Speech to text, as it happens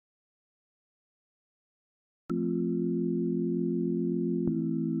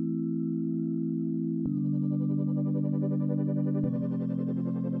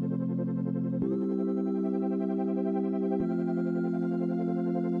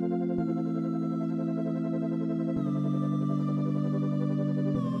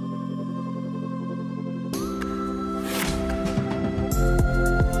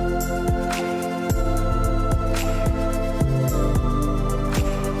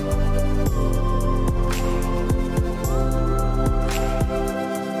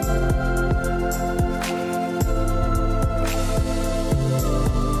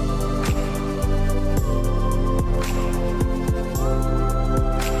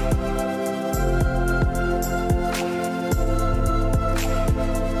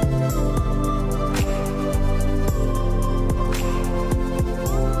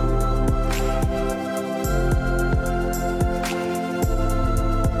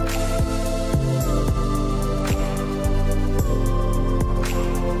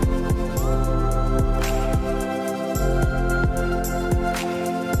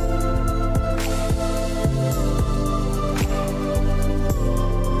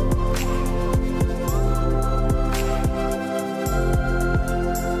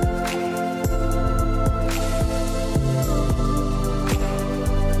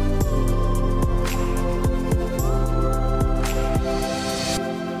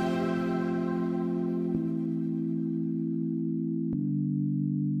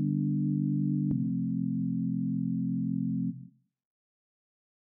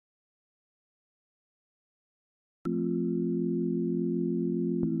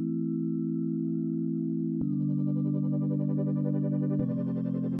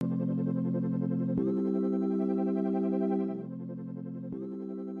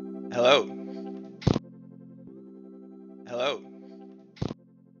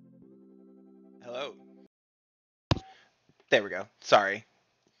There we go. Sorry.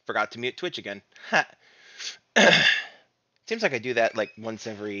 Forgot to mute Twitch again. Seems like I do that like once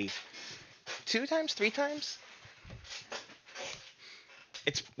every 2 times, 3 times.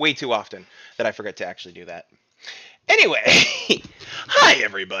 It's way too often that I forget to actually do that. Anyway, hi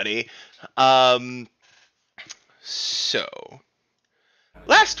everybody. So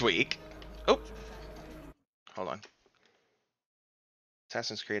last week, oh, hold on.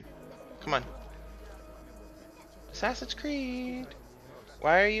 Assassin's Creed, come on. Assassin's Creed.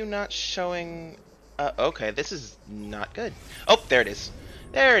 Why are you not showing? Okay, this is not good. Oh, there it is.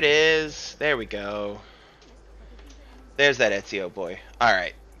 There it is. There we go. There's that Ezio boy. All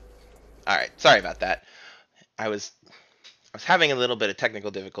right. All right. Sorry about that. I was having a little bit of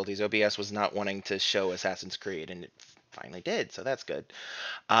technical difficulties. OBS was not wanting to show Assassin's Creed, and it finally did, so that's good.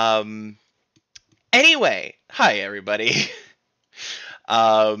 Anyway, hi everybody.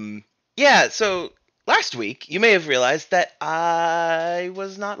 Yeah, so last week you may have realized that I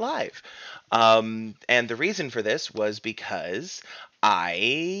was not live. And the reason for this was because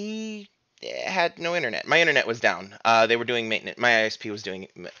I had no internet. My internet was down. They were doing maintenance. My ISP was doing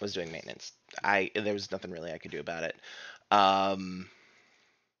maintenance. There was nothing really I could do about it. I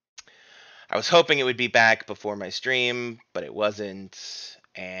was hoping it would be back before my stream, but it wasn't,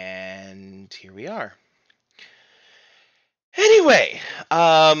 and here we are. Anyway,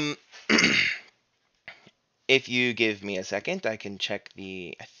 if you give me a second, I can check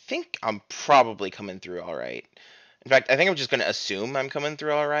I think I'm probably coming through all right. In fact, I think I'm just going to assume I'm coming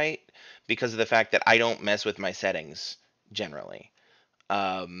through all right because of the fact that I don't mess with my settings generally.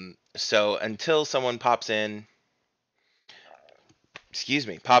 So until someone pops in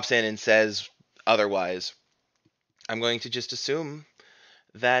and says otherwise, I'm going to just assume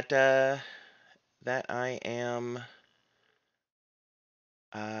that that I am.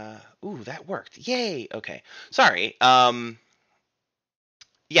 Ooh, that worked! Yay! Okay, sorry.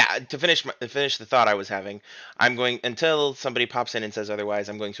 Yeah, to finish the thought I was having, I'm going until somebody pops in and says otherwise.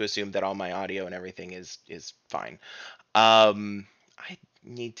 I'm going to assume that all my audio and everything is fine. I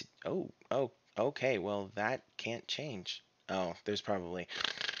need to. Oh, okay. Well, that can't change. Oh, there's probably.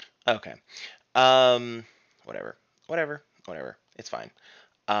 Okay. Whatever. It's fine.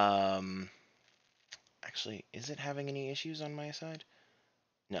 Actually, is it having any issues on my side?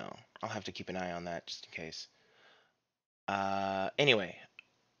 No. I'll have to keep an eye on that just in case. Anyway,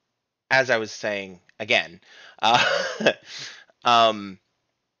 as I was saying again, um,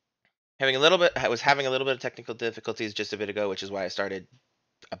 I was having a little bit of technical difficulties just a bit ago, which is why I started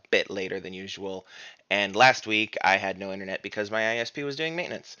a bit later than usual. And last week I had no internet because my ISP was doing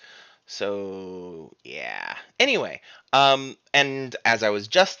maintenance. So yeah. Anyway, and as I was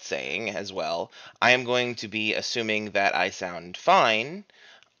just saying as well, I am going to be assuming that I sound fine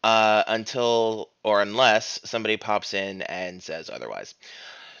until or unless somebody pops in and says otherwise.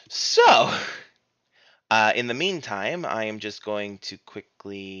 So, in the meantime, I am just going to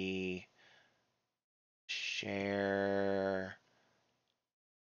quickly share.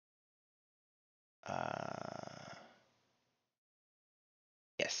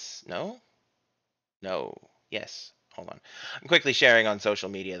 Yes. No. No. Yes. Hold on. I'm quickly sharing on social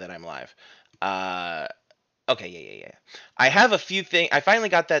media that I'm live. Okay. Yeah. I have a few things. I finally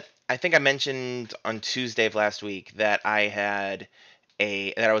got that. I think I mentioned on Tuesday of last week that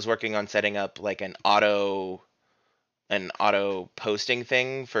that I was working on setting up like an auto posting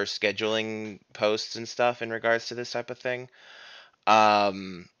thing for scheduling posts and stuff in regards to this type of thing.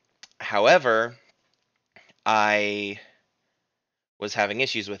 However, I was having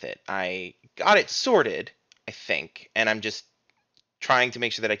issues with it. I got it sorted, I think, and I'm just trying to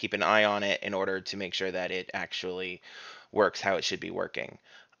make sure that I keep an eye on it in order to make sure that it actually works how it should be working.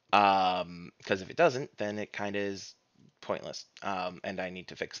 Because if it doesn't, then it kind of is pointless, and I need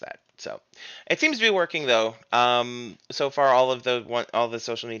to fix that. So it seems to be working though. So far, all the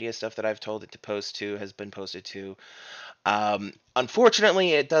social media stuff that I've told it to post to has been posted to.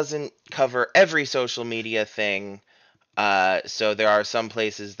 Unfortunately, it doesn't cover every social media thing. So there are some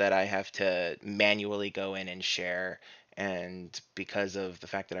places that I have to manually go in and share, and because of the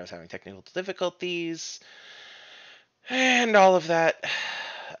fact that I was having technical difficulties and all of that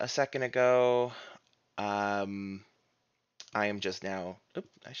a second ago, I am just now. Oop,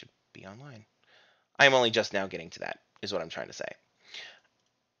 I should be online. I am only just now getting to that, is what I'm trying to say.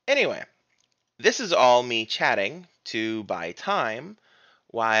 Anyway, this is all me chatting to buy time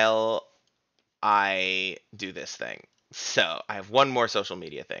while I do this thing. So I have one more social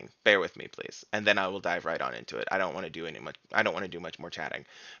media thing. Bear with me, please, and then I will dive right on into it. I don't want to do much more chatting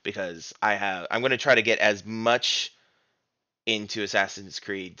because I'm going to try to get as much into Assassin's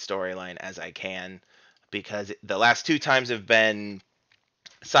Creed storyline as I can. because the last 2 times have been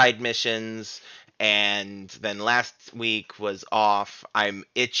side missions, and then last week was off. I'm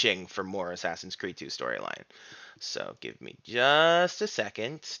itching for more Assassin's Creed 2 storyline. So give me just a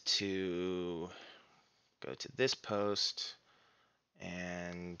second to go to this post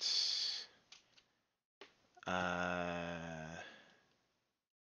and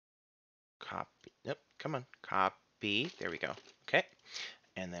copy. Nope, come on, copy. There we go. Okay,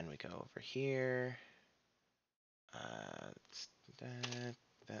 and then we go over here. That.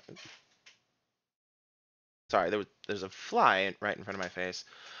 Sorry, there's a fly right in front of my face.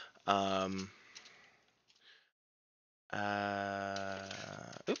 Oop,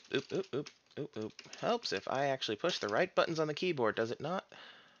 oop, oop, oop, oop, oop. Helps if I actually push the right buttons on the keyboard, does it not?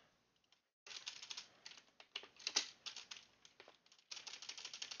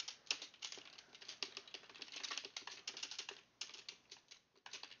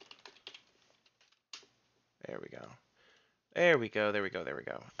 There we go. There we go, there we go, there we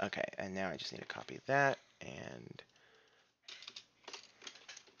go. Okay, and now I just need to copy that and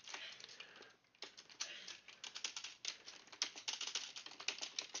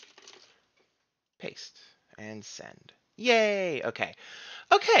paste and send. Yay! Okay.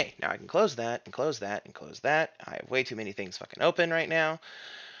 Okay, now I can close that and close that and close that. I have way too many things fucking open right now.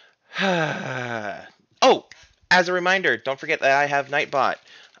 Oh, as a reminder, don't forget that I have Nightbot.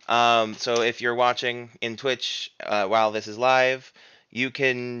 So if you're watching in Twitch while this is live, you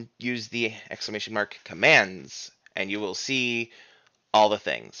can use the ! commands, and you will see all the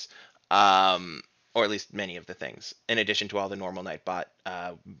things, or at least many of the things, in addition to all the normal Nightbot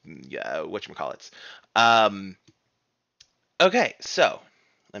whatchamacallits. Okay, so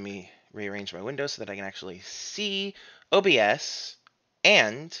let me rearrange my window so that I can actually see OBS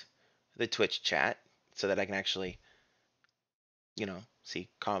and the Twitch chat, so that I can actually, see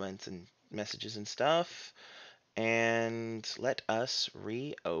comments and messages and stuff. And let us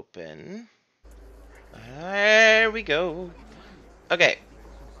reopen. There we go. Okay.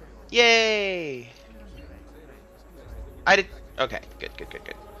 Yay! I did. Okay, good, good, good,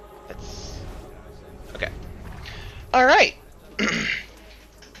 good. That's okay. All right.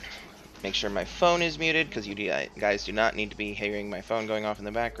 Make sure my phone is muted, because you guys do not need to be hearing my phone going off in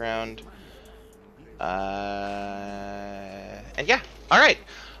the background. And yeah, all right.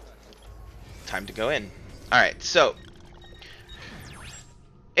 Time to go in. All right, so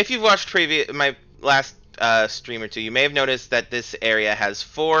if you've watched my last stream or two, you may have noticed that this area has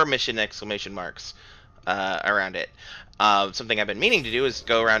 4 mission exclamation marks around it. Something I've been meaning to do is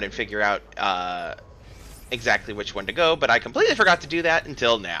go around and figure out exactly which one to go, but I completely forgot to do that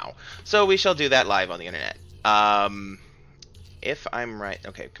until now. So we shall do that live on the internet. If I'm right,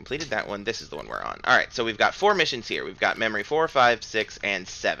 okay, completed that one. This is the one we're on. All right, so we've got 4 missions here. We've got memory 4, 5, 6, and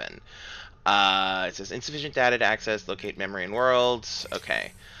 7. It says insufficient data to access, locate memory and worlds.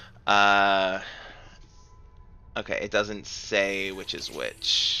 Okay. Okay, it doesn't say which is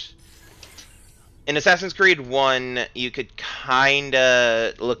which. In Assassin's Creed 1, you could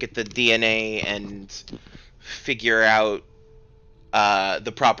kinda look at the DNA and figure out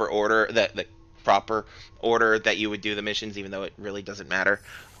the proper order, the proper order that you would do the missions, even though it really doesn't matter.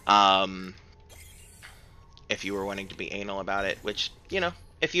 If you were wanting to be anal about it, which,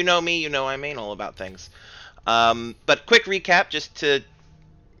 if you know me, you know I'm anal about things. But quick recap, just to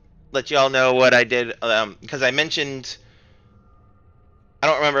let you all know what I did, because I mentioned, I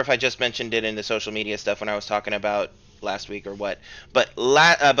don't remember if I just mentioned it in the social media stuff when I was talking about last week or what, but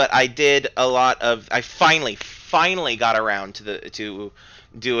I did a lot of, I finally got around to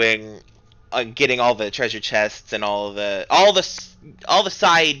doing getting all the treasure chests and all the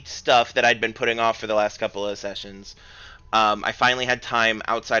side stuff that I'd been putting off for the last couple of sessions. I finally had time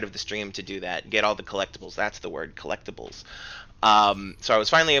outside of the stream to do that, get all the collectibles. That's the word, collectibles. So I was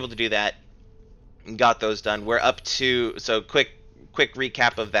finally able to do that, got those done. We're up to, so quick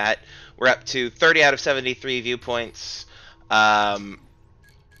recap of that. We're up to 30 out of 73 viewpoints. I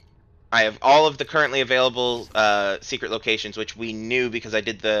have all of the currently available secret locations, which we knew because I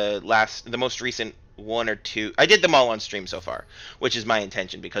did the most recent 1 or 2. I did them all on stream so far, which is my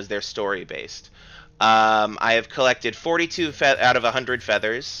intention because they're story based. I have collected 42 out of 100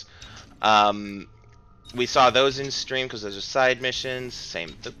 feathers. We saw those in stream because those are side missions.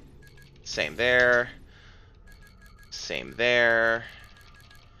 Same there. Same there.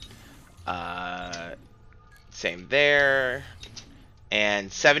 Same there.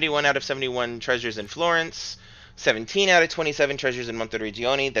 And 71 out of 71 treasures in Florence. 17 out of 27 treasures in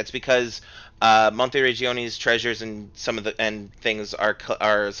Monteregione. That's because Monteregione's treasures and some of the things are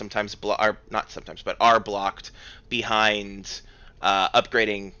sometimes are blocked behind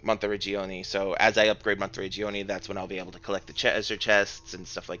upgrading Monteregione. So as I upgrade Monteregione, that's when I'll be able to collect the treasure chests and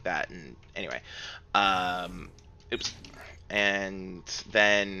stuff like that. And anyway, oops. And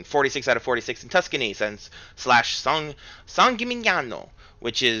then 46 out of 46 in Tuscany, since slash San Gimignano,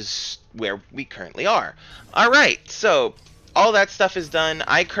 which is where we currently are. All right, so all that stuff is done.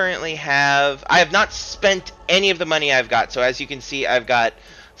 I have not spent any of the money I've got. So as you can see, I've got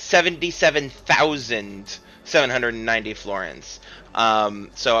 77,790 florins.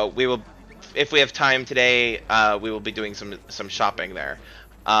 So we will, if we have time today, we will be doing some shopping there.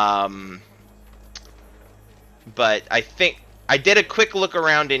 But I think I did a quick look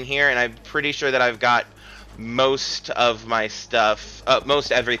around in here, and I'm pretty sure that I've got most of my stuff,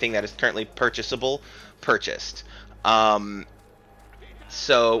 most everything that is currently purchasable, purchased. So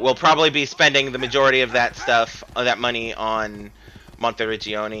we'll probably be spending the majority of that stuff, that money, on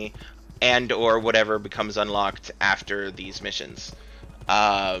Monteregione, and or whatever becomes unlocked after these missions.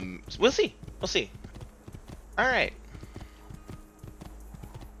 We'll see. We'll see. All right.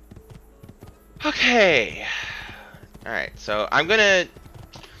 Okay. Alright, so I'm gonna,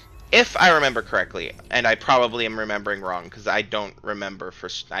 if I remember correctly, and I probably am remembering wrong, because I don't remember,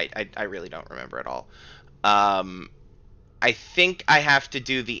 I really don't remember at all. I think I have to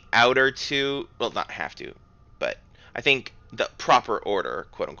do the outer two, well, not have to, but I think the proper order,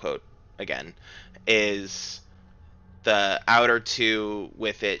 quote-unquote, again, is the outer two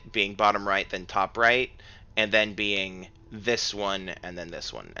with it being bottom right, then top right, and then being this one, and then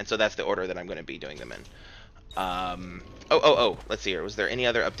this one. And so that's the order that I'm going to be doing them in. Let's see here. Was there any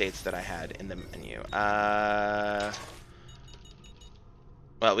other updates that I had in the menu?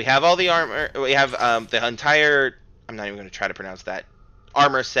 Well, we have all the armor. We have the entire, I'm not even going to try to pronounce that,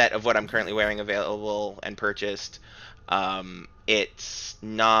 armor set of what I'm currently wearing available and purchased. It's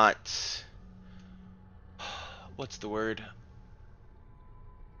not, what's the word?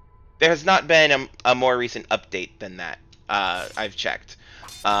 There has not been a more recent update than that. I've checked.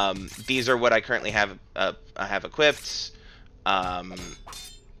 These are what I currently have equipped,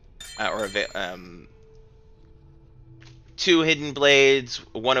 two hidden blades,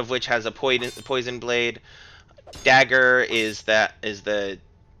 one of which has a poison blade. Dagger is the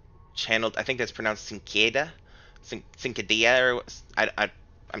channeled. I think that's pronounced Cincada, or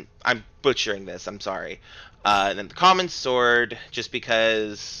I'm butchering this. I'm sorry. And then the common sword, just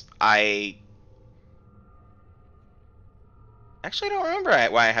because I actually don't remember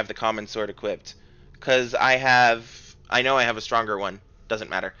why I have the common sword equipped, because I know I have a stronger one. Doesn't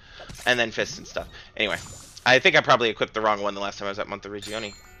matter. And then fists and stuff. Anyway, I think I probably equipped the wrong one the last time I was at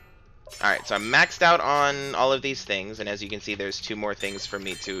Monteregione. Alright, so I'm maxed out on all of these things, and as you can see, there's 2 more things for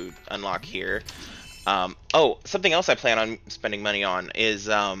me to unlock here. Oh, something else I plan on spending money on is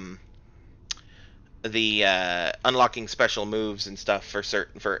the unlocking special moves and stuff for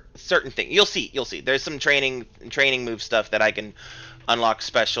certain things. You'll see. There's some training move stuff that I can unlock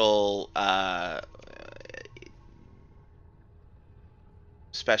special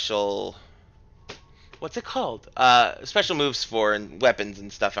what's it called? Special moves for and weapons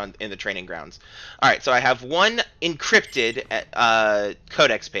and stuff in the training grounds. All right, so I have one encrypted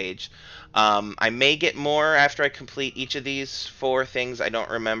codex page. I may get more after I complete each of these 4 things. I don't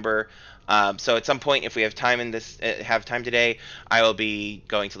remember. So at some point, if we have time today, I will be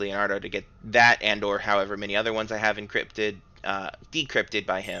going to Leonardo to get that, and or however many other ones I have encrypted, decrypted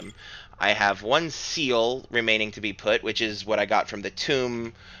by him. I have 1 seal remaining to be put, which is what I got from the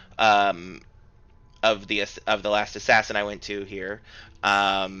tomb of the last assassin I went to here.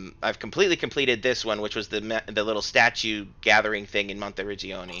 I've completely completed this one, which was the little statue gathering thing in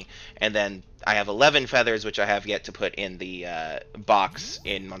Monteregione, and then I have 11 feathers, which I have yet to put in the box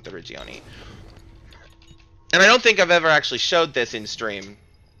in Monteregione. And I don't think I've ever actually showed this in stream,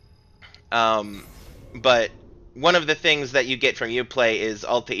 but one of the things that you get from Uplay is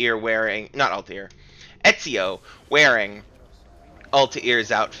Ezio wearing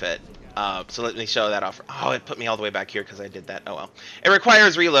Altair's outfit. So let me show that off. Oh, it put me all the way back here because I did that. Oh well. It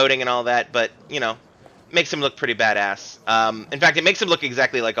requires reloading and all that, but, you know, makes him look pretty badass. In fact, it makes him look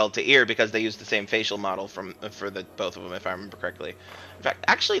exactly like Altair because they used the same facial model for both of them, if I remember correctly. In fact,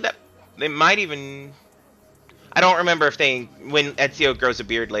 actually, they might even... I don't remember if when Ezio grows a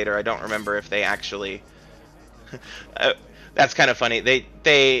beard later, I don't remember if they actually... that's kind of funny.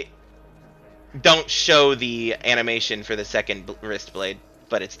 They don't show the animation for the second wrist blade,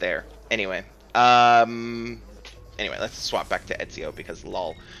 but it's there. Anyway, let's swap back to Ezio because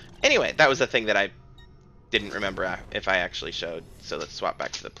lol. Anyway, that was the thing that I didn't remember if I actually showed. So let's swap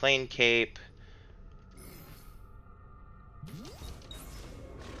back to the plain cape.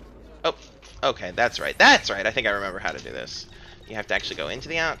 Oh, okay, that's right. I think I remember how to do this. You have to actually go into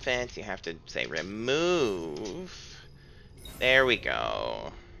the outfits. You have to say remove. There we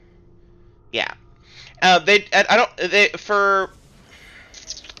go. Yeah. I don't.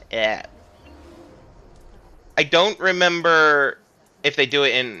 Yeah. I don't remember if they do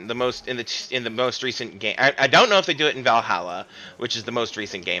it in the most recent game. I don't know if they do it in Valhalla, which is the most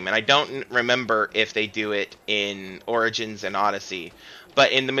recent game, and I don't remember if they do it in Origins and Odyssey.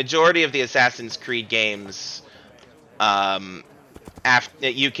 But in the majority of the Assassin's Creed games, after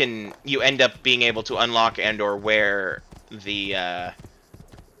you end up being able to unlock and or wear the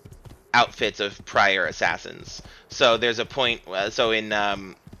outfits of prior assassins. So there's a point. So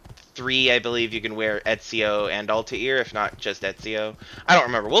in 3, I believe you can wear Ezio and Altair, if not just Ezio. I don't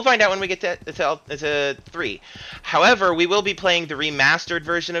remember. We'll find out when we get to 3. However, we will be playing the remastered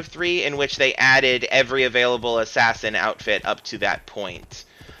version of 3, in which they added every available assassin outfit up to that point,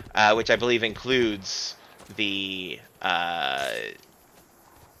 which I believe includes the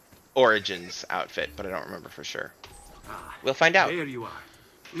Origins outfit, but I don't remember for sure. We'll find out. There you are.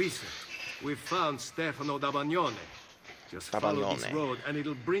 Listen, we found Stefano da Bagnone. Just follow this road and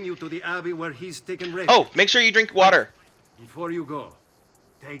it'll bring you to the abbey where he's taken refuge. Oh, make sure you drink water. Before you go,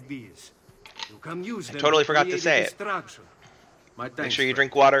 take these. You can use them. I totally forgot to say it. Make sure you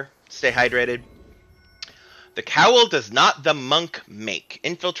drink water. Stay hydrated. The cowl does not the monk make.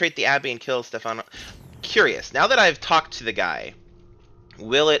 Infiltrate the abbey and kill Stefano. Curious. Now that I've talked to the guy,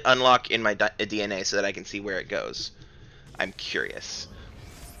 will it unlock in my DNA so that I can see where it goes? I'm curious.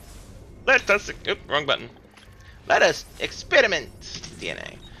 Let us... Oops, wrong button. Let us experiment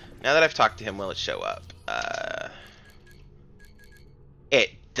DNA. Now that I've talked to him, will it show up?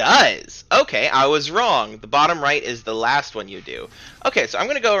 It does! Okay, I was wrong. The bottom right is the last one you do. Okay, so I'm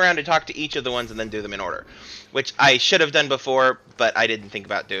going to go around and talk to each of the ones and then do them in order. Which I should have done before, but I didn't think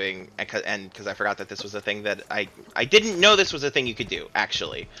about doing, and because I forgot that this was a thing that I didn't know this was a thing you could do,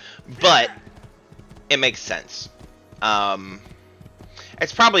 actually. But it makes sense.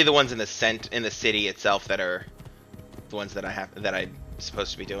 It's probably the ones in the city itself that are the ones that I'm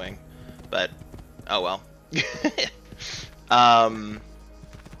supposed to be doing, but oh well.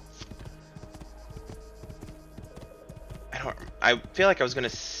 I feel like I was gonna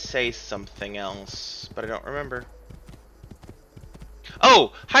say something else, but I don't remember.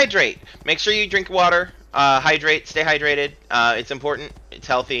 Oh, hydrate. Make sure you drink water. Hydrate. Stay hydrated. It's important. It's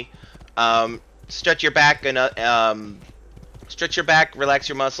healthy. Stretch your back and stretch your back. Relax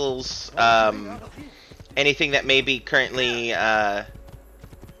your muscles. Anything that may be currently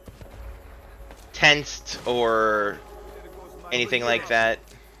tensed or anything like that.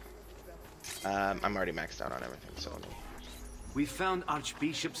 I'm already maxed out on everything, so. We found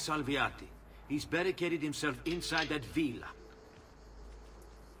Archbishop Salviati. He's barricaded himself inside that villa.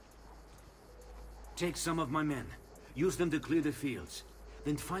 Take some of my men. Use them to clear the fields.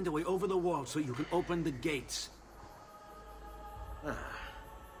 Then find a way over the wall so you can open the gates.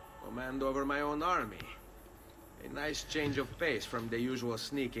 Command over my own army. A nice change of pace from the usual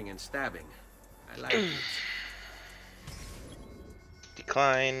sneaking and stabbing. I like it.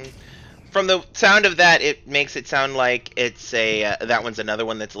 Decline. From the sound of that, it makes it sound like it's a that one's another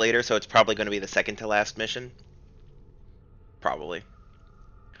one that's later, so it's probably going to be the second to last mission. Probably.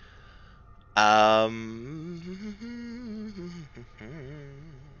 Over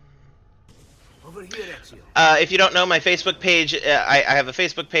here, Ezio. If you don't know my Facebook page, I have a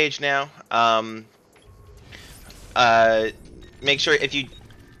Facebook page now. Make sure if you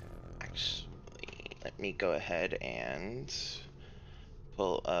actually let me go ahead and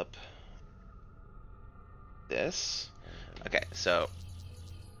pull up this. Okay, so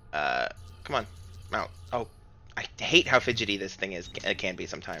come on, mount. Oh, I hate how fidgety this thing is. It can be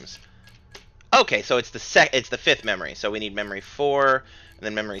sometimes. Okay, so it's the 5th memory. So we need memory 4 and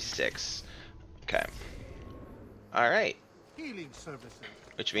then memory 6. Okay. All right.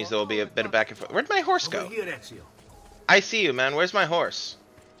 Which means there will be a bit of back and forth. Where'd my horse go? Over here, Ezio. I see you, man. Where's my horse?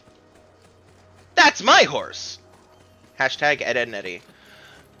 That's my horse! Hashtag Ed, Ed and Eddie.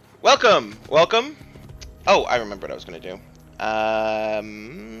 Welcome! Welcome! Oh, I remember what I was going to do.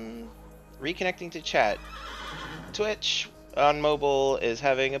 Reconnecting to chat. Twitch on mobile is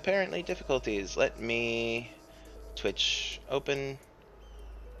having apparently difficulties. Let me... Twitch open.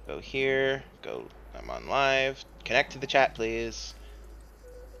 Go here. Go... I'm on live. Connect to the chat, please.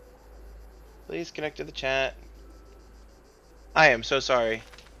 Please connect to the chat. I am so sorry.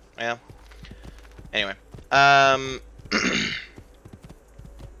 Yeah. Anyway.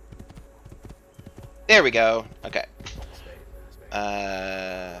 There we go. Okay.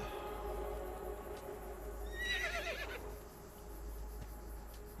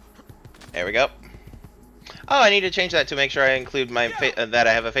 There we go. Oh, I need to change that to make sure I include my that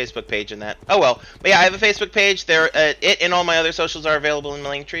I have a Facebook page in that. Oh well, but yeah, I have a Facebook page. There, it and all my other socials are available in the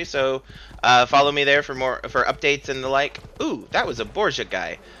link tree. So follow me there for updates and the like. Ooh, that was a Borgia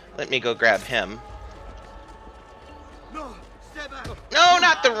guy. Let me go grab him. No, stay back. No,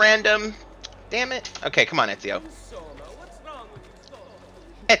 not the random. Damn it. Okay, come on, Ezio.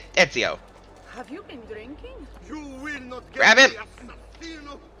 Ezio. Have you been drinking? You will not get Grab him. me.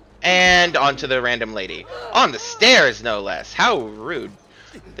 And onto the random lady. On the stairs, no less. How rude.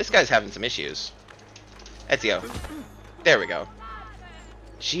 This guy's having some issues. Ezio. There we go.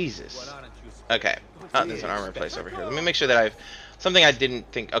 Jesus. Okay. Oh, there's an armor place over here. Let me make sure that I've... Something I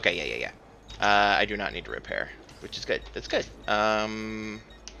didn't think... Okay, yeah. I do not need to repair. Which is good. That's good.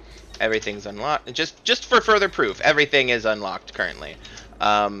 Everything's unlocked. Just for further proof, everything is unlocked currently.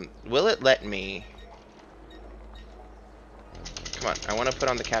 Will it let me... Come on, I want to put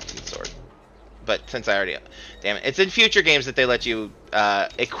on the captain's sword. But since I already... Damn it. It's in future games that they let you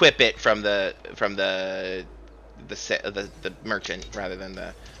equip it from the merchant rather than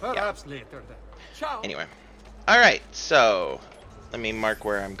the... Perhaps later then. Ciao. Anyway. Alright, so... Let me mark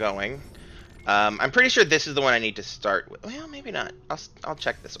where I'm going. I'm pretty sure this is the one I need to start with. Well, maybe not. I'll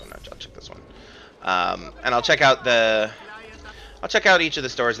check this one. I'll check this one. And I'll check out each of the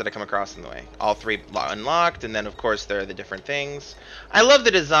stores that I come across in the way. All three unlocked, and then of course there are the different things. I love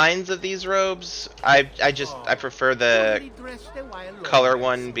the designs of these robes. I prefer the color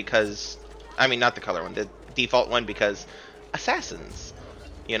one because, I mean not the color one, the default one because assassins,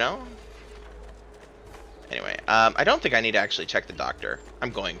 you know? Anyway, I don't think I need to actually check the doctor.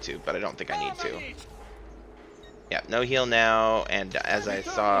 I'm going to, but I don't think I need to. Yeah, no heal now, and as I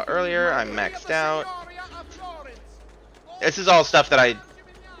saw earlier, I'm maxed out. This is all stuff that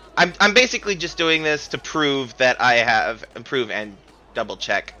I'm basically just doing this to prove that I have, and double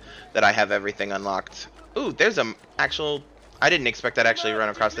check that I have everything unlocked. Ooh, there's a actual, I didn't expect that actually run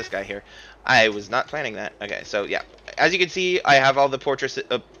across this guy here. I was not planning that. Okay, so yeah, as you can see, I have all the portraits,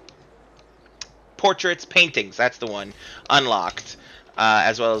 paintings, that's the one, unlocked,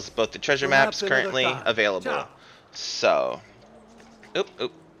 as well as both the treasure maps currently available. So,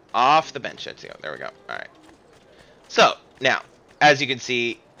 oop, off the bench. Let's go. There we go. All right. So now, as you can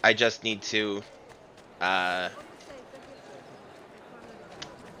see, I just need to,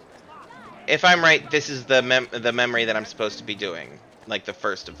 if I'm right, this is the memory that I'm supposed to be doing, like the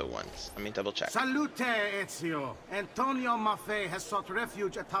first of the ones. Let me double check. Salute, Ezio. Antonio Maffei has sought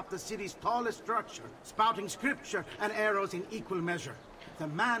refuge atop the city's tallest structure, spouting scripture and arrows in equal measure. The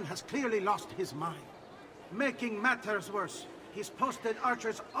man has clearly lost his mind. Making matters worse, he's posted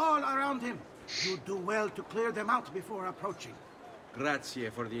archers all around him. You do well to clear them out before approaching. Grazie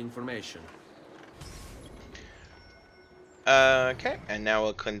for the information. Okay, and now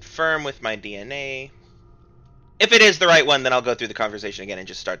we'll confirm with my DNA. If it is the right one, then I'll go through the conversation again and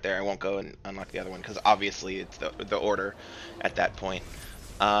just start there. I won't go and unlock the other one, because obviously it's the order at that point.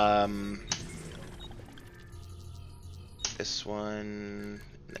 This one...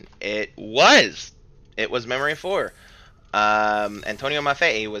 It was Memory 4. Antonio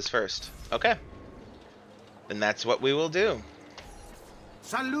Maffei was first. Okay. Then that's what we will do.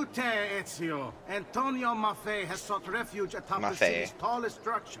 Salute, Ezio. Antonio Maffei has sought refuge atop the city's tallest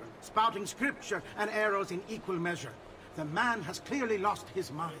structure, spouting scripture and arrows in equal measure. The man has clearly lost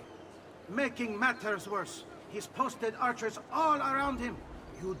his mind. Making matters worse, he's posted archers all around him.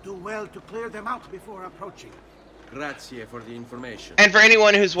 You do well to clear them out before approaching. Grazie for the information. And for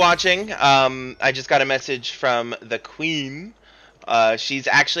anyone who's watching, I just got a message from the Queen. She's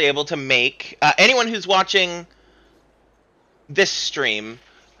actually able to make... anyone who's watching this stream,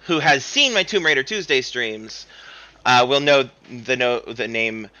 who has seen my Tomb Raider Tuesday streams, will know the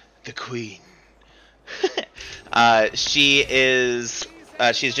name the Queen. She's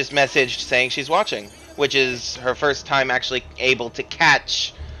just messaged saying she's watching, which is her first time actually able to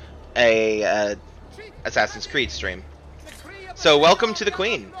catch a Assassin's Creed stream. So welcome to the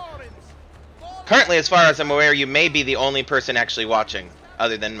Queen. Currently, as far as I'm aware, you may be the only person actually watching,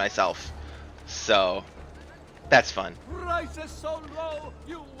 other than myself. So that's fun.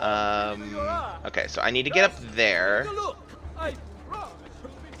 Okay, so I need to get up there.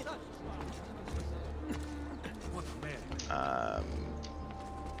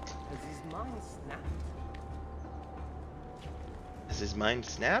 Is his mind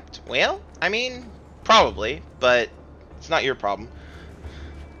snapped? Well, I mean, probably, but it's not your problem.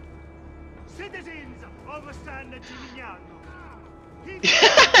 Citizens of San Gimignano,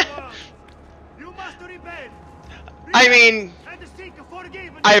 you must repent. I mean,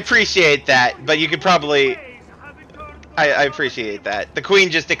 I appreciate that, but you could probably... I appreciate that. The Queen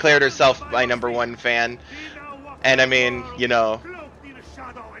just declared herself my #1 fan. And I mean, you know, Cloaked in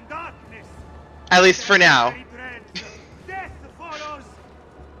shadow and darkness. at least for now. Death follows.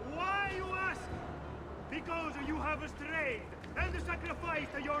 Why, you ask? Because you have strayed and sacrificed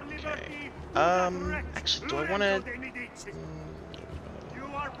your liberty. Actually, do I want to? You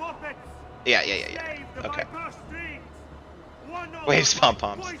are puppets. Yeah. Okay. Waves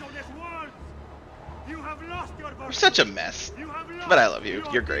pom-poms. You're such a mess. But I love you.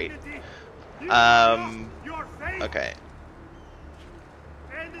 You're great. Okay.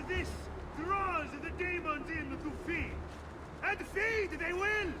 And this draws the demons in to feed. And feed they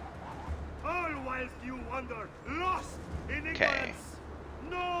will. All whilst you wander, lost in ignorance.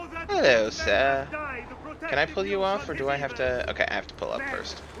 Know that hello, sir. Can I pull you off, or do I have to? Okay, I have to pull up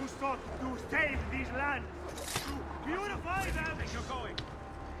first. Who sought to save these lands, to purify them.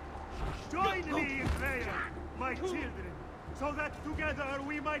 Join me in prayer, my children, so that together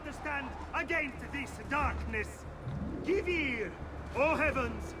we might stand against this darkness. Give ear, O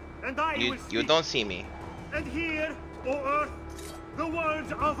heavens, and I will speak. You don't see me. And hear, O earth, the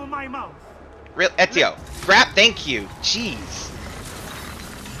words of my mouth. Real Ezio, grab. Thank you. Jeez.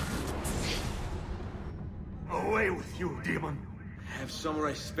 Away with you, demon. Have some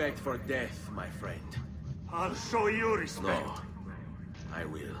respect for death, my friend. I'll show you respect. No, I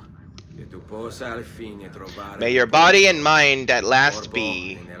will. Che tu possa al fine trovare. May your body and mind at last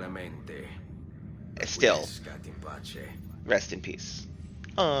be still. Rest in peace.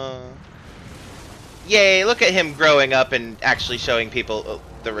 Yay, look at him growing up and actually showing people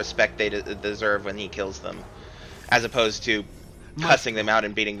the respect they deserve when he kills them, as opposed to cussing them out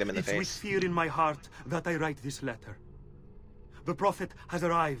and beating them in the face. It's with fear in my heart that I write this letter. The prophet has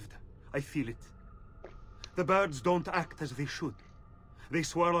arrived. I feel it. The birds don't act as they should. They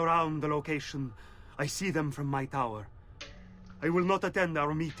swirl around the location. I see them from my tower. I will not attend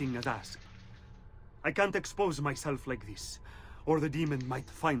our meeting as asked. I can't expose myself like this, or the demon might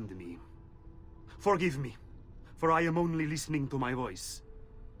find me. Forgive me, for I am only listening to my voice.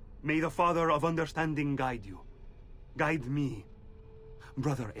 May the Father of Understanding guide you. Guide me,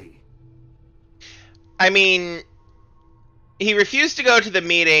 Brother A. I mean, he refused to go to the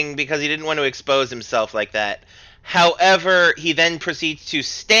meeting because he didn't want to expose himself like that. However, he then proceeds to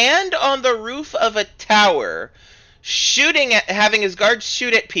stand on the roof of a tower, having his guards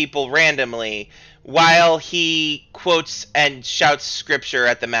shoot at people randomly, while he quotes and shouts scripture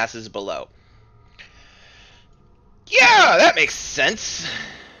at the masses below. Yeah, that makes sense.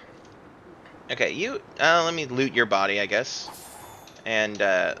 Okay, let me loot your body, I guess. And,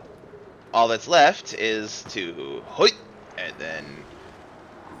 all that's left is to hoit, and then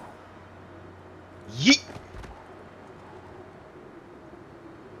yeet.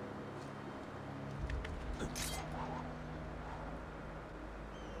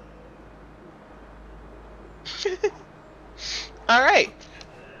 All right.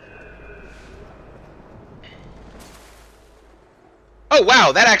 Oh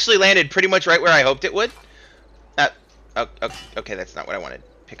wow, that actually landed pretty much right where I hoped it would. Okay, that's not what I wanted.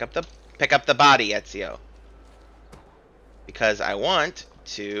 Pick up the body, Ezio. Because I want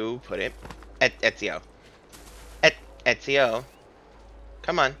to put it Ezio. Ezio.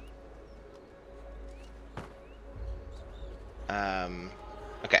 Come on.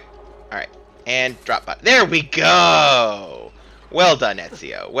 Okay. All right. And drop body. There we go. Well done,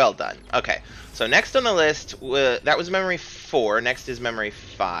 Ezio. Well done. Okay. So next on the list, that was memory 4. Next is memory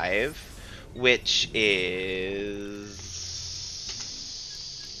 5, which is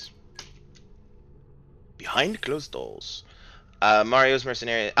behind closed doors. Mario's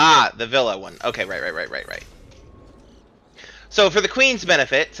Mercenary. Ah, the villa one. Okay, right. So for the Queen's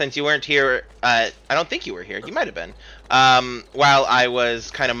benefit, since you weren't here, I don't think you were here. You might have been. While I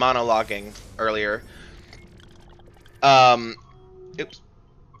was kind of monologuing earlier. Oops.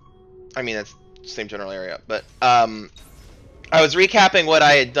 I mean, that's the same general area, but I was recapping what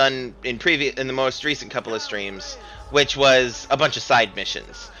I had done in the most recent couple of streams, which was a bunch of side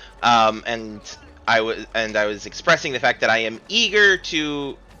missions. And I was expressing the fact that I am eager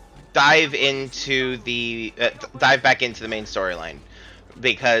to dive back into the main storyline,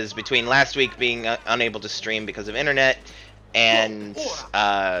 because between last week being unable to stream because of internet and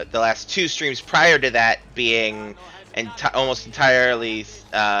the last 2 streams prior to that being almost entirely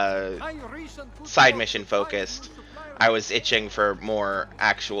side mission focused, I was itching for more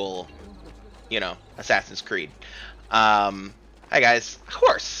actual, Assassin's Creed. Hi guys,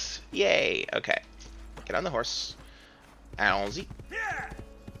 horse, yay. Okay, get on the horse. Allons-y.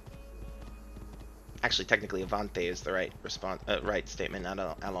 Actually, technically, Avante is the right response, right statement, not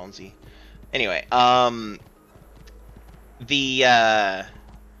Allons-y. Anyway,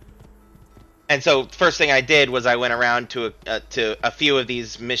 And so first thing I did was I went around to a few of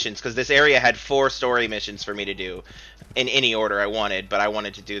these missions, because this area had 4 story missions for me to do in any order I wanted, but I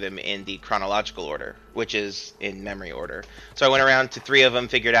wanted to do them in the chronological order, which is in memory order. So I went around to 3 of them,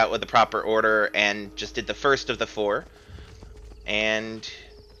 figured out what the proper order, and just did the first of the 4. And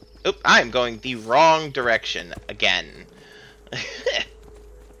oop, I'm going the wrong direction again.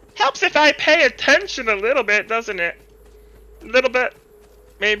 Helps if I pay attention a little bit, doesn't it? A little bit,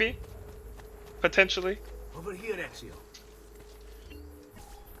 maybe. Potentially. Over here, Ezio.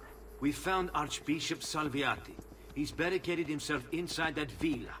 We found Archbishop Salviati. He's barricaded himself inside that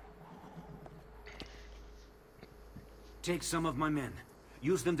villa. Take some of my men.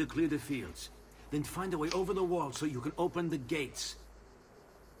 Use them to clear the fields. Then find a way over the wall so you can open the gates.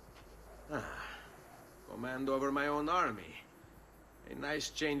 Command over my own army. A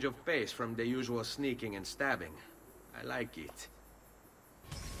nice change of pace from the usual sneaking and stabbing. I like it.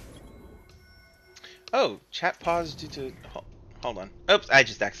 Oh, chat paused due to... Hold on. Oops, I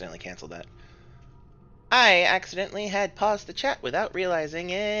just accidentally canceled that. I accidentally had paused the chat without realizing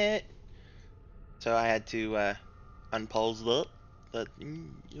it. So I had to unpause that. But, you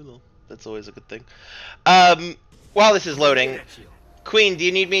know, that's always a good thing. While this is loading, Queen, do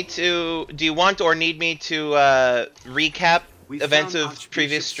you want or need me to recap events of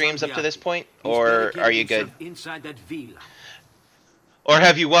previous streams up to this point? Or are you good? Inside that villa. Or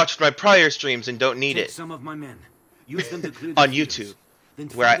have you watched my prior streams and don't need it? Some of my men. Use them to clear On the YouTube,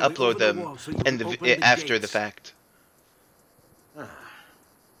 fields. where I upload them after the fact.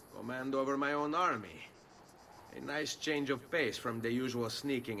 Command over my own army. A nice change of pace from the usual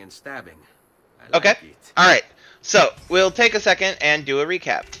sneaking and stabbing. I like it. Alright. So, we'll take a second and do a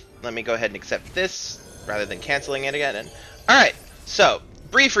recap. Let me go ahead and accept this, rather than canceling it again. Alright, so,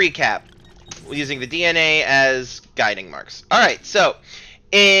 brief recap. Using the DNA as guiding marks. Alright, so,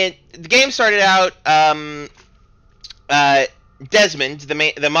 the game started out, Desmond,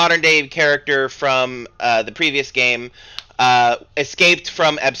 the modern-day character from the previous game, escaped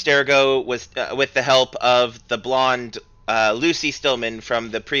from Abstergo with the help of the blonde Lucy Stillman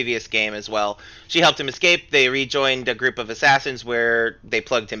from the previous game as well. She helped him escape. They rejoined a group of assassins where they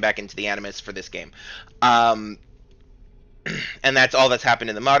plugged him back into the Animus for this game. And that's all that's happened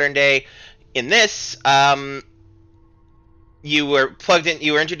in the modern day. In this, you were plugged in.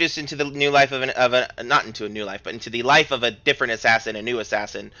 You were introduced into the new life not into a new life, but into the life of a different assassin, a new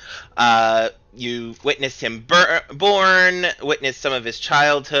assassin. You witnessed him born, witnessed some of his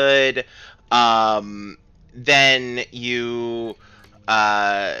childhood. Then you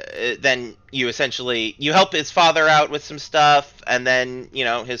essentially help his father out with some stuff, and then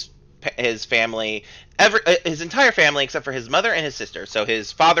his family, his entire family except for his mother and his sister. So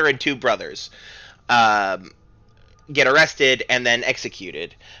his father and 2 brothers. Get arrested and then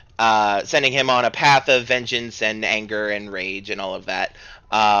executed, sending him on a path of vengeance and anger and rage and all of that.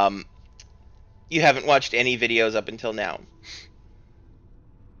 You haven't watched any videos up until now.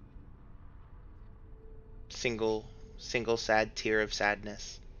 Single sad tear of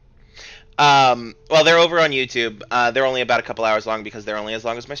sadness. Well, they're over on YouTube. They're only about a couple hours long because they're only as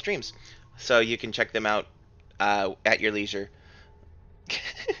long as my streams. So you can check them out at your leisure.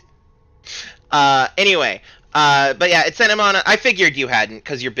 Anyway, but yeah, it sent him on I figured you hadn't,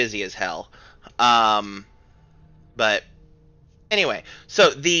 because you're busy as hell. But anyway, so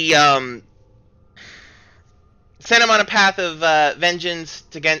the sent him on a path of vengeance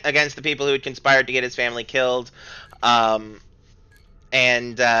against the people who had conspired to get his family killed, and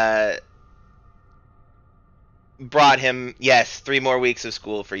brought him, yes, 3 more weeks of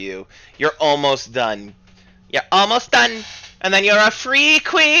school for you. You're almost done. You're almost done, and then you're a free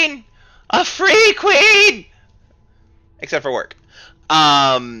queen! A free queen! Except for work.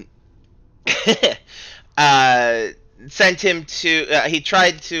 Sent him to,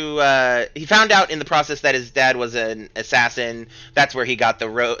 he found out in the process that his dad was an assassin. That's where he got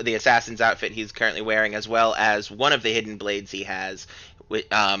the assassin's outfit he's currently wearing, as well as one of the hidden blades he has,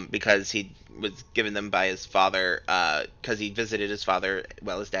 because he was given them by his father, because he visited his father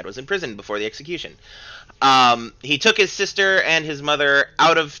while his dad was in prison before the execution. He took his sister and his mother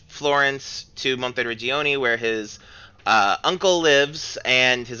out of Florence to Monteriggioni, where his uncle lives,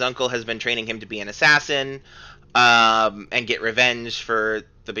 and his uncle has been training him to be an assassin, and get revenge for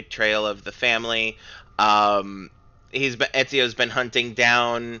the betrayal of the family. Ezio's been hunting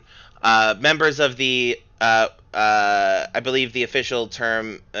down members of the I believe the official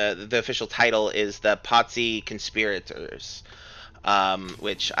term, the official title is the Pazzi Conspirators,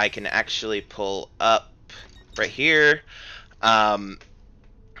 which I can actually pull up right here. He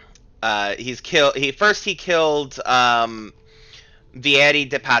killed Vieri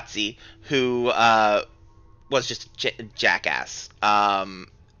de Pazzi, who was just a jackass.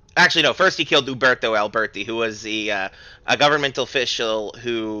 Actually, no. First, he killed Uberto Alberti, who was a governmental official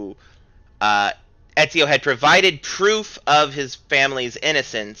who Ezio had provided proof of his family's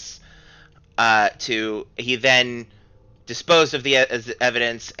innocence to. He then disposed of the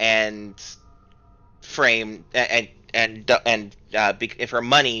evidence and framed and for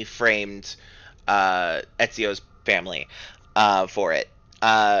money framed Ezio's family for it.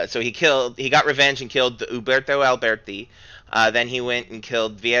 So he got revenge and killed Uberto Alberti. Then he went and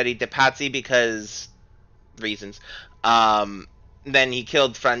killed Vieri de Pazzi because reasons. Then he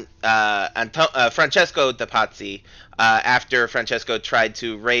killed Francesco de Pazzi after Francesco tried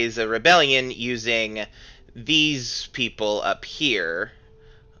to raise a rebellion using these people up here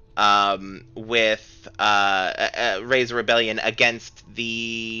with raise a rebellion against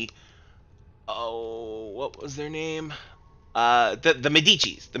the what was their name? The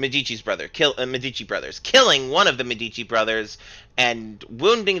Medici brothers, killing one of the Medici brothers and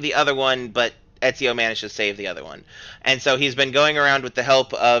wounding the other one, but Ezio managed to save the other one. And so he's been going around with the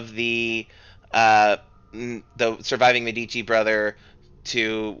help of the surviving Medici brother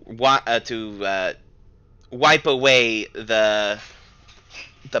to wipe away the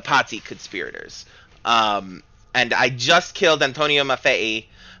Pazzi conspirators. And I just killed Antonio Maffei.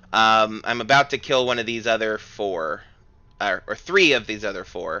 I'm about to kill one of these other four, or three of these other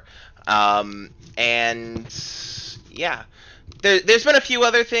four. And yeah, there's been a few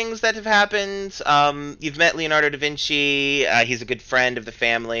other things that have happened. You've met Leonardo da Vinci. He's a good friend of the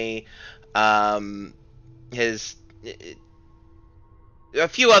family. His a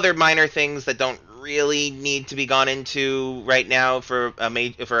few other minor things that don't really need to be gone into right now for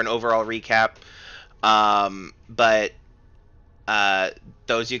an overall recap. But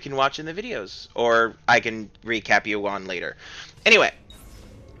those you can watch in the videos, or I can recap you on later. Anyway,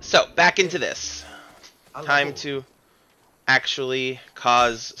 so back into this. Time to actually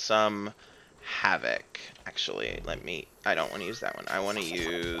cause some havoc. Actually, I don't want to use that one. I want to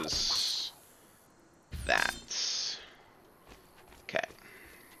use that. Okay.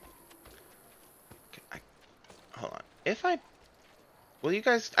 Hold on. Will you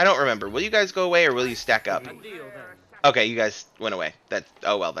guys, I don't remember. Will you guys go away or will you stack up? Okay, you guys went away.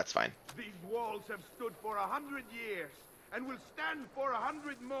 Oh well, that's fine. These walls have stood for 100 years and will stand for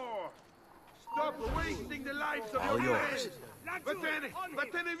 100 more. Stop wasting the lives of your friends.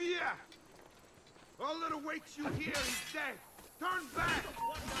 Vattene via. All that awaits you here is death. Turn back.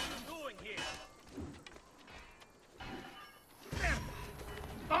 What are you doing here?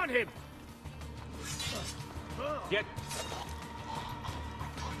 On him. Get.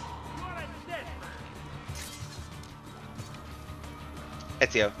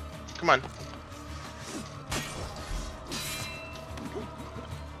 Ezio, come on.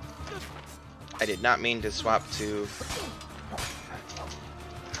 I did not mean to swap to...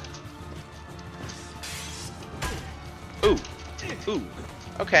 Ooh. Ooh.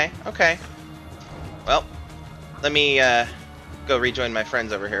 Okay, okay. Well, let me go rejoin my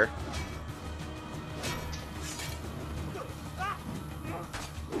friends over here.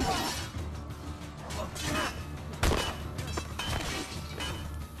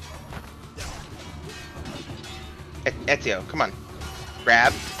 Ezio, come on.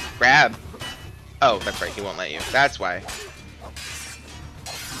 Grab. Grab. Oh, that's right, he won't let you. That's why.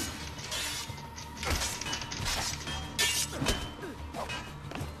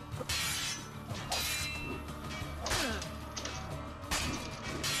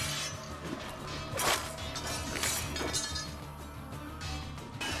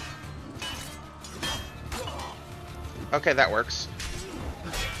 Okay, that works.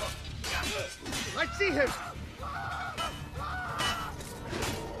 Let's see him.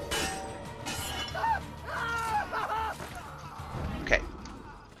 Okay.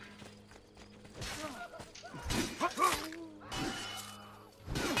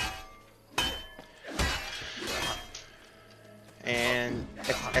 And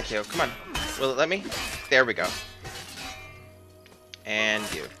Ezio, come on. Will it let me? There we go. And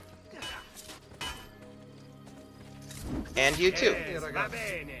you. And you too.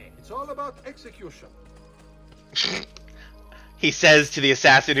 It's all about execution. He says to the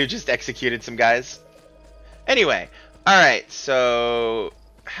assassin who just executed some guys. Anyway, alright, so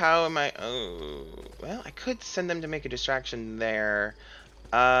how am I... Oh, well, I could send them to make a distraction there.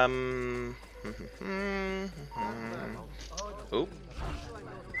 Oop.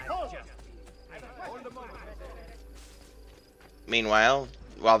 Meanwhile,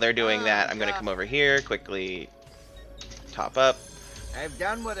 while they're doing that, I'm going to come over here, quickly top up. I've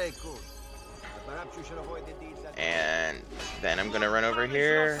done what I could. Perhaps you should avoid the deeds that And then I'm gonna run over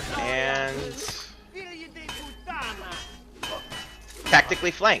here and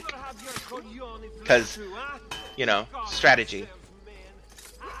tactically flank. Because, you know, strategy.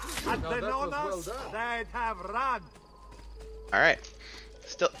 Alright.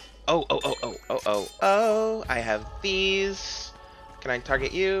 Still. Oh. I have these. Can I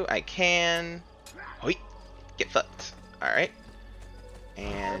target you? I can. Hoi. Get fucked. Alright.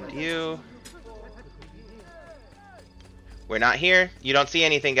 And you. We're not here. You don't see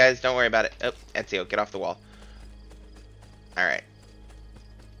anything, guys. Don't worry about it. Oh, Ezio, get off the wall. Alright.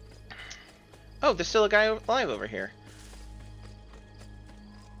 Oh, there's still a guy alive over here.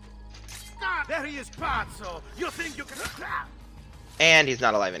 There he is, Pazzo. You think you can... And he's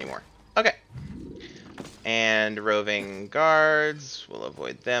not alive anymore. Okay. And roving guards. We'll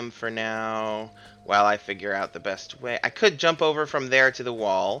avoid them for now while I figure out the best way. I could jump over from there to the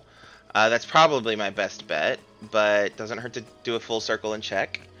wall. That's probably my best bet, but doesn't hurt to do a full circle and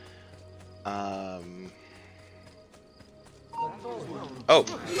check. Oh,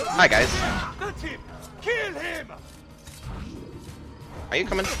 hi guys. That's him. Kill him. Are you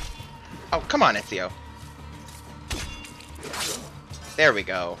coming? Oh, come on, Ezio. There we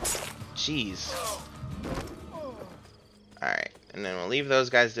go. Jeez. Alright, and then we'll leave those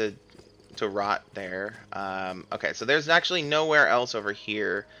guys to rot there. Okay, so there's actually nowhere else over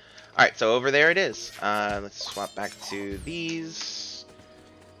here. Alright, so over there it is. Let's swap back to these.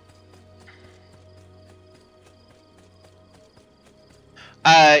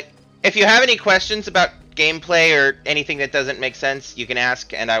 If you have any questions about gameplay or anything that doesn't make sense, you can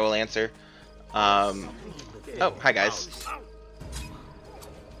ask and I will answer. Oh, hi guys.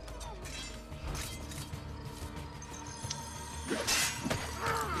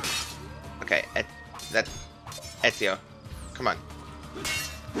 Okay, that's Ezio. Come on.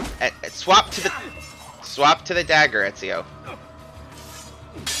 Swap to the dagger, Ezio.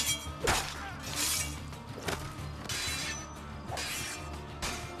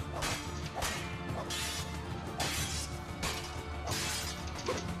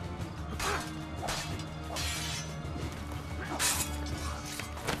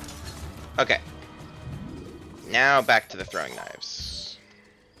 Okay. Now back to the throwing knives.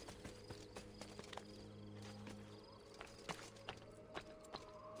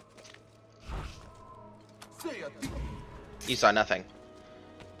 You saw nothing.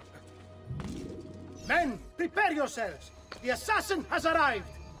 Men, prepare yourselves. The assassin has arrived.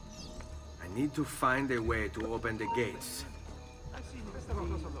 I need to find a way to open the gates.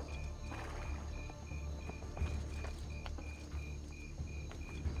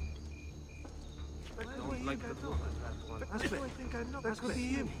 That could be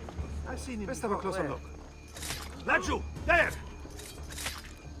him. I've seen him. Let's have a closer look. Laggiù, there!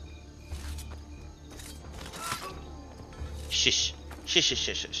 Shush.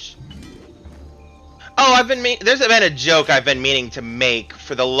 Shush. Oh, there's been a joke I've been meaning to make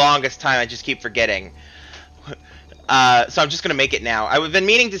for the longest time. I just keep forgetting. So I'm just gonna make it now. I've been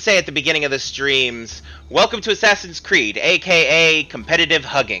meaning to say at the beginning of the streams, welcome to Assassin's Creed, aka competitive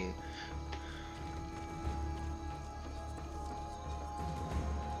hugging.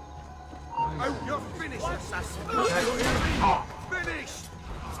 You're finished, assassin. Finished!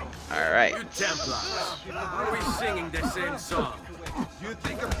 Alright. You Templars, are we singing the same song? You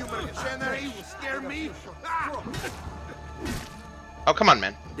think a human mercenary will scare me? Oh, come on,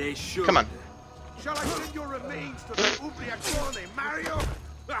 man. They should. Come on. Shall I send your remains to the Ubriacone, Mario?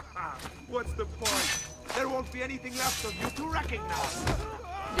 What's the point? There won't be anything left of you to recognize.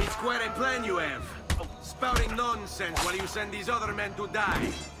 It's quite a plan you have. Spouting nonsense while you send these other men to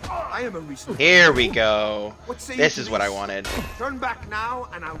die. I am a recent. Here we go. What say This you is to what I this? wanted. Turn back now,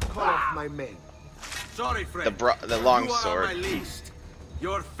 and I'll call off my men. Sorry, friend. The long you are sword. on my list.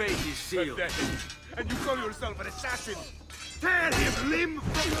 Your fate is sealed. And you call yourself an assassin? Tear him limb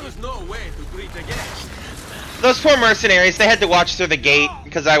from There's no way to greet a guest. Those poor mercenaries, they had to watch through the gate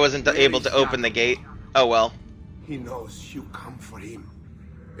because I wasn't able to open the gate. Oh well. He knows you come for him,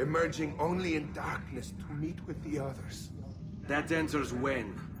 emerging only in darkness to meet with the others. That answers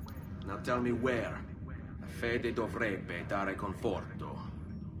when. Now tell me where. La fede dovrebbe dare conforto.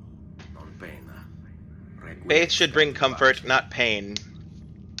 Non pena. Faith should bring comfort, not pain.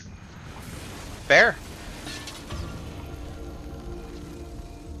 Fair.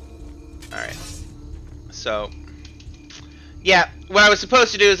 Alright. So, yeah, what I was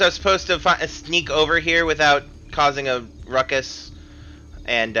supposed to do is I was supposed to sneak over here without causing a ruckus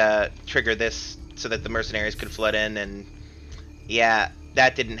and trigger this so that the mercenaries could flood in, and yeah,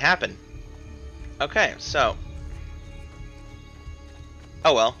 that didn't happen. Okay, so.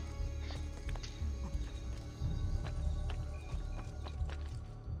 Oh well.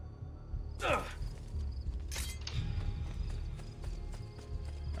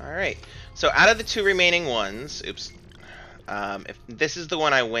 Alright, so out of the 2 remaining ones, oops, if this is the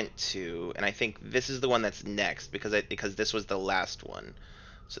one I went to, and I think this is the one that's next, because this was the last one.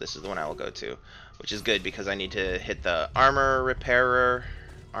 So this is the one I will go to, which is good, because I need to hit the armor repairer,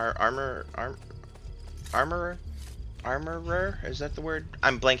 armorer, is that the word?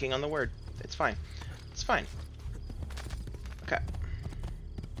 I'm blanking on the word. It's fine. It's fine. Okay.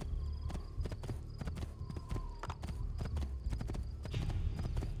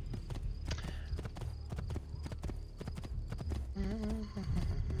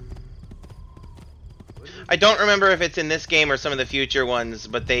 I don't remember if it's in this game or some of the future ones,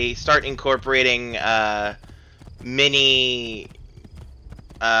 but they start incorporating mini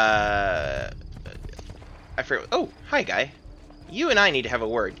I forget. Oh, hi guy. You and I need to have a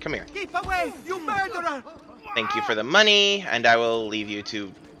word. Come here. Keep away, you murderer! Thank you for the money, and I will leave you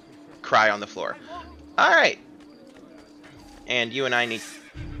to cry on the floor. Alright. And you and I need...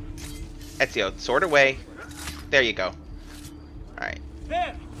 Ezio, sword away. There you go. Alright.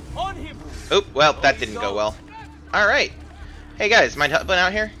 There, on him! Oop, well, that didn't go well. Alright. Hey guys, mind helping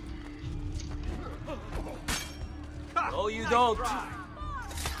out here? Oh, you don't.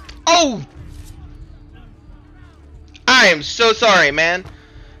 Oh! I am so sorry, man.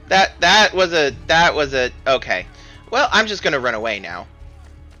 That was a okay. Well, I'm just gonna run away now.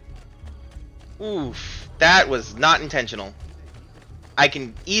 Oof, that was not intentional. I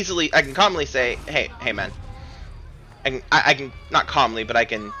can calmly say, hey man. I can not calmly, but I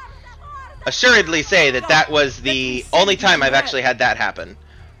can assuredly say that was the only time I've actually had that happen.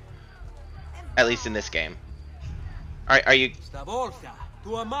 At least in this game. Are you?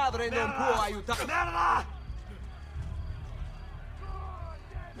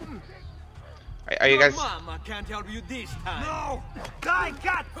 Are you guys? Mama can't help you this time. No! Dai,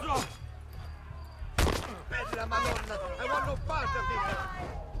 cazzo! Bella Madonna, I want no part of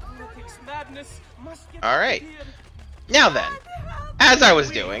this. Madness must get All right. Now then, as I was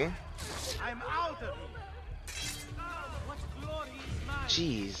doing. I'm out of here.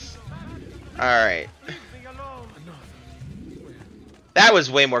 Jeez. All right. That was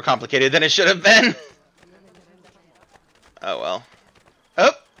way more complicated than it should have been. Oh well.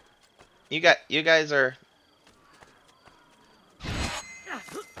 Oh. You guys are. Misery!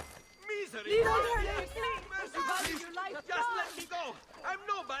 Just let me go! I'm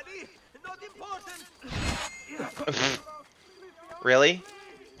nobody! Not important! Really?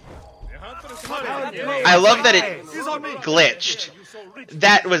 I love that it glitched.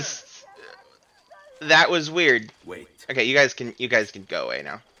 That was weird. Wait. Okay, you guys can go away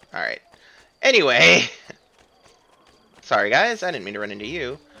now. All right. Anyway. Sorry guys, I didn't mean to run into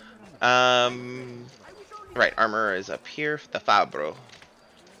you. Right, armor is up here. The Fabro.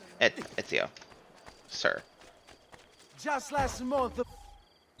 Ezio. Sir. Just last month.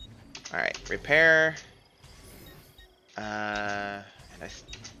 Alright, repair. And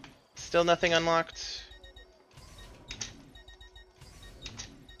still nothing unlocked.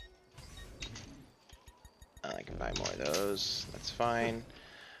 I can buy more of those. That's fine.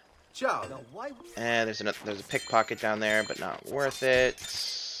 Ciao. And there's a pickpocket down there, but not worth it.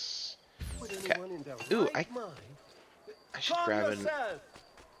 Okay. Ooh, I should grab an.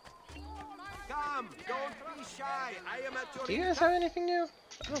 Come, don't be shy. I am at your Do you guys have anything new?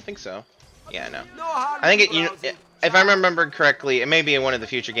 I don't think so. Yeah, no. No harm I think in if I remember correctly, it may be in one of the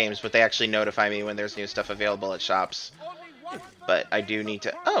future games, but they actually notify me when there's new stuff available at shops. But I do need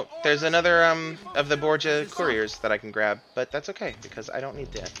to. Oh, there's another of the Borgia couriers that I can grab, but that's okay because I don't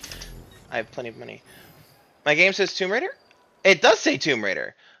need that. I have plenty of money. My game says Tomb Raider. It does say Tomb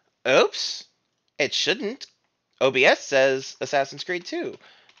Raider. Oops. It shouldn't. OBS says Assassin's Creed 2.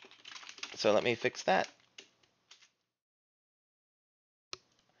 So let me fix that.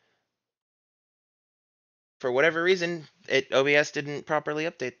 For whatever reason, OBS didn't properly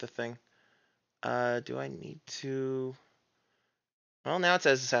update the thing. Do I need to... Well, now it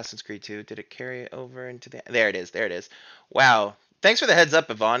says Assassin's Creed 2. Did it carry it over into the... There it is. There it is. Wow. Thanks for the heads up,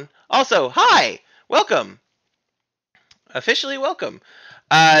 Yvonne. Also, hi! Welcome! Officially welcome.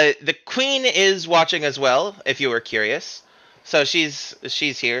 The Queen is watching as well, if you were curious. So she's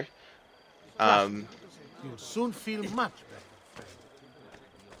here. You'll soon feel much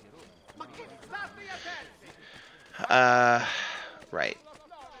better. Right.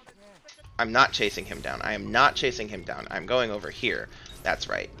 I'm not chasing him down. I am not chasing him down. I'm going over here. That's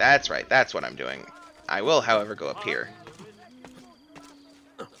right. That's right. That's what I'm doing. I will, however, go up here.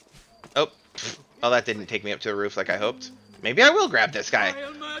 Oh. Well, that didn't take me up to the roof like I hoped. Maybe I will grab this guy.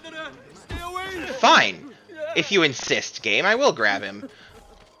 Fine. If you insist, game, I will grab him.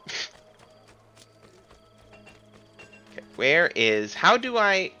 Okay, Where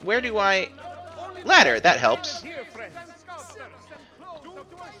do I... Ladder, that helps.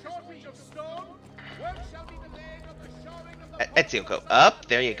 Ezio, go up.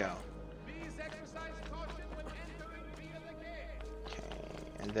 There you go. Okay,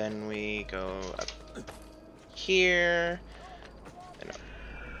 and then we go up here. And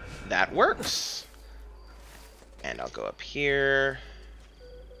that works. And I'll go up here.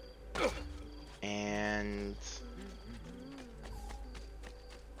 And...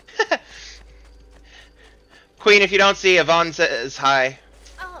 Queen, if you don't see, Yvonne says hi.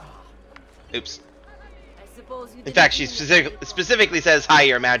 Oops. In fact, she specifically says, "Hi,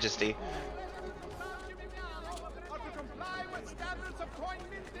 Your Majesty."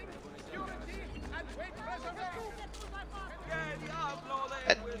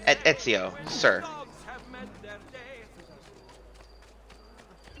 Ezio, sir.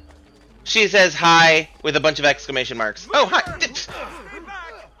 She says hi with a bunch of exclamation marks. Oh, hi.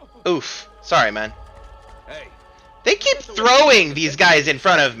 Oof. Sorry, man. They keep throwing these guys in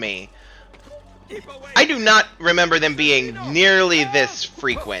front of me. I do not remember them being nearly this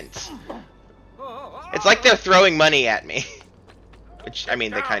frequent. It's like they're throwing money at me. Which, I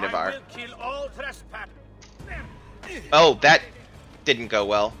mean, they kind of are. Oh, that didn't go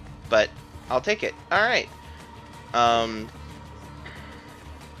well. But I'll take it. Alright. I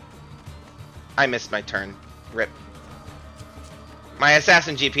missed my turn. Rip. My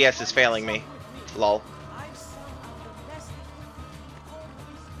assassin GPS is failing me. Lol.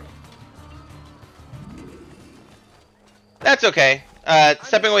 That's okay.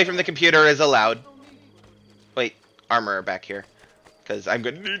 Stepping away from the computer is allowed. Wait, armor back here. Because I'm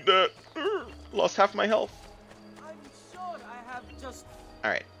gonna need that. Lost half my health.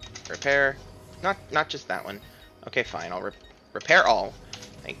 Alright. Repair. Not just that one. Okay, fine. I'll repair all.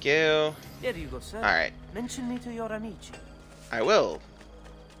 Thank you. There you go, sir. Alright. Mention me to your amici. I will.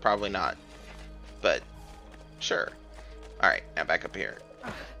 Probably not. But, sure. Alright, now back up here.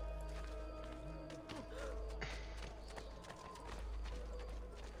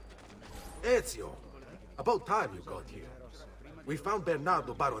 Ezio, about time you got here. We found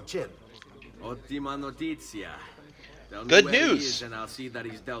Bernardo Baroncelli. Ottima notizia. Tell me Good where he news. is and I'll see that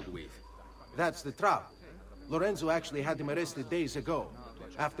he's dealt with. That's the trouble. Lorenzo actually had him arrested days ago,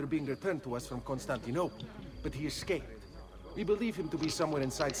 after being returned to us from Constantinople. But he escaped. We believe him to be somewhere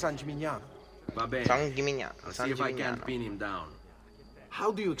inside San Gimignano. Va bene. I'll see if I can pin him down.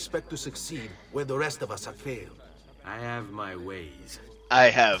 How do you expect to succeed where the rest of us have failed? I have my ways. I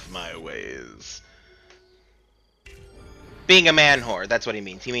have my ways. Being a man whore, that's what he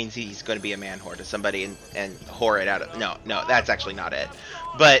means. He means he's going to be a man whore to somebody and whore it out of... No, that's actually not it.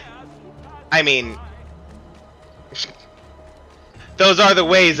 But, I mean... those are the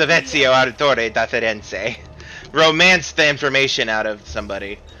ways of Ezio Auditore da Firenze. Romance the information out of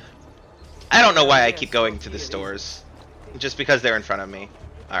somebody. I don't know why I keep going to the stores. Just because they're in front of me.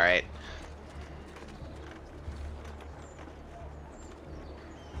 Alright.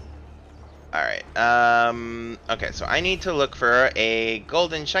 Alright, okay, so I need to look for a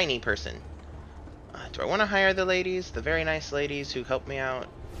golden shiny person. Do I want to hire the ladies? The very nice ladies who helped me out?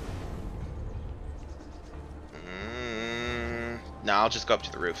 No, I'll just go up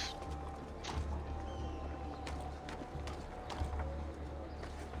to the roof.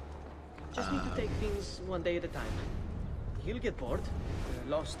 Just need to take things one day at a time. He'll get bored,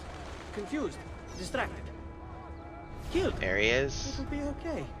 lost, confused, distracted, killed. There he is. It'll be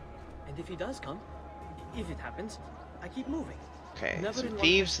okay. And if he does come, if it happens, I keep moving. Okay, Never some in one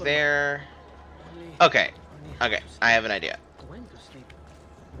thieves place for there. Only- Okay, only okay, to I sleep. have an idea. When to sleep?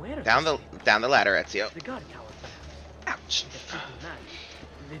 Where to Down the ladder, Ezio. The guard cowards. Ouch. They're simply mad.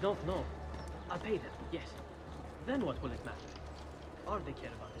 They don't know. I'll pay them, yes. Then what will it matter? All they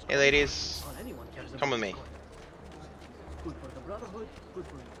care about is Hey, ladies. all anyone cares about. Come with is me. coin. Good for the Brotherhood, good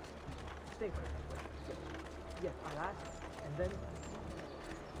for you. Stay for it. Yes, I'll ask, and then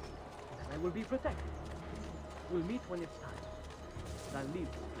I will be protected. We'll meet when it's time. And I'll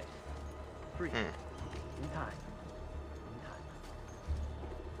leave this place. Free. In time. In time.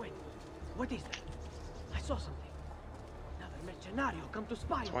 Wait, what is that? I saw something. Another mercenario come to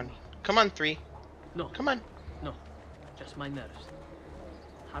spy on One. me. Come on, 3. No. Come on. No. Just my nerves.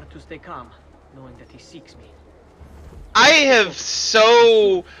 Hard to stay calm, knowing that he seeks me. I have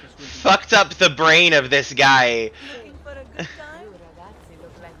so fucked up the brain of this guy.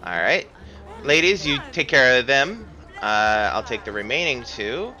 Alright. Ladies, you take care of them. I'll take the remaining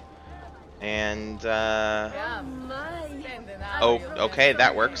 2. And, oh, okay,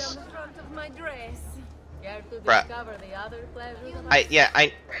 that works. Bruh.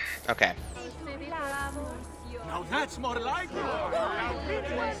 Okay. Now that's more like it.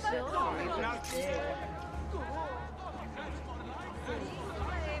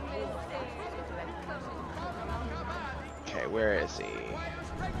 Okay, where is he?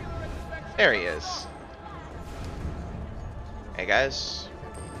 There he is. Hey guys.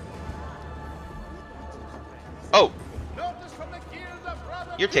 Oh!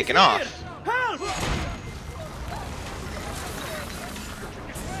 You're taking off.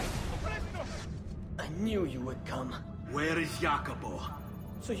 I knew you would come. Where is Jacopo?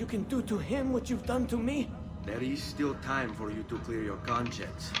 So you can do to him what you've done to me? There is still time for you to clear your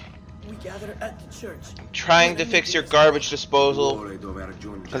conscience. We gather at the church. Trying to fix your garbage disposal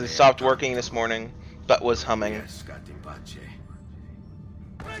because it stopped working this morning, but was humming. Yes, got in pace.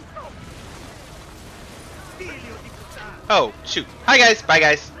 Oh, shoot. Hi guys, bye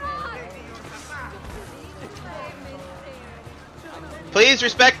guys. Please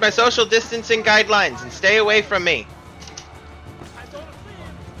respect my social distancing guidelines and stay away from me.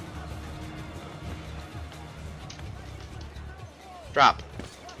 Drop.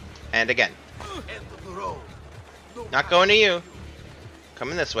 And again. Not going to you.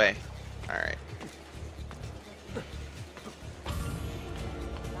 Coming this way. Alright.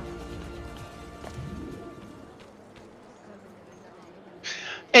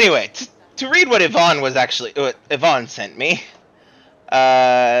 Anyway, to read what Yvonne was actually... what Yvonne sent me.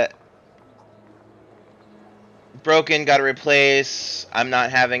 Broken, gotta replace. I'm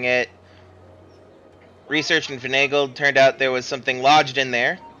not having it. Researched and finagled. Turned out there was something lodged in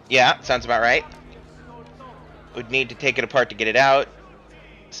there. Yeah, sounds about right. Would need to take it apart to get it out.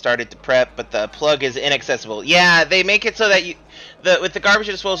 Started to prep, but the plug is inaccessible. Yeah, they make it so that you... with the garbage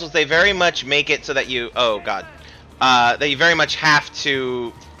disposals, they very much make it so that you... Oh, God. That you very much have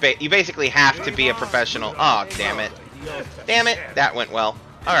to... you basically have to be a professional. Oh, damn it. Damn it. That went well.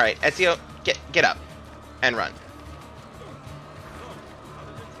 Alright, Ezio, get up. And run.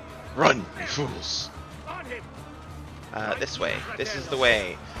 Run, you fools. This way. This is the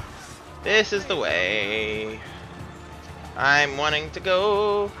way. This is the way. I'm wanting to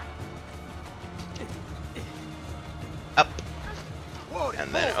go up.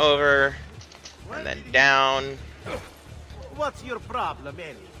 And then over. And then down. What's your problem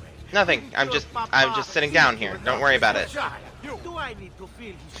anyway? Nothing. I'm just sitting down here. Don't worry about it. Do I need to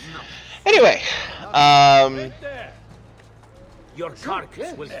feel Anyway, Your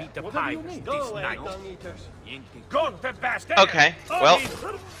carcass will beat the pirates this night. okay. Well.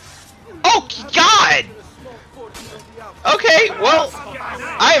 Oh God! Okay, well,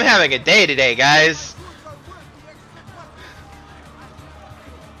 I am having a day today, guys.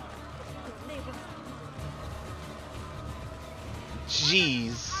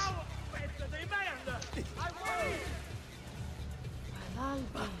 Jeez.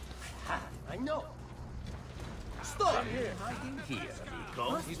 I know. Stop here. Here,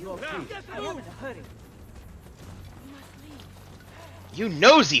 amigo. He's not free. I am in a hurry. You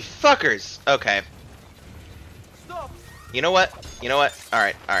nosy fuckers. Okay. Stop. You know what? You know what?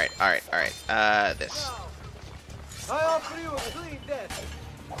 Alright, alright, alright, alright. This. I offer you a clean death.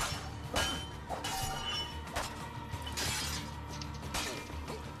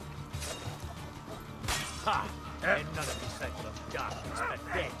 Ha! And none of these cycle of darkness but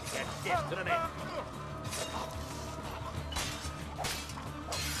dead to get death to the men.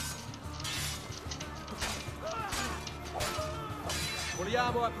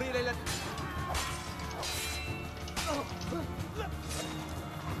 Vogliamo aprire la...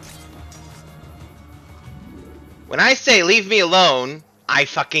 When I say leave me alone, I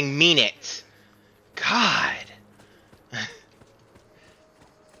fucking mean it. God.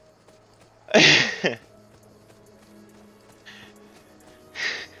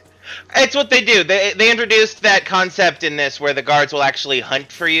 It's what they do. They introduced that concept in this where the guards will actually hunt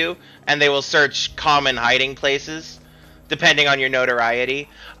for you and they will search common hiding places depending on your notoriety.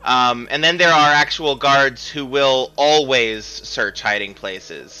 And then there are actual guards who will always search hiding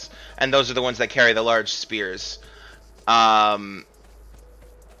places. And those are the ones that carry the large spears. But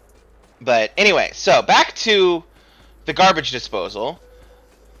anyway, so back to the garbage disposal.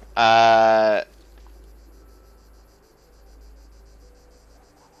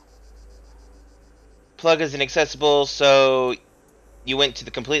 Plug is inaccessible, so you went to the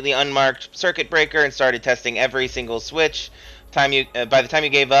completely unmarked circuit breaker and started testing every single switch. By the time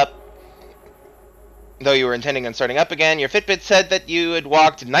you gave up, though you were intending on starting up again, your Fitbit said that you had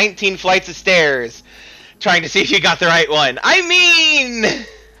walked 19 flights of stairs, trying to see if you got the right one. I mean,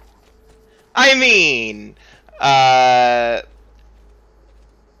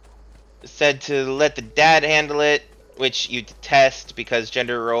 said to let the dad handle it, which you detest because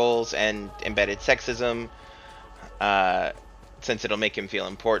gender roles and embedded sexism. since it'll make him feel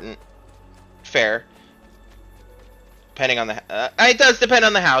important. Fair. Depending on the it does depend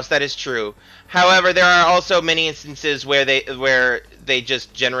on the house, that is true. However, there are also many instances where they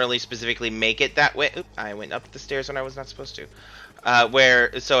just generally specifically make it that way. Oop, I went up the stairs when I was not supposed to.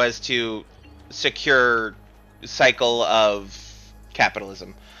 Where so as to secure cycle of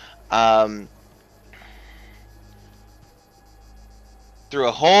capitalism. Through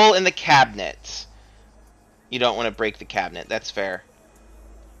a hole in the cabinet. You don't want to break the cabinet. That's fair.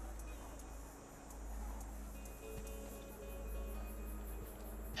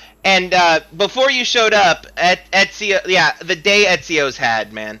 And before you showed up at Ezio, yeah, the day Ezio's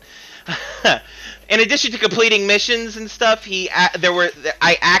had, man. In addition to completing missions and stuff, I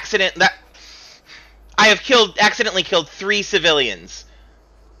have accidentally killed 3 civilians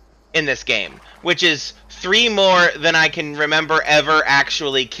in this game, which is 3 more than I can remember ever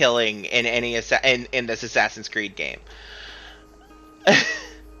actually killing in any in this Assassin's Creed game.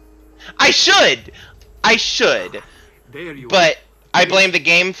 I should, but I blame the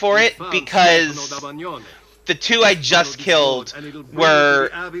game for it because the 2 I just killed were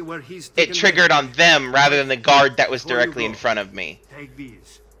it triggered on them rather than the guard that was directly in front of me.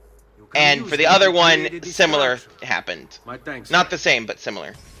 And for the other one, similar happened. Not the same, but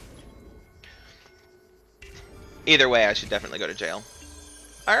similar. Either way, I should definitely go to jail.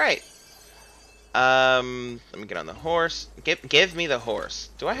 Alright. Let me get on the horse. Give me the horse.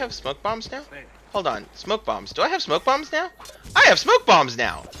 Do I have smoke bombs now? Hold on. Smoke bombs. Do I have smoke bombs now? I have smoke bombs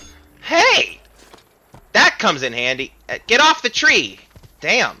now! Hey! That comes in handy. Get off the tree!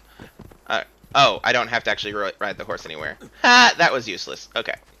 Damn. Oh, I don't have to actually ride the horse anywhere. Ha! That was useless.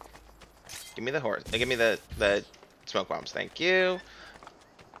 Okay. Give me the horse. Give me the smoke bombs. Thank you.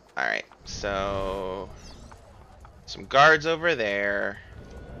 Alright, so... some guards over there.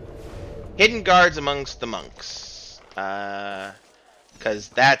 Hidden guards amongst the monks. Because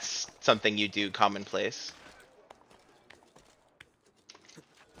that's something you do commonplace.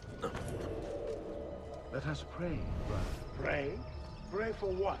 Let us pray, brother. Pray? Pray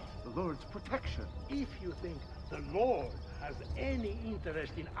for what? The Lord's protection. If you think the Lord has any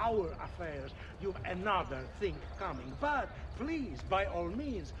interest in our affairs, you've another thing coming. But please, by all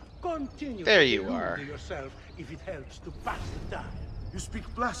means, continue there to you are. To yourself if it helps to pass the time. You speak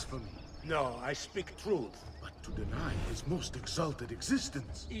blasphemy. No, I speak truth. But to deny his most exalted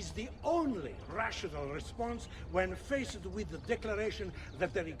existence is the only rational response when faced with the declaration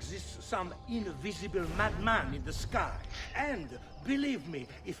that there exists some invisible madman in the sky. And believe me,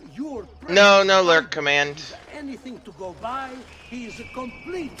 if your no lurk command anything to go by, he's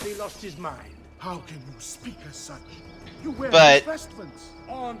completely lost his mind. How can you speak as such? You wear but vestments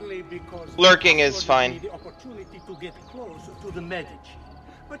only because lurking is fine. The opportunity to get close to the Medici.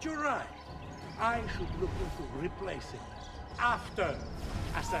 But you're right. I should look into replacing after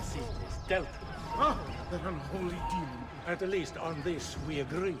Assassin is dealt with. Oh, that unholy demon. At least on this we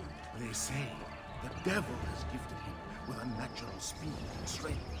agree. They say the devil has gifted him with unnatural speed and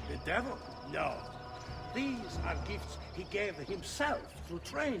strength. The devil? No. These are gifts he gave himself through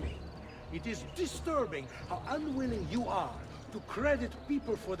training. It is disturbing how unwilling you are to credit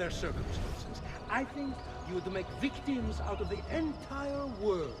people for their circumstances. I think you would make victims out of the entire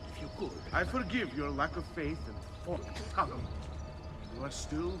world if you could. I forgive your lack of faith and forked tongue. You are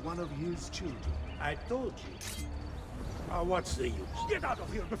still one of his children. I told you. What's the use? Get out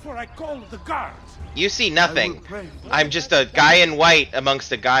of here before I call the guards! You see nothing. I'm just a guy in white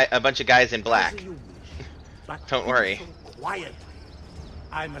amongst a bunch of guys in black. Don't worry. So quietly.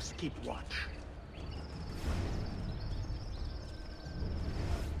 I must keep watch.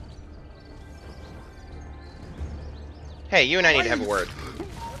 Hey, you and I need to have a word.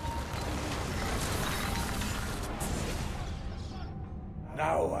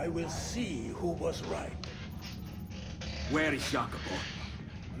 Now I will see who was right. Where is Jacopo?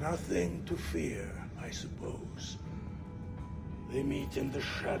 Nothing to fear, I suppose. They meet in the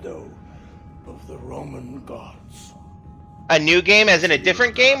shadow of the Roman gods. A new game as in a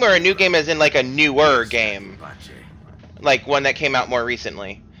different game, or a new game as in like a newer game? Like one that came out more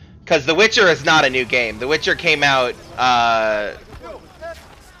recently? Because The Witcher is not a new game. The Witcher came out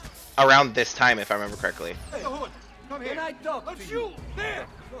around this time, if I remember correctly. Can I talk to you? There!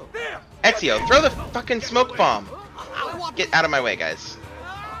 Ezio, throw the fucking smoke bomb! Get out of my way, guys.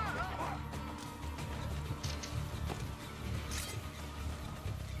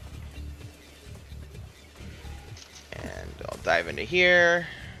 And I'll dive into here.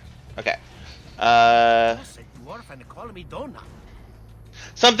 Okay.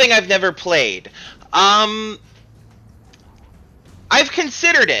 Something I've never played. I've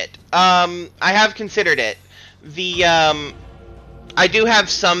considered it. I have considered it. The I do have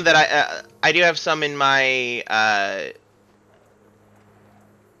some that I do have some in my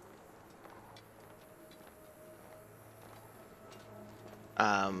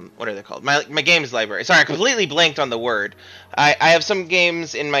what are they called? My games library. Sorry, I completely blanked on the word. I have some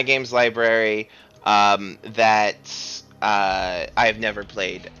games in my games library that I have never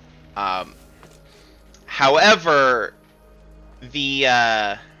played. However,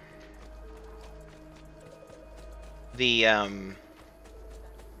 the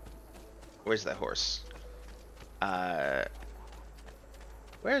where's that horse?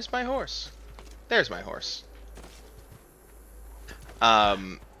 Where's my horse? There's my horse.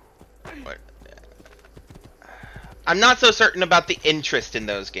 What? I'm not so certain about the interest in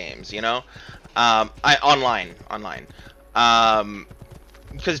those games, you know? Online.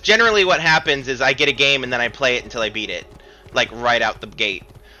 Because generally what happens is I get a game and then I play it until I beat it. Like, right out the gate.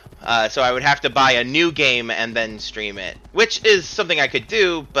 So I would have to buy a new game and then stream it. Which is something I could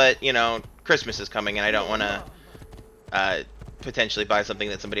do, but, you know, Christmas is coming and I don't want to potentially buy something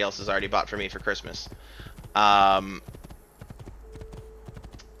that somebody else has already bought for me for Christmas.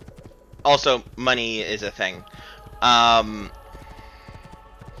 Also, money is a thing. Although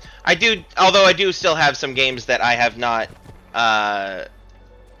I do still have some games that I have not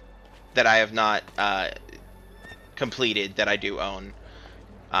completed that I do own.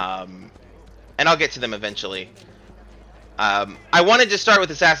 And I'll get to them eventually. I wanted to start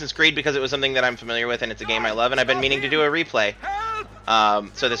with Assassin's Creed because it was something that I'm familiar with and it's a game I love, and I've been meaning to do a replay.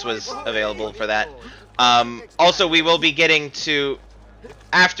 So this was available for that. Also, we will be getting to...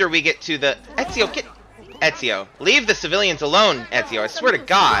 After we get to the... Ezio, leave the civilians alone, Ezio, I swear to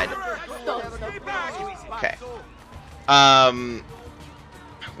God. Okay.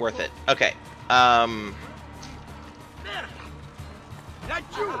 Worth it. Okay.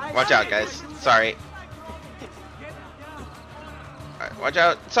 Watch out, guys. Sorry. Alright, watch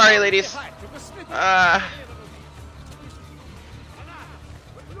out. Sorry, ladies.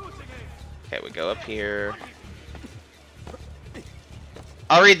 Okay, we go up here.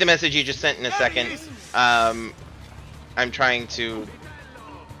 I'll read the message you just sent in a second. I'm trying to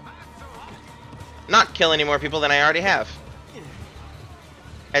not kill any more people than I already have.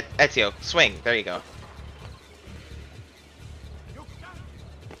 Ezio, swing. There you go.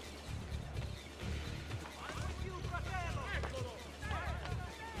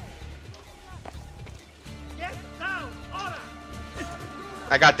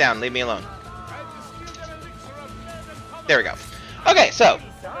 I got down. Leave me alone. There we go. Okay, so,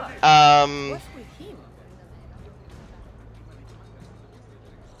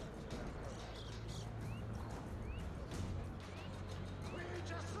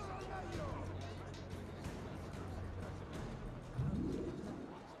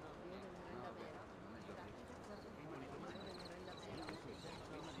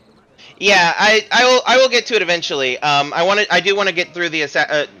 yeah, I will get to it eventually. I do want to get through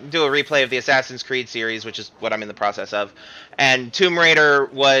the do a replay of the Assassin's Creed series, which is what I'm in the process of. And Tomb Raider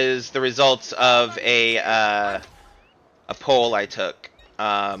was the results of a poll I took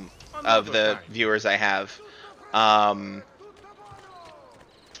of the viewers I have. But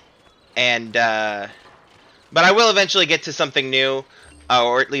I will eventually get to something new,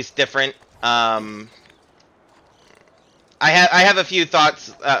 or at least different. I have a few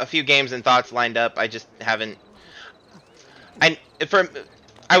thoughts, a few games and thoughts lined up. I just haven't. I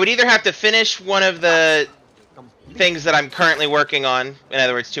would either have to finish one of the things that I'm currently working on, in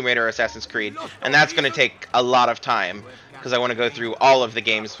other words, Tomb Raider or Assassin's Creed, and that's going to take a lot of time because I want to go through all of the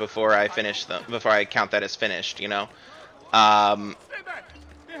games before I finish them, before I count that as finished. You know. Another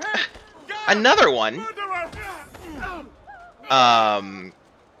one.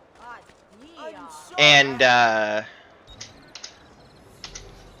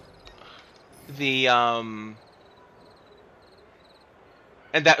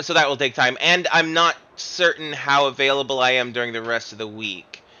 So that will take time, and I'm not certain how available I am during the rest of the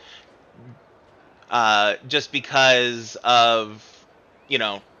week, just because of, you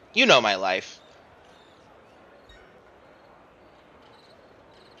know my life.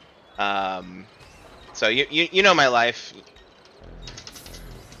 So you know my life.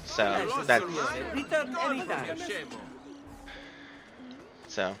 So that's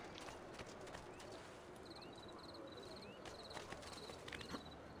so.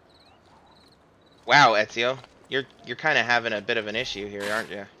 Wow, Ezio, you're kind of having a bit of an issue here, aren't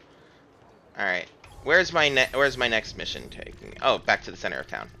you? All right, where's my next mission taking me? Oh, back to the center of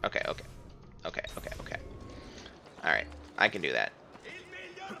town. Okay. All right, I can do that.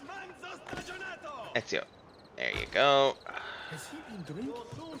 Ezio, there you go. Has he been drinking?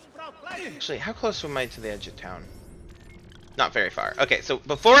 Actually, how close am I to the edge of town? Not very far. Okay, so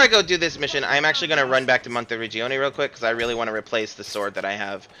before I go do this mission, I'm actually going to run back to Monteregione real quick because I really want to replace the sword that I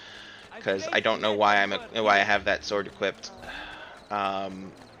have, because I don't know why why I have that sword equipped. I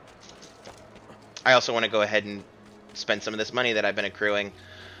also want to go ahead and spend some of this money that I've been accruing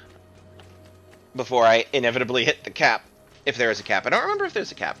before I inevitably hit the cap, if there is a cap. I don't remember if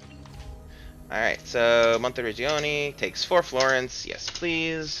there's a cap. Alright, so Monteregione takes 4 florins. Yes,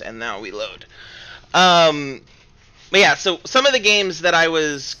 please. And now we load. But yeah, so some of the games that I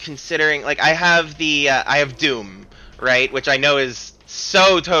was considering, like I have I have Doom, right? Which I know is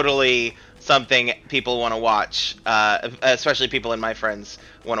so totally something people want to watch, especially people in my friends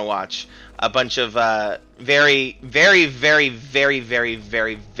want to watch. A bunch of very, very, very, very, very,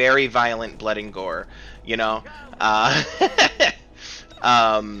 very, very violent blood and gore, you know? I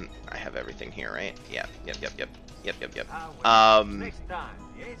have everything here, right? Yeah, yep.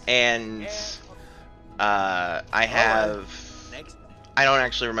 And I have... I don't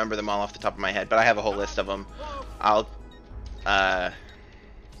actually remember them all off the top of my head, but I have a whole list of them. I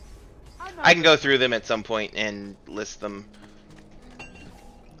can go through them at some point and list them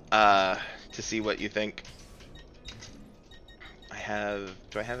to see what you think.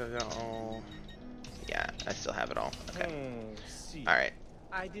 Do I have it all? Yeah, I still have it all. Okay. Alright.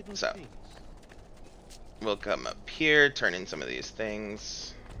 So, we'll come up here, turn in some of these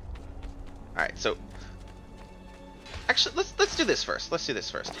things. Alright, so... Actually, let's do this first. Let's do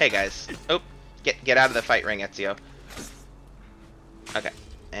this first. Hey, guys. Oh, get out of the fight ring, Ezio. Okay.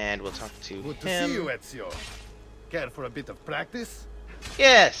 And we'll talk to him. Good to see you, Ezio. Care for a bit of practice?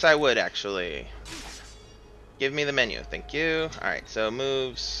 Yes, I would, actually. Give me the menu. Thank you. Alright, so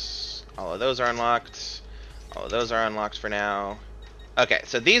moves. All of those are unlocked. All of those are unlocked for now. Okay,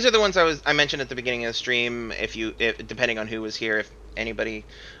 so these are the ones I mentioned at the beginning of the stream. Depending on who was here, if anybody,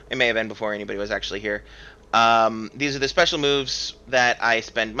 it may have been before anybody was actually here. These are the special moves that I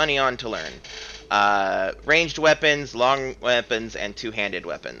spend money on to learn. Ranged weapons, long weapons, and two-handed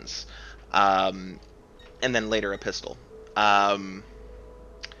weapons. And then later a pistol. However,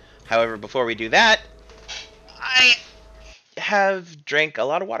 before we do that, I have drank a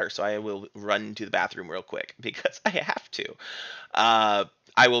lot of water, so I will run to the bathroom real quick because I have to. I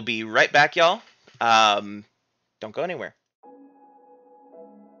will be right back, y'all. Don't go anywhere.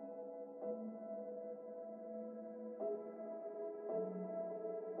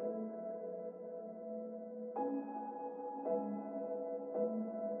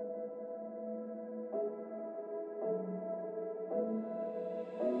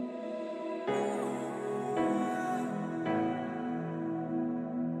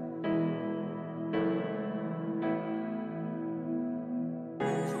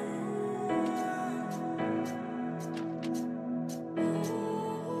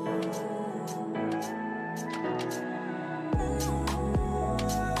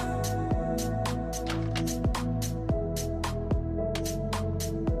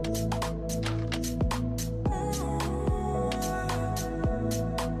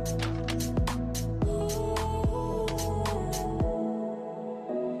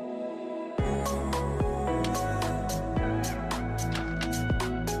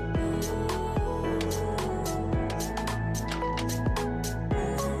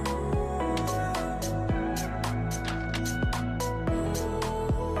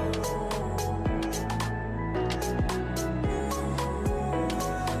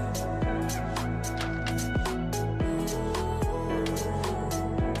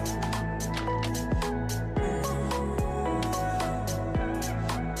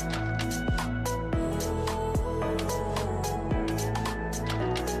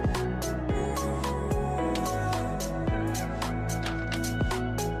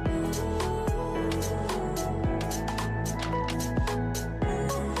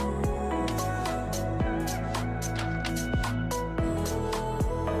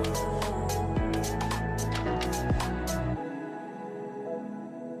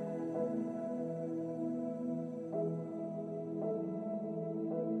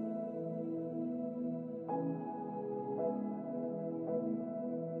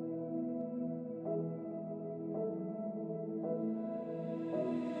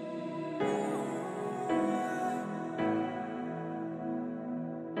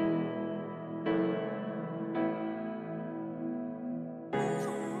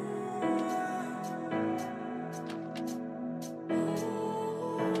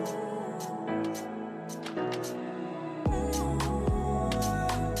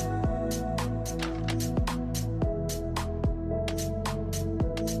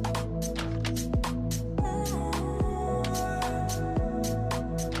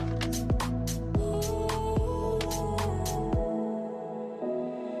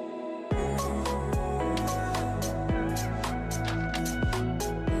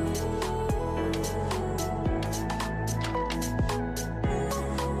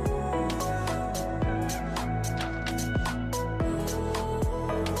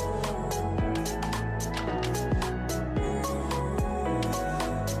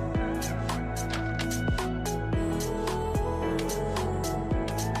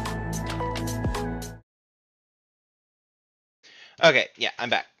 Okay, yeah,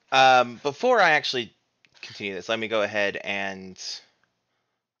 I'm back. Before I actually continue this, let me go ahead and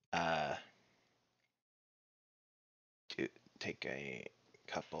take a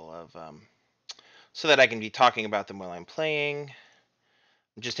couple of so that I can be talking about them while I'm playing.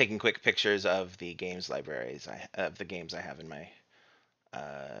 I'm just taking quick pictures of the games libraries of the games I have in my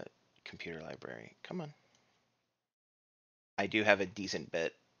computer library. Come on. I do have a decent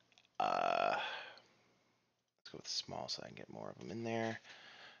bit. Let's go with small so I can get more of them in there.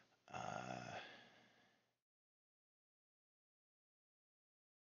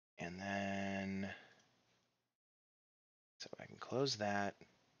 And then, so I can close that.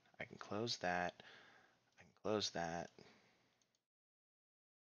 I can close that. I can close that.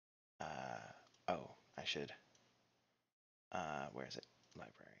 Oh, I should. Where is it?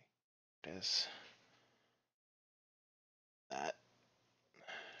 Library. It is that.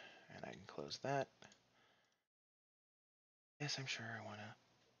 And I can close that. Yes, I'm sure I want to.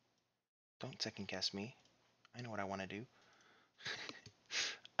 Don't second guess me. I know what I want to do.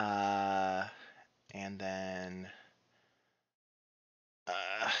 And then.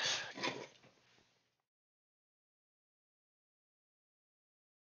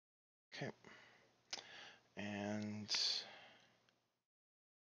 Okay. And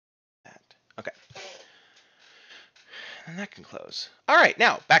that. Okay. And that can close. All right,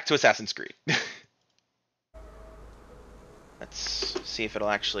 now back to Assassin's Creed. Let's see if it'll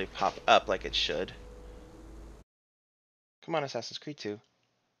actually pop up like it should. Come on, Assassin's Creed 2.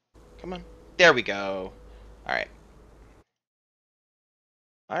 Come on. There we go. All right.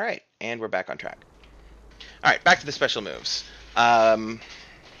 All right, and we're back on track. All right, back to the special moves. Come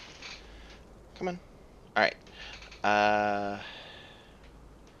on. All right.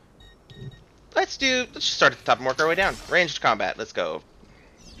 Let's just start at the top and work our way down. Ranged combat. Let's go.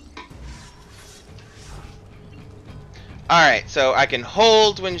 All right, so I can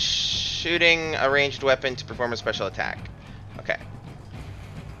hold when shooting a ranged weapon to perform a special attack. Okay.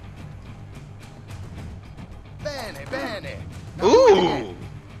 Bene, bene. Ooh!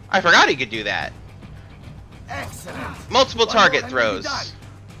 I forgot he could do that. Excellent. Multiple target throws.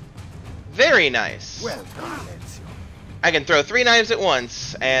 Very nice. Well done, Ezio. I can throw 3 knives at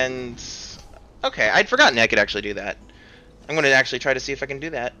once, and okay, I'd forgotten I could actually do that. I'm going to actually try to see if I can do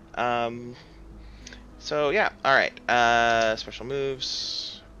that. So yeah, all right. Special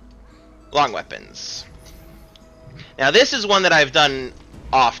moves, long weapons. Now this is one that I've done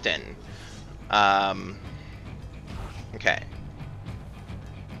often. Okay.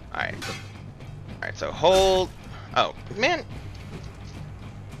 All right. All right. So hold. Oh man.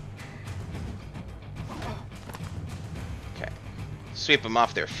 Okay. Sweep them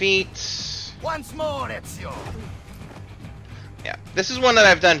off their feet. Once more, Ezio. Yeah, this is one that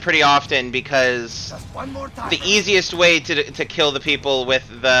I've done pretty often because Just one more time. the easiest way to kill the people with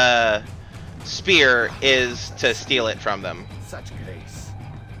the spear is to steal it from them. Such grace.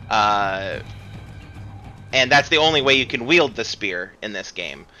 And that's the only way you can wield the spear in this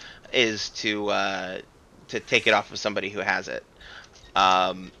game, is to take it off of somebody who has it.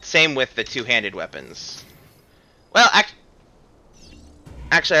 Same with the two-handed weapons. Well,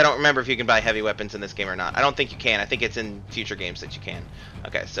 actually, I don't remember if you can buy heavy weapons in this game or not. I don't think you can. I think it's in future games that you can.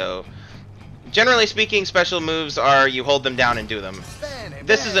 Okay, so generally speaking, special moves are you hold them down and do them.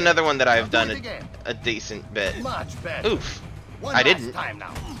 This is another one that I've done a decent bit. Much better. Oof. One I didn't. Time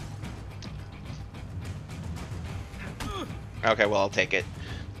now. Okay, well, I'll take it.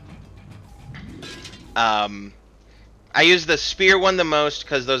 I use the spear one the most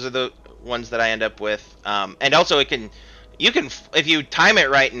because those are the ones that I end up with. And also, you can, if you time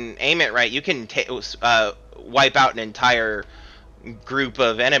it right and aim it right, you can wipe out an entire group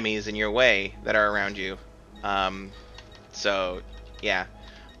of enemies in your way that are around you. So, yeah.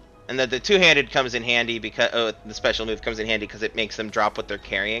 And the two-handed comes in handy because the special move comes in handy because it makes them drop what they're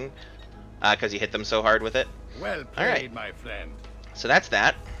carrying because you hit them so hard with it. Well played, Alright. my friend. So that's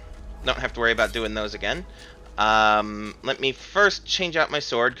that. Don't have to worry about doing those again. Let me first change out my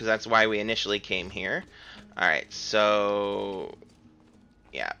sword because that's why we initially came here. Alright, so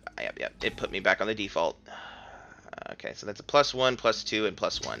yeah, yep, it put me back on the default. Okay, so that's a +1, +2, and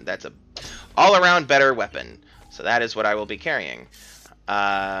 +1. That's a all-around better weapon. So that is what I will be carrying.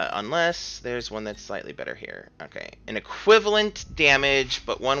 Unless there's one that's slightly better here. Okay, an equivalent damage,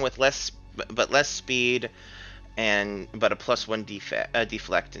 but one with less speed, but a +1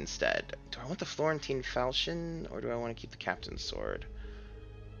 deflect instead. Do I want the Florentine Falchion or do I want to keep the Captain's Sword?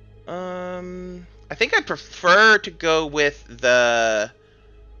 I think I prefer to go with the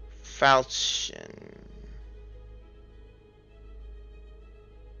Falchion.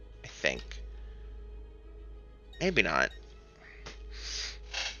 I think. Maybe not.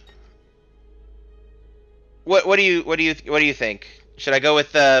 What do you think? Should I go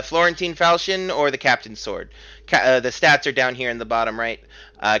with the Florentine Falchion or the Captain's Sword? The stats are down here in the bottom right.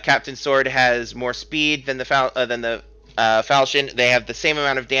 Captain's Sword has more speed than the Falchion. They have the same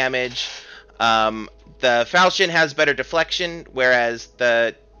amount of damage. The Falchion has better deflection, whereas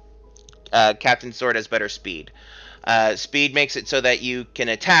the Captain's Sword has better speed. Speed makes it so that you can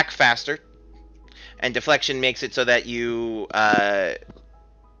attack faster, and deflection makes it so that you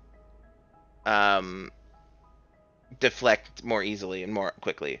deflect more easily and more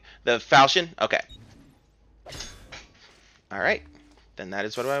quickly. The Falchion? Okay. Alright. Then that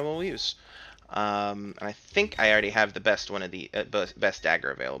is what I will use. And I think I already have the best one of the best dagger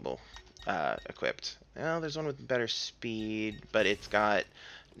available equipped. Well, there's one with better speed, but it's got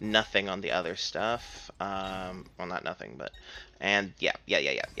nothing on the other stuff. Well, not nothing, but... And yeah.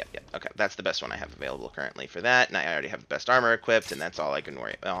 Okay, that's the best one I have available currently for that, and I already have the best armor equipped, and that's all I'm going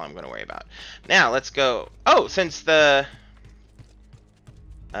to worry about. Now, let's go... Oh, since the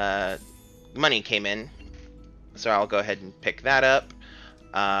money came in, so I'll go ahead and pick that up.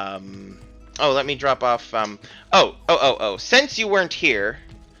 Oh, let me drop off... Since you weren't here,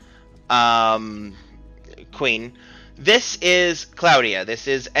 Queen, this is Claudia. This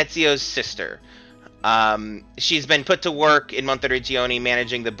is Ezio's sister. She's been put to work in Monteriggioni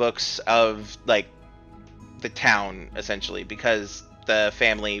managing the books of, like, the town, essentially, because the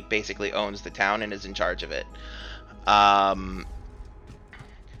family basically owns the town and is in charge of it.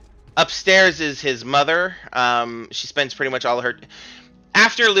 Upstairs is his mother. She spends pretty much all of her...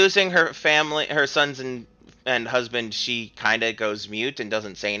 After losing her family, her sons and husband, she kind of goes mute and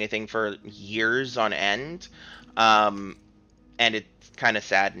doesn't say anything for years on end. And it's kind of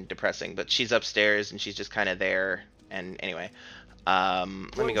sad and depressing, but she's upstairs and she's just kind of there. And anyway, let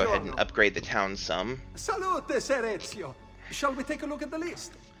me go ahead and upgrade the town some. Salute, Ser Ezio. Shall we take a look at the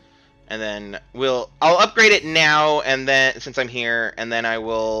list? And then I'll upgrade it now, and then since I'm here, and then I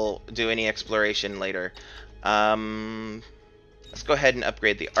will do any exploration later. Let's go ahead and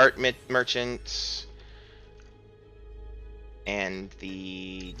upgrade the art merchant and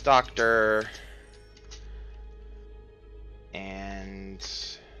the doctor. And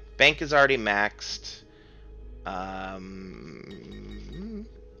bank is already maxed.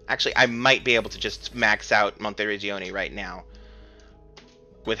 Actually, I might be able to just max out Monteriggioni right now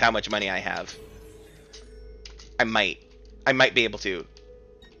with how much money I have. I might be able to.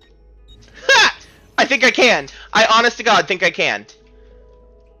 Ha! I think I can. I honest to God think I can.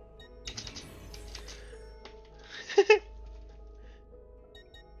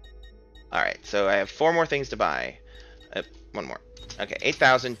 Alright, so I have 4 more things to buy. One more. Okay,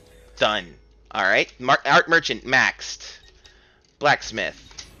 8,000. Done. Alright, art merchant maxed.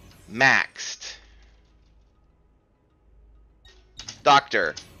 Blacksmith maxed.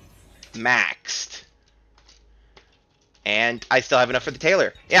 Doctor maxed. And I still have enough for the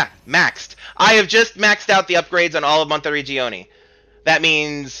tailor. Yeah, maxed. I have just maxed out the upgrades on all of Monteriggioni. That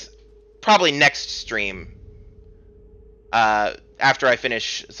means probably next stream, after I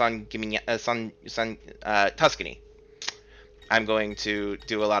finish Tuscany, I'm going to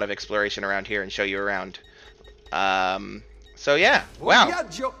do a lot of exploration around here and show you around. So yeah, wow.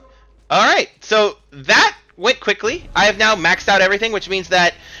 Alright, so that went quickly. I have now maxed out everything, which means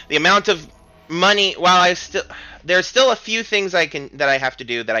that the amount of money, while there's still a few things that I have to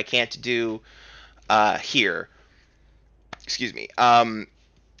do that I can't do here. Excuse me.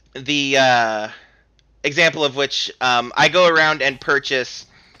 The example of which, I go around and purchase,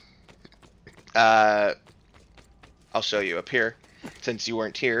 I'll show you up here, since you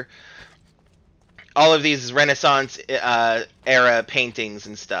weren't here, all of these Renaissance era paintings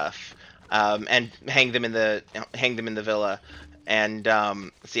and stuff, and hang them in the villa. And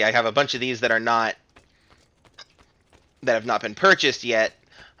see, I have a bunch of these that have not been purchased yet.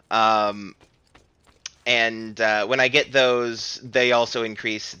 And when I get those, they also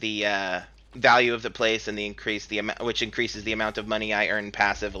increase the value of the place, and which increases the amount of money I earn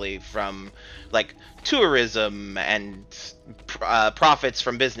passively from, like, tourism and profits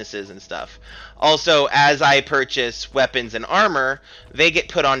from businesses and stuff. Also, as I purchase weapons and armor, they get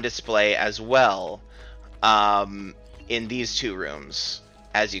put on display as well in these two rooms,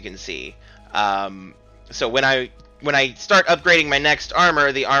 as you can see. So when I start upgrading my next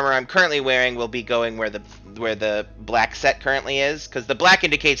armor, the armor I'm currently wearing will be going where the black set currently is, because the black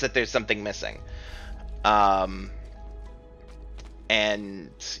indicates that there's something missing. And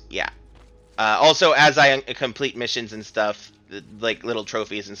yeah. Also, as I complete missions and stuff, like little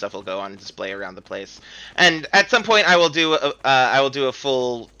trophies and stuff will go on display around the place. And at some point, I will do a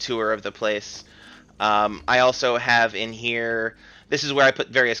full tour of the place. I also have in here. This is where I put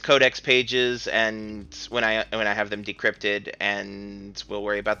various codex pages, and when I have them decrypted, and we'll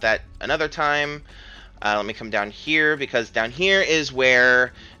worry about that another time. Let me come down here, because down here is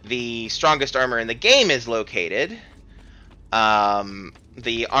where the strongest armor in the game is located.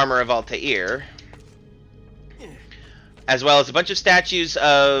 The armor of Altair, as well as a bunch of statues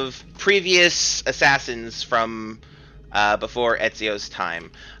of previous assassins from before Ezio's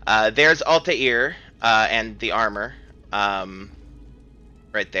time. There's Altair and the armor.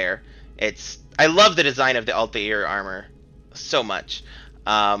 Right there. I love the design of the Altair armor so much.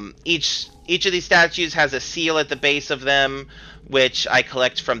 Each of these statues has a seal at the base of them, which I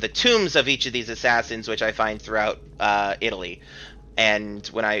collect from the tombs of each of these assassins, which I find throughout Italy. And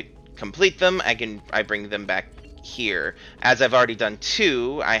when I complete them, I bring them back here. As I've already done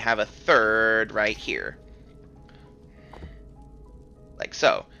 2, I have a third right here. Like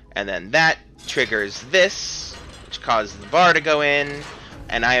so. And then that triggers this, which causes the bar to go in.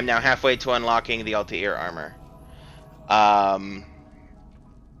 And I am now halfway to unlocking the Altair armor.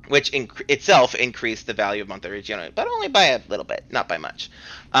 Which itself increased the value of Monteriggiano, but only by a little bit, not by much.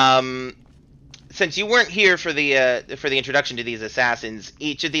 Since you weren't here for the introduction to these assassins,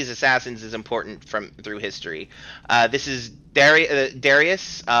 each of these assassins is important through history. This is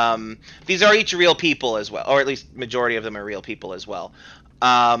Darius. These are each real people as well, or at least majority of them are real people as well.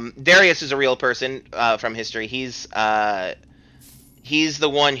 Darius is a real person from history. He's the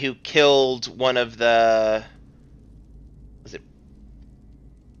one who killed one of the, was it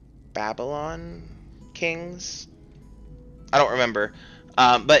Babylon kings? I don't remember.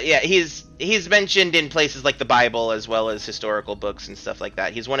 But yeah, he's mentioned in places like the Bible as well as historical books and stuff like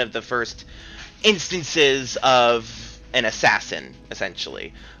that. He's one of the first instances of an assassin,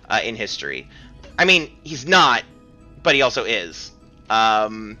 essentially, in history. I mean, he's not, but he also is.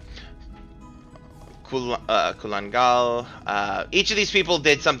 Kulangal. Each of these people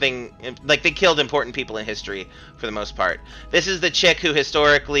did something, like they killed important people in history for the most part. This is the chick who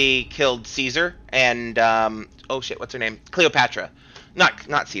historically killed Caesar and, oh shit, what's her name? Cleopatra.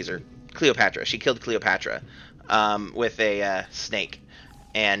 Not Caesar. Cleopatra. She killed Cleopatra with a snake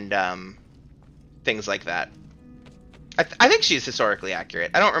and things like that. I think she's historically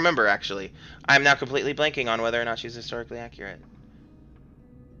accurate. I don't remember, actually. I'm now completely blanking on whether or not she's historically accurate.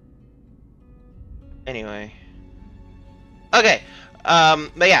 Anyway. Okay.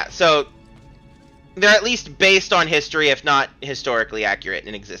 But yeah, so they're at least based on history, if not historically accurate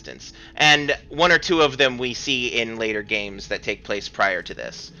in existence. And 1 or 2 of them we see in later games that take place prior to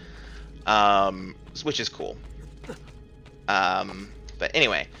this. Which is cool. But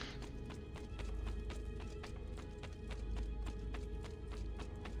anyway.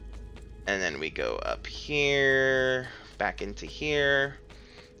 And then we go up here, back into here.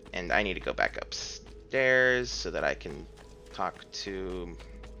 And I need to go back upstairs so that I can talk to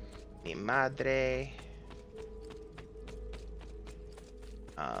mi madre.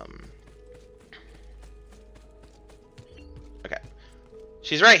 Okay.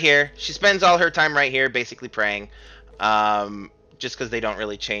 She's right here. She spends all her time right here basically praying. Just because they don't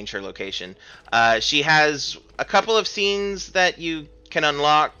really change her location. She has a couple of scenes that you can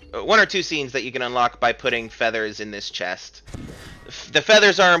unlock. 1 or 2 scenes that you can unlock by putting feathers in this chest. The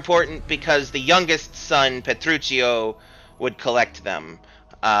feathers are important because the youngest son, Petruchio, would collect them.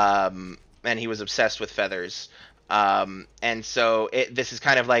 And he was obsessed with feathers. And so this is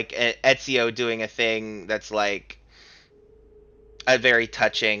kind of like Ezio doing a thing that's like a very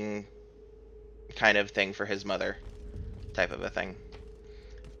touching kind of thing for his mother. Type of a thing.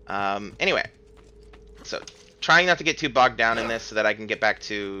 Anyway. So, trying not to get too bogged down in this so that I can get back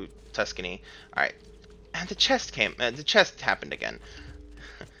to Tuscany. Alright. And the chest came. The chest happened again.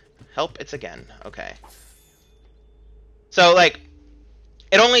 Help, it's again. Okay. So, like,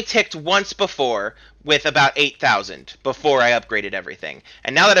 it only ticked once before with about 8,000 before I upgraded everything.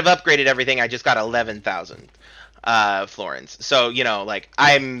 And now that I've upgraded everything, I just got 11,000 florins. So, you know, like,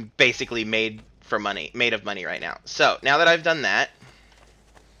 I'm basically made of money right now. So, now that I've done that,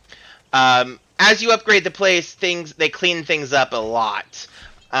 as you upgrade the place, they clean things up a lot.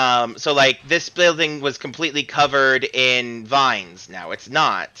 So, like, this building was completely covered in vines. Now it's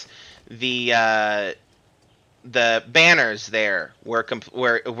not. The the banners there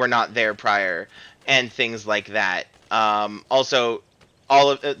were not there prior, and things like that. Also,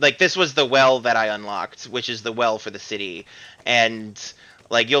 all of like this was the well that I unlocked, which is the well for the city, and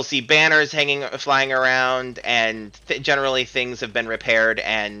like you'll see banners flying around, and generally things have been repaired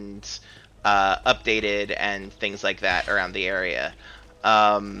and updated and things like that around the area.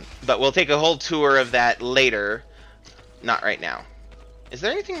 But we'll take a whole tour of that later, not right now. Is there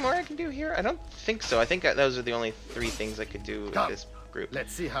anything more I can do here? I don't think so. I think those are the only 3 things I could do with this group.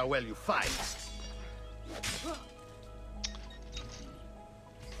 Let's see how well you fight.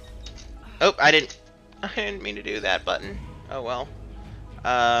 Oh, I didn't mean to do that button. Oh well.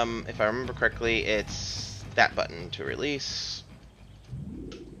 If I remember correctly, it's that button to release.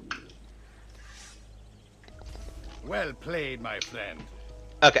 Well played, my friend.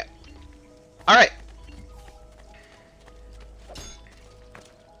 Okay. All right.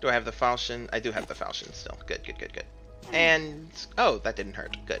 Do I have the falchion? I do have the falchion still. Good, good, good, good. And oh, that didn't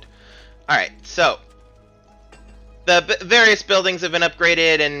hurt. Good. All right. So the various buildings have been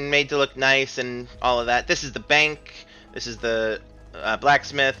upgraded and made to look nice and all of that. This is the bank. This is the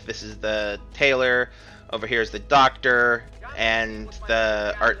blacksmith. This is the tailor. Over here is the doctor and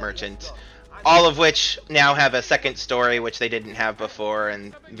the art merchant. All of which now have a second story, which they didn't have before,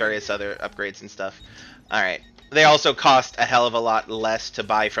 and various other upgrades and stuff. All right. They also cost a hell of a lot less to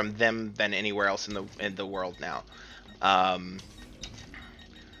buy from them than anywhere else in the world now,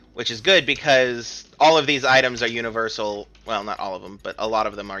 which is good because all of these items are universal. Well, not all of them, but a lot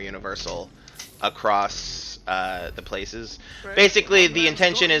of them are universal across the places. Basically, the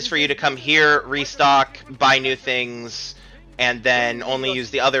intention is for you to come here, restock, buy new things, and then only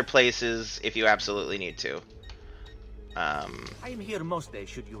use the other places if you absolutely need to. I am here most days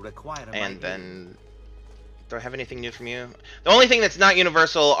should you require my and then. Do I have anything new from you? The only thing that's not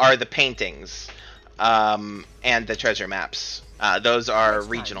universal are the paintings and the treasure maps. Those are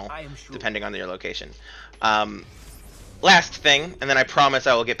regional, depending on your location. Last thing, and then I promise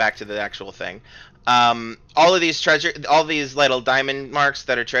I will get back to the actual thing. All of these little diamond marks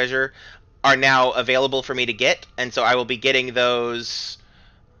that are treasure are now available for me to get, and so I will be getting those.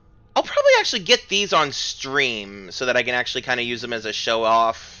 I'll probably actually get these on stream so that I can actually kind of use them as a show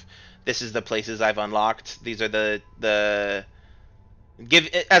off. This is the places I've unlocked. These are the give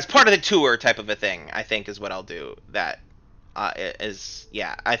as part of the tour type of a thing. I think is what I'll do. That is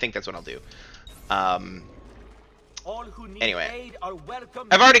yeah. I think that's what I'll do. Anyway,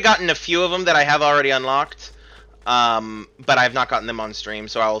 I've already gotten a few of them that I have already unlocked, but I've not gotten them on stream,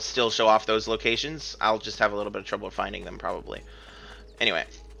 so I'll still show off those locations. I'll just have a little bit of trouble finding them probably. Anyway,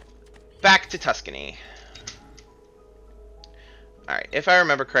 back to Tuscany. Alright, if I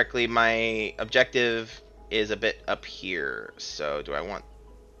remember correctly, my objective is a bit up here. So, do I want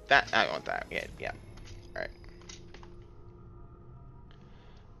that? I want that. Yeah. Alright.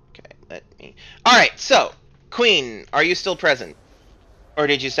 Okay, let me... Alright, so, Queen, are you still present? Or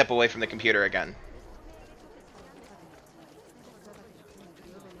did you step away from the computer again?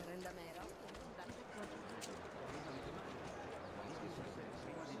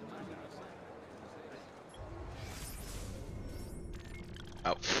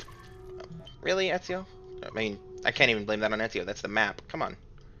 Oh. Really, Ezio? I mean, I can't even blame that on Ezio. That's the map. Come on.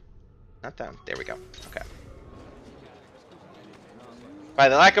 Not down. There we go. Okay. By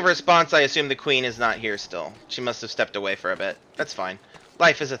the lack of response, I assume the queen is not here still. She must have stepped away for a bit. That's fine.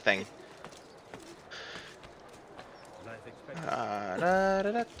 Life is a thing.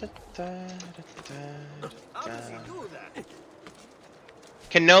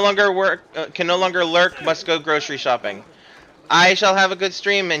 Can no longer lurk. Must go grocery shopping. I shall have a good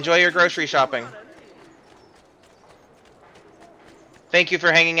stream. Enjoy your grocery shopping. Thank you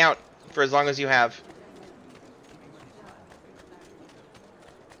for hanging out for as long as you have.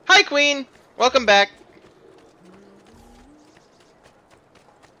 Hi, Queen! Welcome back.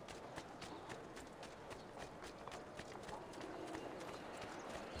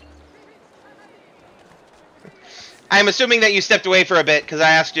 I'm assuming that you stepped away for a bit because I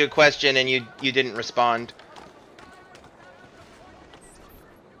asked you a question and you didn't respond.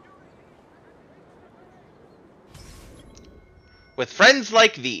 With friends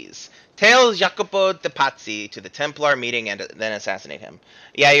like these, tail Jacopo de Pazzi to the Templar meeting and then assassinate him.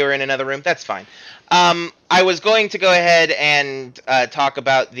 Yeah, you were in another room? That's fine. I was going to go ahead and talk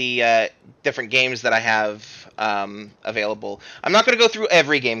about the different games that I have available. I'm not going to go through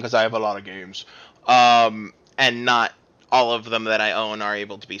every game because I have a lot of games. And not all of them that I own are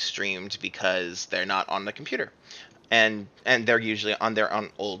able to be streamed because they're not on the computer. And they're usually on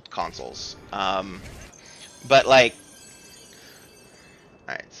old consoles. But like...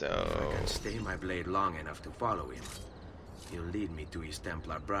 Alright, so... If I can stay my blade long enough to follow him, he'll lead me to his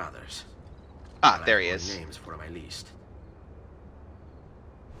Templar brothers. Ah, there he is. Names for my list.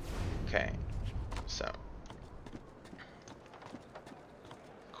 Okay, so...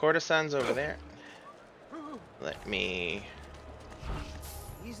 Courtesan's over there. Let me...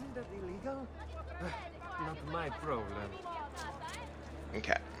 Isn't that illegal? Not my problem.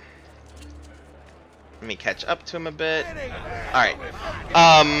 Okay. Let me catch up to him a bit. Alright.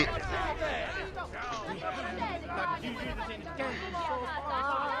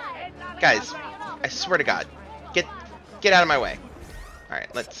 Guys, I swear to God. Get out of my way. Alright,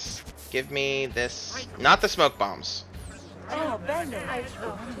 let's give me this. Not the smoke bombs. Get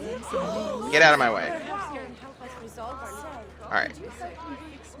out of my way. Alright.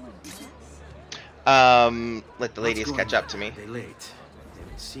 Let the ladies catch up to me. They're late. They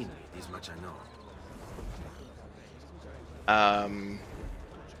haven't seen me. This much I know.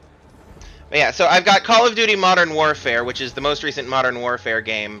 But yeah, so I've got Call of Duty Modern Warfare, which is the most recent Modern Warfare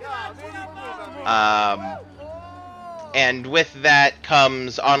game. And with that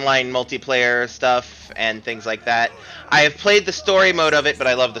comes online multiplayer stuff and things like that. I have played the story mode of it, but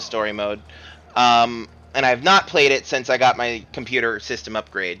I love the story mode. And I've not played it since I got my computer system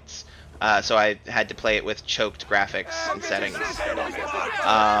upgrades. So I had to play it with choked graphics and settings.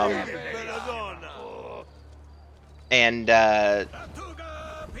 And I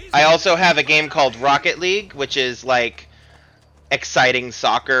also have a game called Rocket League, which is like exciting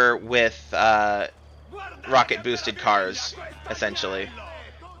soccer with rocket boosted cars, essentially.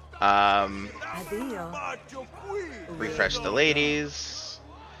 Refresh the ladies.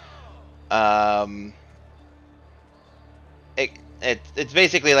 It's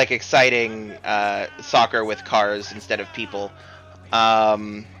basically like exciting soccer with cars instead of people.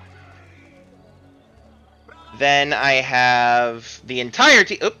 Then I have the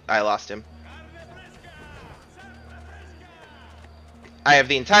entirety... Oop, I lost him. I have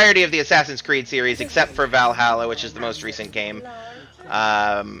the entirety of the Assassin's Creed series, except for Valhalla, which is the most recent game.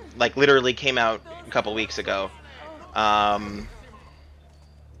 Like, literally came out a couple weeks ago. And,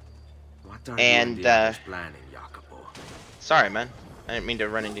 sorry, man. I didn't mean to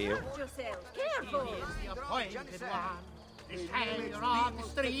run into you.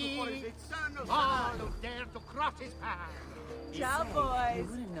 Ciao, boys. You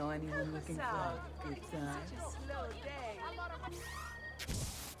wouldn't know anyone looking for a good time.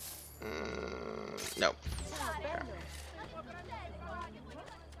 Nope.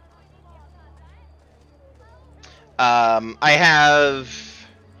 I have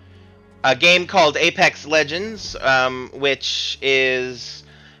a game called Apex Legends, which is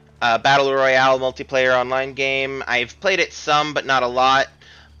a Battle Royale multiplayer online game. I've played it some, but not a lot.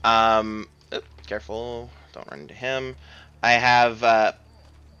 Oops, careful, don't run into him. I have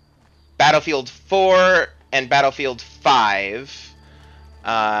Battlefield 4 and Battlefield 5.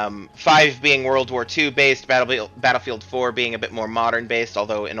 5 being World War II based, Battlefield 4 being a bit more modern based,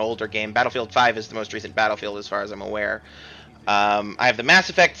 although an older game. Battlefield 5 is the most recent Battlefield as far as I'm aware. I have the Mass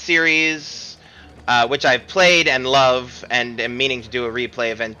Effect series, which I've played and love and am meaning to do a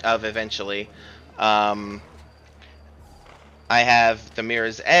replay of eventually. I have the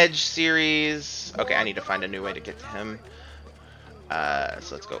Mirror's Edge series. Okay, I need to find a new way to get to him. So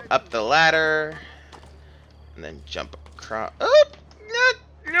let's go up the ladder and then jump across. Oh!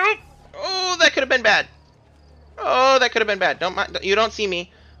 Nope. Oh, that could have been bad. Oh, that could have been bad. You don't see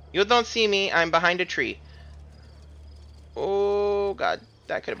me. You don't see me. I'm behind a tree. Oh God,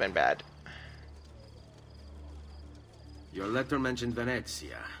 that could have been bad. Your letter mentioned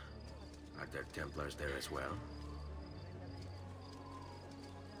Venezia. Are there Templars there as well?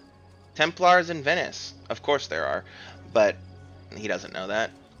 Templars in Venice. Of course there are, but he doesn't know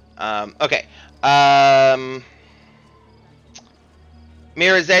that. Okay.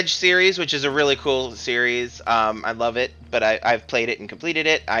 Mirror's Edge series, which is a really cool series. I love it, but I've played it and completed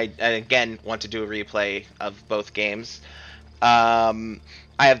it. I again want to do a replay of both games. I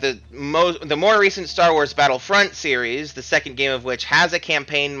have the more recent Star Wars Battlefront series, the second game of which has a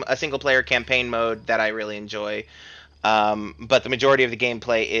single-player campaign mode that I really enjoy. But the majority of the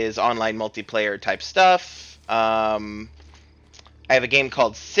gameplay is online multiplayer type stuff. I have a game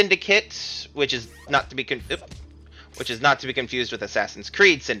called Syndicate, which is not to be confused with Assassin's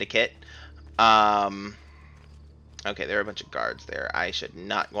Creed Syndicate. Okay, there are a bunch of guards there. I should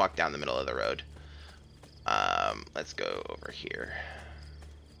not walk down the middle of the road. Let's go over here.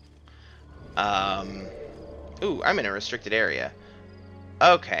 Ooh, I'm in a restricted area.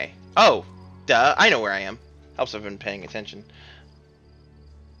 Okay. Oh, duh. I know where I am. Helps I've been paying attention.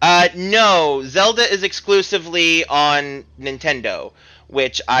 No, Zelda is exclusively on Nintendo,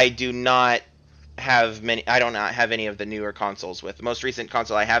 which I do not have many. I do not have any of the newer consoles with. The most recent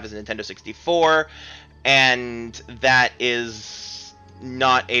console I have is a Nintendo 64, and that is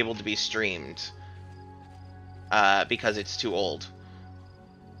not able to be streamed because it's too old.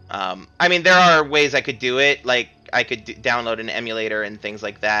 I mean, there are ways I could do it, like I could download an emulator and things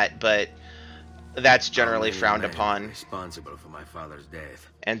like that, but that's generally frowned upon. Responsible for my father's death.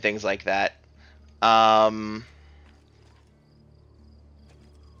 And things like that.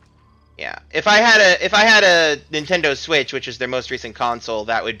 Yeah, if I had a Nintendo Switch, which is their most recent console,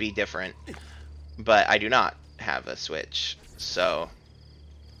 that would be different. But I do not have a Switch, so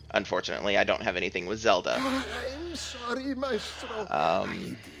unfortunately, I don't have anything with Zelda. I'm sorry, Maestro. I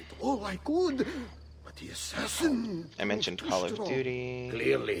did all I could, but the assassin. I mentioned Call of Duty.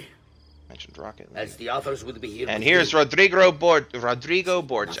 Clearly. Mentioned Rocket League. As the others would be here. And here's Rodrigo Borgia.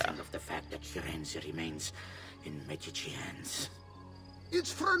 Nothing of the fact that Firenze remains in Medici hands.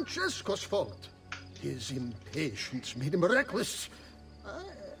 It's Francesco's fault. His impatience made him reckless.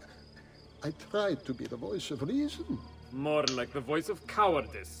 I tried to be the voice of reason. More like the voice of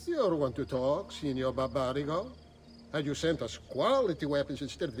cowardice. You want to talk, Signor Barbarigo? Had you sent us quality weapons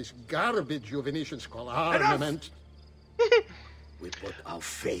instead of this garbage you Venetians call armament? We put our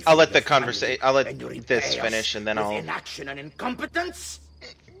faith. I'll let the conversation. I'll let this finish, and then I'll inaction and incompetence.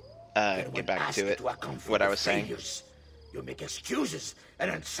 Get back to it. What I was saying. You make excuses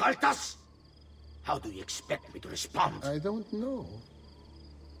and insult us? How do you expect me to respond? I don't know.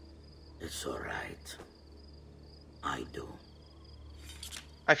 It's all right. I do.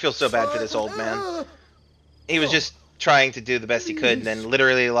 I feel so bad for this old man. He was just trying to do the best he could, and then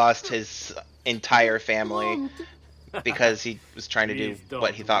literally lost his entire family because he was trying to do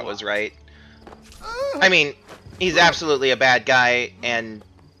what he thought was right. I mean, he's absolutely a bad guy, and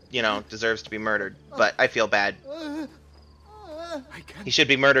you know, deserves to be murdered. But I feel bad. He should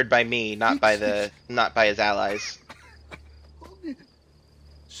be murdered by me, not by his allies.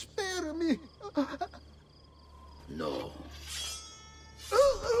 Spare me. No.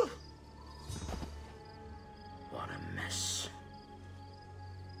 What a mess.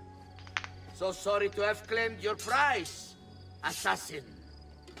 So sorry to have claimed your prize, assassin.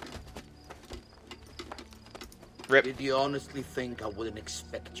 Rip. Did you honestly think I wouldn't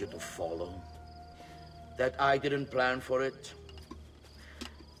expect you to follow? That I didn't plan for it?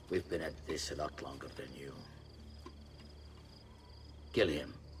 We've been at this a lot longer than you. Kill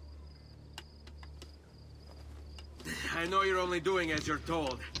him. I know you're only doing as you're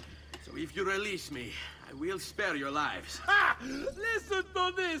told. So if you release me, I will spare your lives. Ha! Listen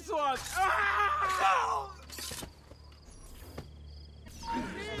to this one! Ah!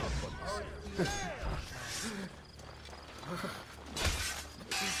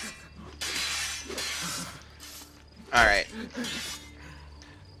 Alright.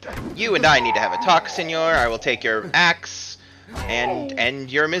 You and I need to have a talk, senor. I will take your axe and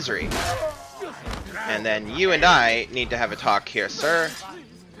end your misery. And then you and I need to have a talk here, sir.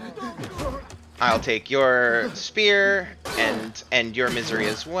 I'll take your spear and end your misery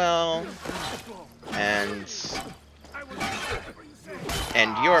as well. And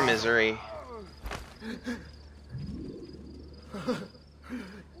end your misery.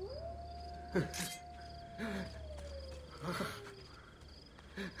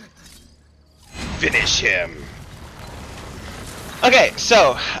 Finish him. Okay,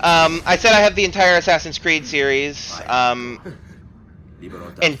 so I said I have the entire Assassin's Creed series,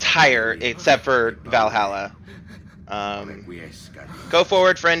 entire except for Valhalla. Go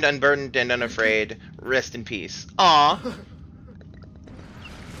forward, friend, unburdened and unafraid. Rest in peace. Aww.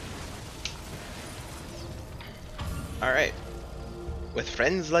 All right. With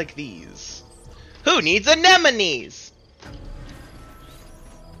friends like these, who needs anemones?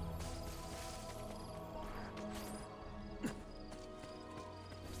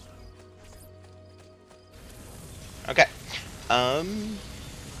 Okay.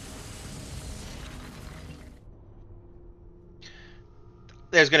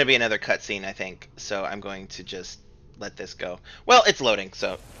 There's going to be another cutscene, I think, so I'm going to just let this go. Well, it's loading,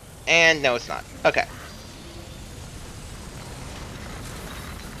 so... And no, it's not. Okay.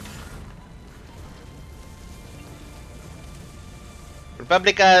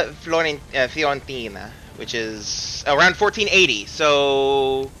 Repubblica Fiorentina, which is around 1480,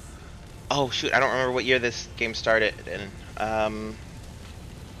 so... Oh, shoot, I don't remember what year this game started in.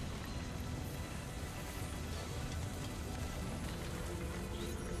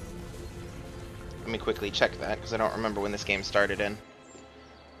 Let me quickly check that, because I don't remember when this game started in.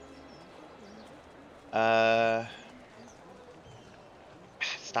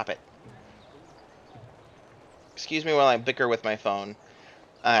 Stop it. Excuse me while I bicker with my phone.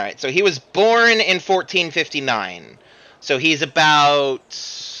 All right, so he was born in 1459. So he's about,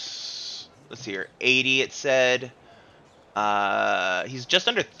 let's see here, 80 it said. He's just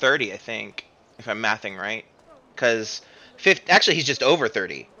under 30, I think, if I'm mathing right. Because, actually, he's just over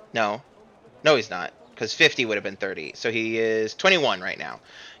 30. No, he's not, because 50 would have been 30. So he is 21 right now.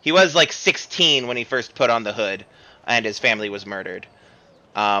 He was like 16 when he first put on the hood, and his family was murdered.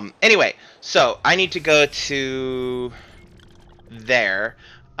 Anyway, so I need to go to there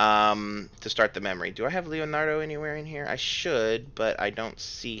to start the memory. Do I have Leonardo anywhere in here? I should, but I don't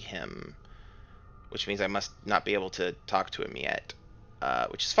see him, which means I must not be able to talk to him yet,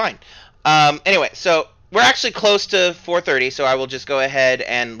 which is fine. Anyway, so we're actually close to 4:30, so I will just go ahead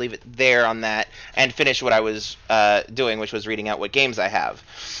and leave it there on that and finish what I was doing, which was reading out what games I have.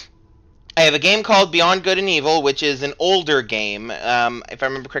 I have a game called Beyond Good and Evil, which is an older game. If I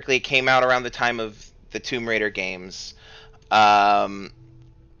remember correctly, it came out around the time of the Tomb Raider games. And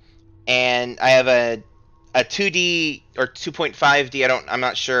I have a 2D or 2.5D, I'm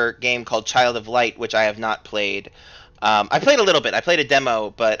not sure, game called Child of Light, which I have not played. I played a little bit. I played a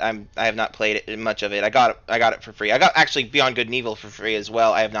demo, but I have not played much of it. I got it for free. I got actually Beyond Good and Evil for free as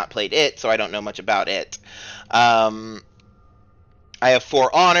well. I have not played it, so I don't know much about it. I have For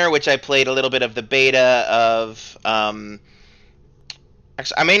Honor, which I played a little bit of the beta of. Actually,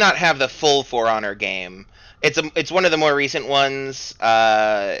 I may not have the full For Honor game. It's one of the more recent ones,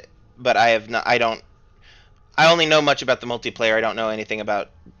 but I have not. I only know much about the multiplayer. I don't know anything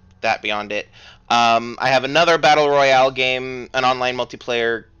about that beyond it. I have another battle royale game, an online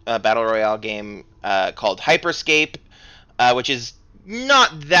multiplayer battle royale game called Hyperscape, which is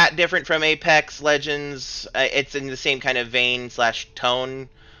not that different from Apex Legends. It's in the same kind of vein / tone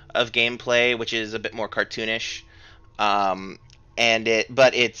of gameplay, which is a bit more cartoonish. But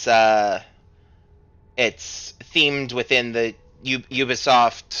it's themed within the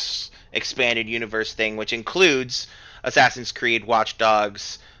Ubisoft expanded universe thing, which includes Assassin's Creed, Watch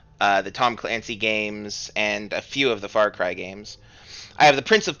Dogs, the Tom Clancy games, and a few of the Far Cry games. I have the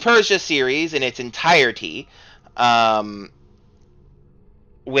Prince of Persia series in its entirety,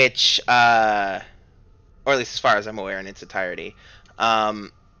 which, or at least as far as I'm aware, in its entirety,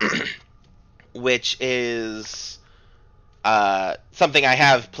 which is something I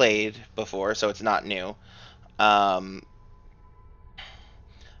have played before, so it's not new.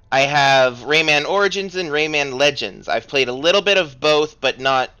 I have Rayman Origins and Rayman Legends. I've played a little bit of both, but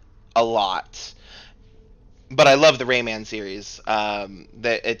not a lot. But I love the Rayman series.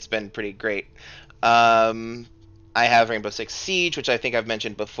 It's been pretty great. I have Rainbow Six Siege, which I think I've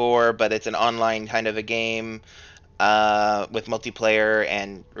mentioned before, but it's an online kind of a game with multiplayer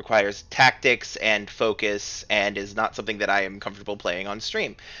and requires tactics and focus and is not something that I am comfortable playing on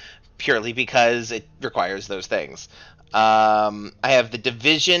stream, purely because it requires those things. I have The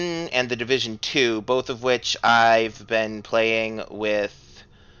Division and The Division 2, both of which I've been playing with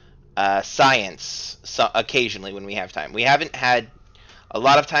Science occasionally when we have time. We haven't had a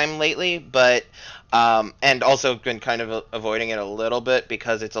lot of time lately, but and also been kind of avoiding it a little bit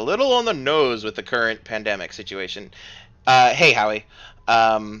because it's a little on the nose with the current pandemic situation. Hey, Howie.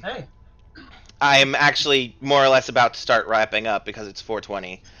 Hey. I'm actually more or less about to start wrapping up because it's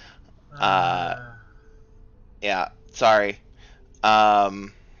 4:20. Yeah, sorry.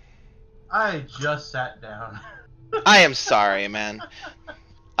 I just sat down. I am sorry, man.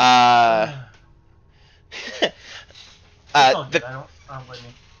 Yeah,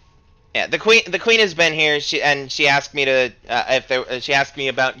 the queen has been here. She asked me to she asked me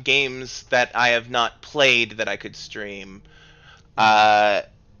about games that I have not played that I could stream, so I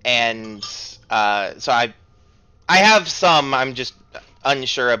have some. I'm just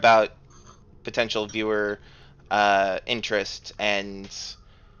unsure about potential viewer interest, and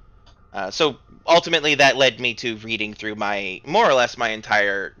so ultimately that led me to reading through more or less my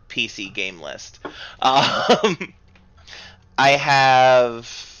entire PC game list. I have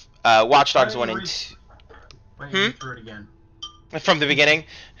Watch Dogs 1 and 2. Wait, read through it again. From the beginning?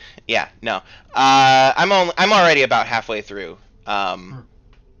 Yeah, no. I'm already about halfway through. Well,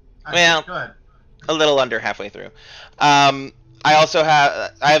 go ahead. A little under halfway through. I also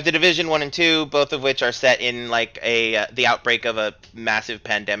have The Division 1 and 2, both of which are set in like the outbreak of a massive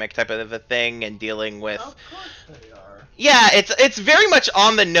pandemic type of a thing and dealing with. Of course they are. Yeah, it's very much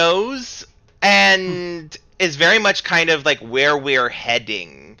on the nose and is very much kind of like where we're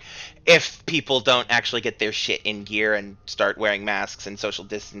heading if people don't actually get their shit in gear and start wearing masks and social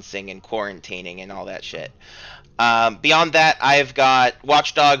distancing and quarantining and all that shit. Beyond that, I've got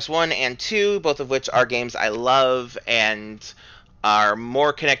Watch Dogs 1 and 2, both of which are games I love and are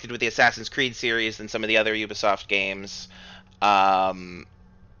more connected with the Assassin's Creed series than some of the other Ubisoft games.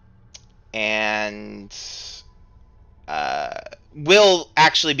 and will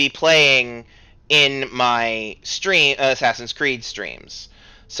actually be playing in my stream Assassin's Creed streams.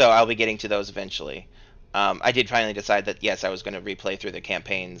 So I'll be getting to those eventually. I did finally decide that yes, I was going to replay through the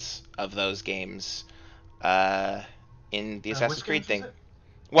campaigns of those games in the Assassin's Creed thing.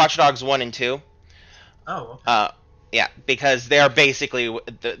 Watch Dogs 1 and 2. Oh, okay. Yeah, because they are basically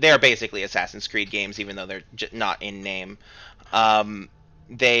Assassin's Creed games, even though they're not in name.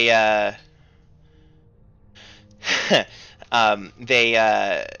 They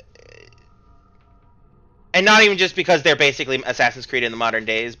and not even just because they're basically Assassin's Creed in the modern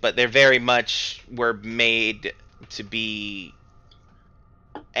days, but they're very much were made to be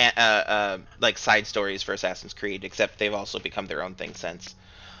like side stories for Assassin's Creed, except they've also become their own thing since.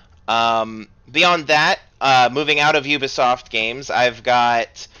 Beyond that, moving out of Ubisoft games, I've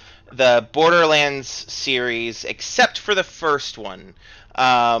got the Borderlands series, except for the first one.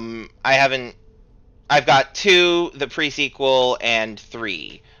 I've got 2, the pre-sequel, and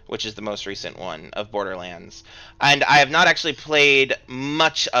 3, which is the most recent one of Borderlands. And I have not actually played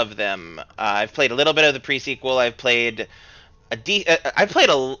much of them. I've played a little bit of the pre-sequel. I've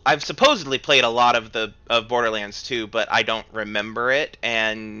supposedly played a lot of Borderlands 2, but I don't remember it,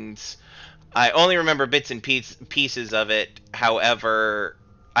 and I only remember bits and pieces of it. However,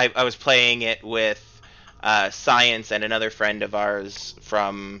 I was playing it with Science and another friend of ours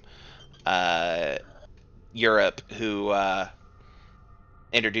from Europe who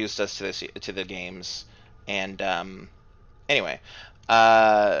introduced us to the games. And anyway,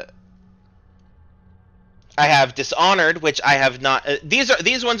 I have Dishonored, which I have not.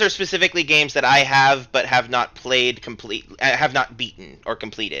 These ones are specifically games that I have but have not played have not beaten or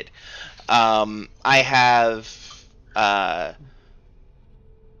completed. I have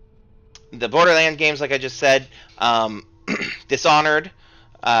the Borderlands games, like I just said. Dishonored.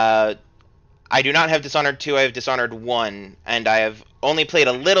 I do not have Dishonored 2. I have Dishonored 1, and I have only played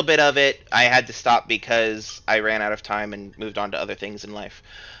a little bit of it. I had to stop because I ran out of time and moved on to other things in life.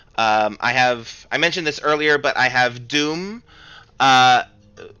 I mentioned this earlier, but I have Doom.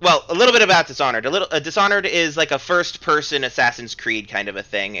 Well, a little bit about Dishonored. Dishonored is like a first-person Assassin's Creed kind of a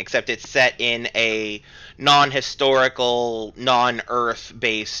thing, except it's set in a non-historical,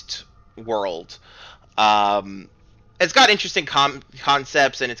 non-Earth-based world. It's got interesting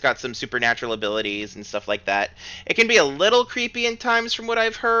concepts, and it's got some supernatural abilities and stuff like that. It can be a little creepy in times, from what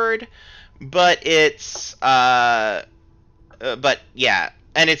I've heard, but but yeah.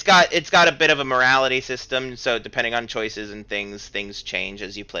 And it's got a bit of a morality system, so depending on choices and things change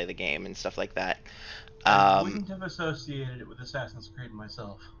as you play the game and stuff like that. I wouldn't have associated it with Assassin's Creed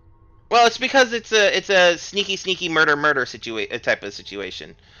myself. Well, it's because it's a sneaky murder type of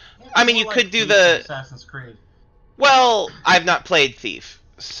situation. Yeah, I mean, you like could do Thief the in Assassin's Creed. Well, I've not played Thief,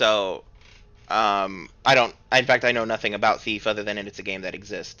 so I don't. In fact, I know nothing about Thief other than it's a game that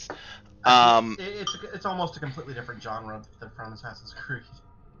exists. It's almost a completely different genre from Assassin's Creed.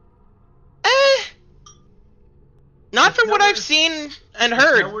 Not from what I've seen and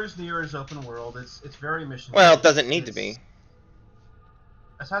heard. It's nowhere near as open world. It's very mission. Well, it doesn't need to be.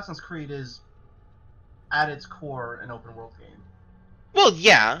 Assassin's Creed is, at its core, an open world game. Well,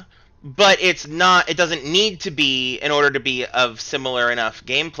 yeah, but it's not. It doesn't need to be in order to be of similar enough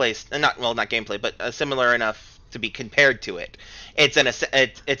gameplay. Not gameplay, but similar enough to be compared to it. It's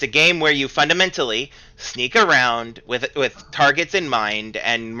a game where you fundamentally sneak around with targets in mind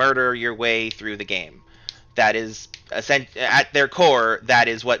and murder your way through the game. That is at their core. That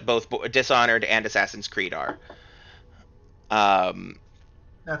is what both Dishonored and Assassin's Creed are.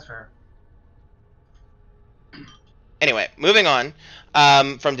 That's fair. Anyway, moving on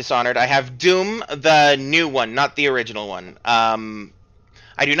from Dishonored, I have Doom, the new one, not the original one.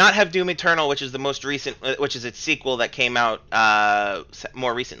 I do not have Doom Eternal, which is the most recent, which is its sequel that came out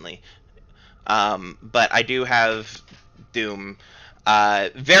more recently. But I do have Doom.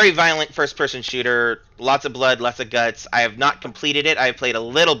 Very violent first-person shooter, lots of blood, lots of guts. I have not completed it. I have played a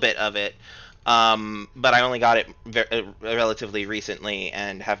little bit of it, but I only got it relatively recently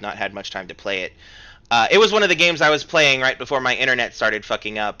and have not had much time to play it. It was one of the games I was playing right before my internet started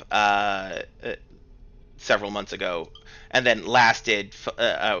fucking up several months ago, and then lasted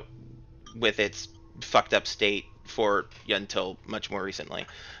with its fucked up state until much more recently.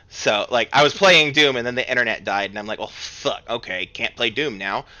 So, like, I was playing Doom, and then the internet died, and I'm like, oh, fuck, okay, can't play Doom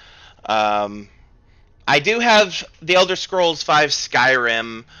now. I do have The Elder Scrolls V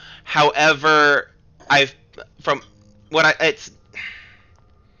Skyrim. However, I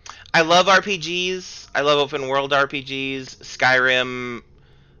love RPGs. I love open world RPGs. Skyrim,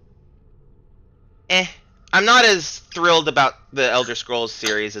 I'm not as thrilled about the Elder Scrolls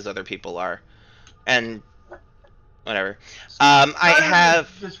series as other people are, and whatever. I have.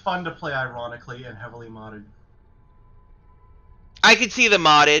 It's fun to play ironically and heavily modded. I could see the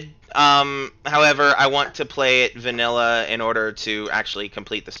modded. However, I want to play it vanilla in order to actually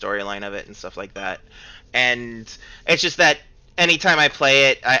complete the storyline of it and stuff like that. And it's just that anytime I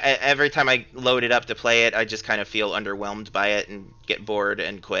play it, every time I load it up to play it, I just kind of feel underwhelmed by it and get bored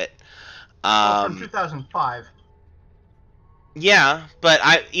and quit. From 2005. Yeah, but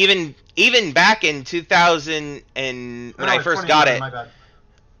even back in 2000 and when I first got it. My bad.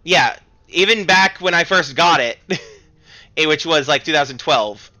 Yeah, even back when I first got it, which was like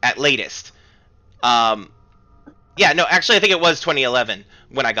 2012 at latest. Yeah, no, actually I think it was 2011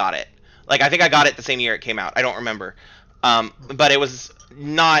 when I got it. Like I think I got it the same year it came out. I don't remember. But it was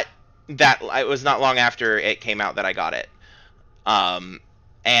not long after it came out that I got it.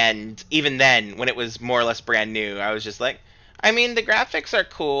 And even then, when it was more or less brand new, I was just like, I mean, the graphics are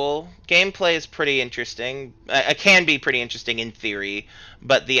cool. Gameplay is pretty interesting. It can be pretty interesting in theory,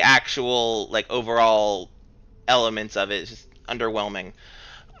 but the actual like overall elements of it is just underwhelming.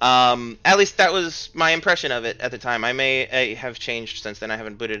 At least that was my impression of it at the time. I may have changed since then. I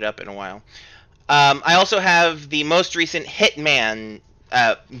haven't booted it up in a while. I also have the most recent Hitman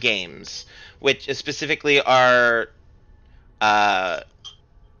games, which specifically are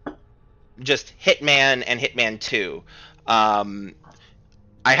just Hitman and Hitman 2. I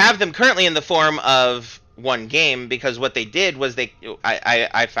have them currently in the form of one game because what they did was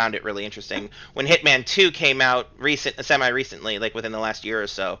I found it really interesting. When Hitman 2 came out semi-recently, like within the last year or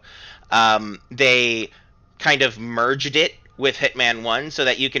so, they kind of merged it with Hitman 1 so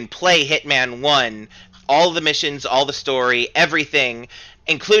that you can play Hitman 1, all the missions, all the story, everything,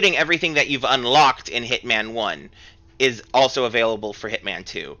 including everything that you've unlocked in Hitman 1 is also available for Hitman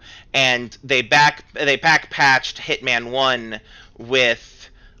 2. And they pack patched Hitman 1 with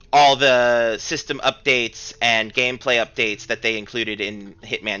all the system updates and gameplay updates that they included in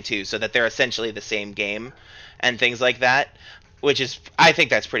Hitman 2 so that they're essentially the same game and things like that, which is, I think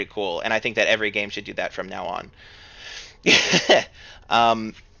that's pretty cool, and I think that every game should do that from now on. I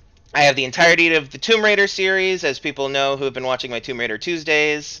have the entirety of the Tomb Raider series, as people know who have been watching my Tomb Raider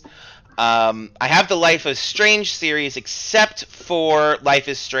Tuesdays. I have the Life is Strange series except for Life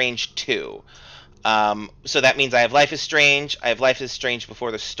is Strange 2. So that means I have Life is Strange, I have Life is Strange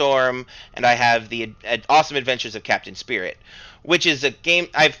Before the Storm, and I have the Awesome Adventures of Captain Spirit, which is a game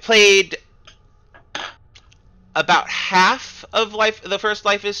I've played about half of the first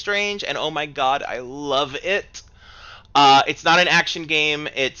Life is Strange, and oh my god, I love it. It's not an action game,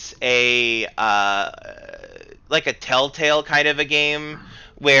 it's a like a Telltale kind of a game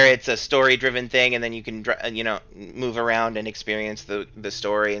where it's a story-driven thing, and then you can, move around and experience the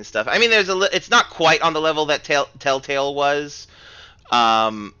story and stuff. I mean, it's not quite on the level that Telltale was,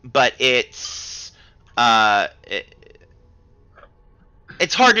 but it's hard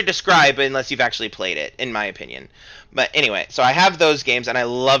to describe unless you've actually played it, in my opinion. But anyway, so I have those games, and I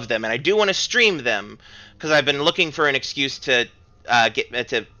love them, and I do want to stream them because I've been looking for an excuse to get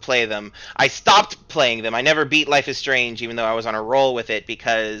to play them. I stopped playing them. I never beat Life is Strange, even though I was on a roll with it,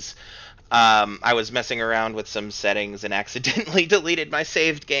 because I was messing around with some settings and accidentally deleted my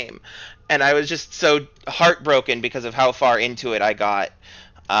saved game. And I was just so heartbroken because of how far into it I got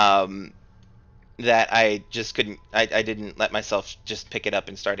that I just couldn't. I didn't let myself just pick it up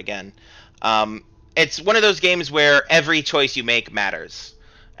and start again. It's one of those games where every choice you make matters,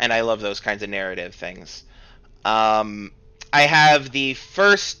 and I love those kinds of narrative things. I have the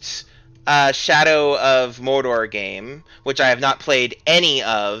first Shadow of Mordor game, which I have not played any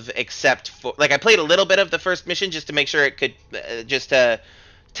of except for... Like, I played a little bit of the first mission just to make sure it could... just to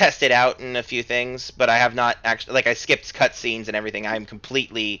test it out in a few things, but I have not actually... Like, I skipped cutscenes and everything. I'm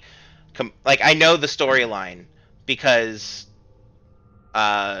completely... like, I know the storyline because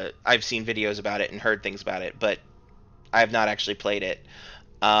I've seen videos about it and heard things about it, but I have not actually played it.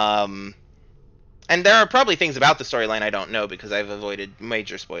 And there are probably things about the storyline I don't know because I've avoided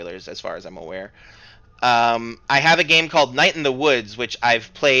major spoilers as far as I'm aware. I have a game called Night in the Woods, which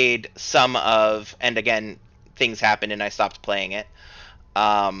I've played some of, and again, things happened and I stopped playing it.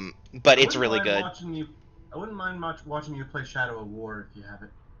 But it's really good. I wouldn't mind watching you play Shadow of War if you have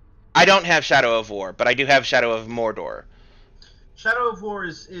it. I don't have Shadow of War, but I do have Shadow of Mordor. Shadow of War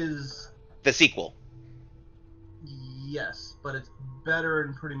is... the sequel. Yes, but it's better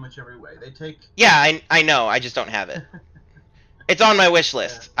in pretty much every way. They take... Yeah, I know. I just don't have it. It's on my wish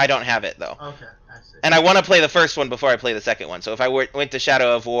list. Yeah. I don't have it, though. Okay, I see. And I want to play the first one before I play the second one. So if I went to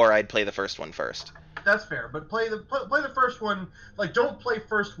Shadow of War, I'd play the first one first. That's fair, but play the first one. Like, don't play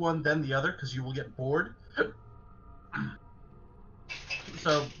first one, then the other, because you will get bored.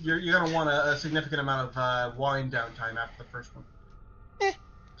 So you're gonna want a significant amount of wind down time after the first one.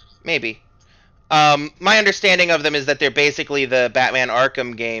 Maybe. My understanding of them is that they're basically the Batman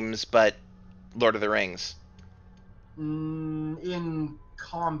Arkham games, but Lord of the Rings. In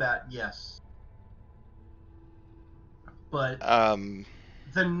combat, yes. But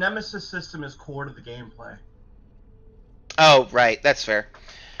the Nemesis system is core to the gameplay. Oh, right, that's fair.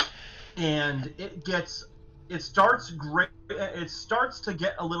 And it starts great. It starts to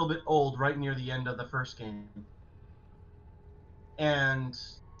get a little bit old right near the end of the first game, and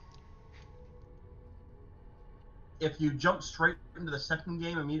if you jump straight into the second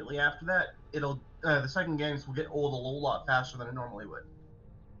game immediately after that, the second games will get old a whole lot faster than it normally would.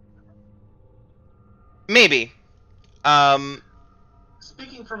 Maybe.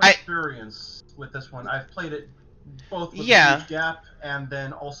 Speaking from experience with this one, I've played it both with a huge gap and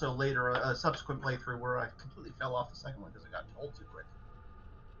then also later a subsequent playthrough where I completely fell off the second one because I got told too quick.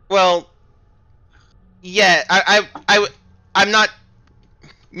 Well, yeah, I'm not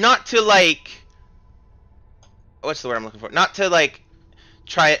to like, what's the word I'm looking for? Not to like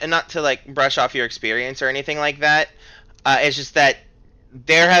not to like brush off your experience or anything like that. It's just that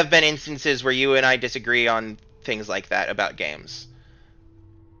there have been instances where you and I disagree on things like that about games.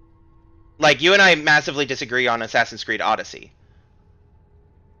 Like, you and I massively disagree on Assassin's Creed Odyssey.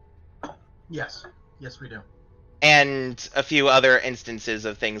 Yes. Yes, we do. And a few other instances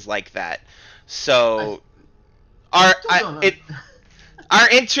of things like that. So, our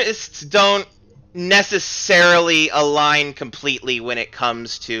interests don't necessarily align completely when it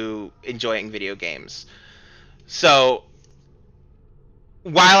comes to enjoying video games. So,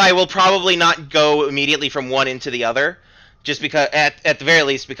 while I will probably not go immediately from one into the other, just because, at the very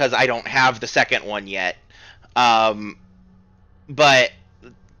least, because I don't have the second one yet. But,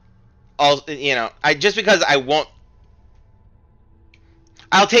 just because I won't...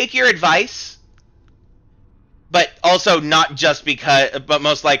 I'll take your advice, but also not just because... But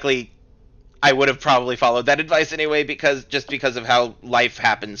most likely, I would have probably followed that advice anyway, just because of how life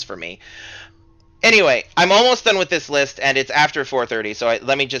happens for me. Anyway, I'm almost done with this list, and it's after 4:30, so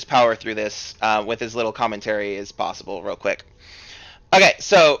let me just power through this with as little commentary as possible real quick. Okay,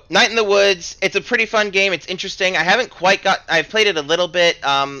 so Night in the Woods, it's a pretty fun game, it's interesting. I've played it a little bit,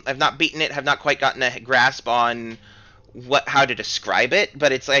 I've not beaten it, have not quite gotten a grasp on how to describe it,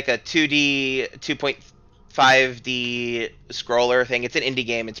 but it's like a 2D, 2.5D scroller thing. It's an indie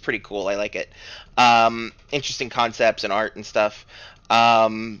game, it's pretty cool, I like it. Interesting concepts and art and stuff,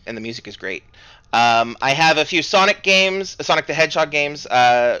 and the music is great. I have a few Sonic games, Sonic the Hedgehog games,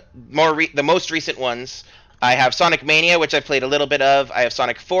 the most recent ones. I have Sonic Mania, which I've played a little bit of. I have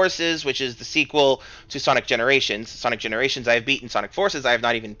Sonic Forces, which is the sequel to Sonic Generations. Sonic Generations I have beaten. Sonic Forces I have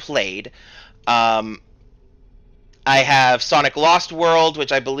not even played. I have Sonic Lost World,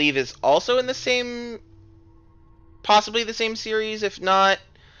 which I believe is also in the same... possibly the same series, if not...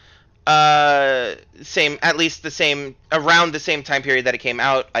 around the same time period that it came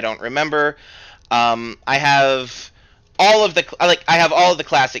out. I don't remember. I have all of the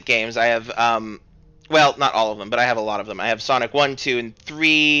classic games. I have well, not all of them, but I have a lot of them. I have Sonic 1, 2, and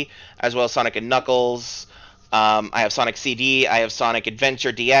 3, as well as Sonic and Knuckles. I have Sonic CD. I have Sonic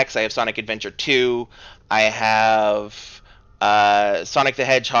Adventure DX. I have Sonic Adventure 2. I have Sonic the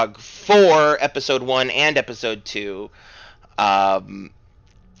Hedgehog 4, Episode 1 and Episode 2. I've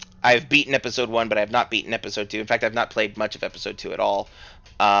beaten Episode 1, but I have not beaten Episode 2. In fact, I've not played much of Episode 2 at all.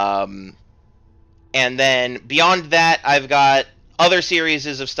 And then beyond that, I've got other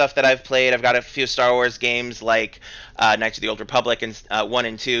series of stuff that I've played. I've got a few Star Wars games like Knights of the Old Republic and 1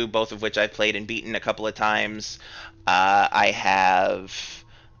 and 2, both of which I've played and beaten a couple of times. I have,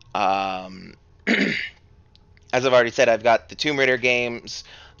 as I've already said, I've got the Tomb Raider games.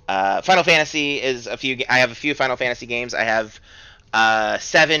 Final Fantasy is I have a few Final Fantasy games. I have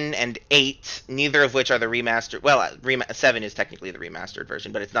 7 and 8, neither of which are the remastered. Well, 7 is technically the remastered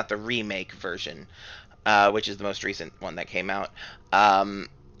version, but it's not the remake version, which is the most recent one that came out. I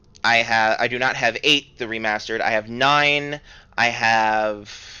do not have 8, the remastered. I have 9. I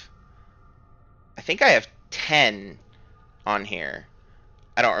think I have 10 on here.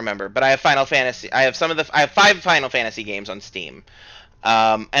 I don't remember, but I have Final Fantasy. I have 5 Final Fantasy games on Steam,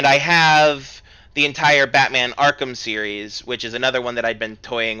 and I have the entire Batman Arkham series, which is another one that I'd been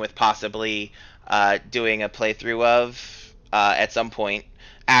toying with possibly doing a playthrough of at some point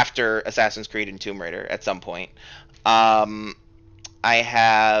after Assassin's Creed and Tomb Raider at some point. I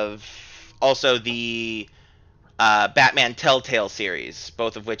have also the Batman Telltale series,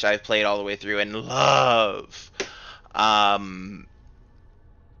 both of which I've played all the way through and love.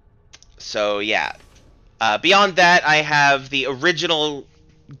 So yeah, Beyond that, I have the original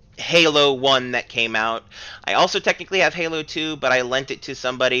Halo 1 that came out. I also technically have Halo 2, but I lent it to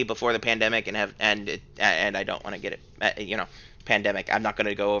somebody before the pandemic and I don't want to get it, pandemic. I'm not going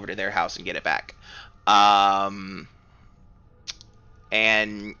to go over to their house and get it back.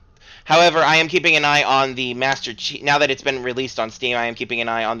 And however, I am keeping an eye on the Master Chief. Now that it's been released on Steam, I am keeping an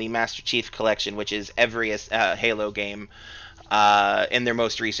eye on the Master Chief Collection, which is every Halo game in their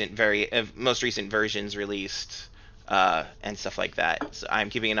most recent versions released. And stuff like that. So I'm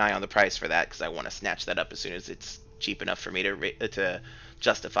keeping an eye on the price for that because I want to snatch that up as soon as it's cheap enough for me to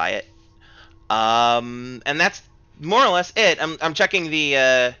justify it. And that's more or less it. I'm checking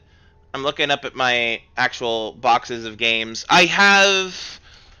the. I'm looking up at my actual boxes of games. I have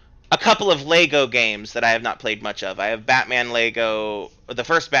a couple of Lego games that I have not played much of. I have Batman Lego, the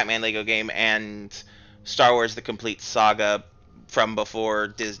first Batman Lego game, and Star Wars: The Complete Saga from before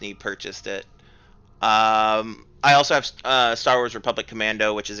Disney purchased it. I also have Star Wars Republic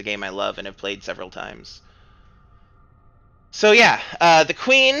Commando, which is a game I love and have played several times. So yeah, the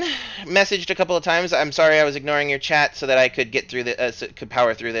Queen messaged a couple of times. I'm sorry I was ignoring your chat so that I could get through could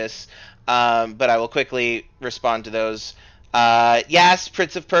power through this. But I will quickly respond to those. Yes,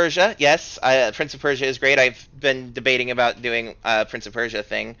 Prince of Persia. Yes, Prince of Persia is great. I've been debating about doing a Prince of Persia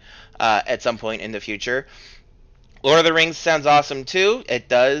thing at some point in the future. Lord of the Rings sounds awesome too. It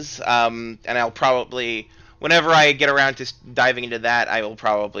does. And I'll probably, whenever I get around to diving into that, I will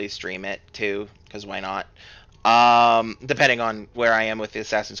probably stream it too, because why not? Depending on where I am with the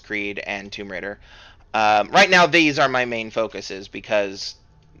Assassin's Creed and Tomb Raider. Right now, these are my main focuses because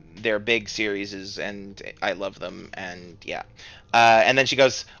they're big series and I love them, and yeah. And then she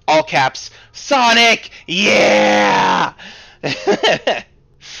goes, all caps, Sonic, yeah!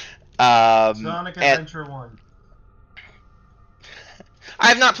 Sonic Adventure 1. I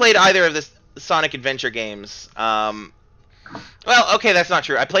have not played either of the Sonic Adventure games. Well, okay, that's not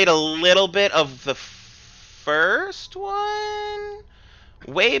true. I played a little bit of the first one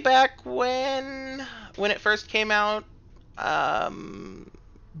way back when it first came out.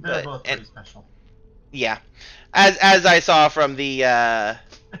 They're both pretty special. Yeah, as I saw from the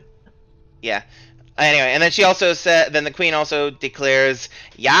yeah. Anyway, and then she also said, then the Queen also declares,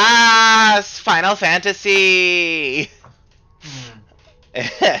 "Yes, Final Fantasy."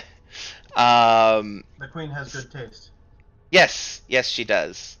 The Queen has good taste. Yes, she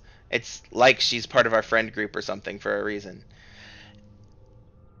does. It's like she's part of our friend group or something for a reason.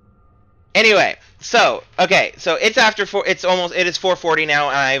 Anyway, so okay, so it's after it is 4:40 now,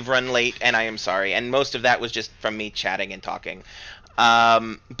 and I've run late, and I am sorry, and most of that was just from me chatting and talking.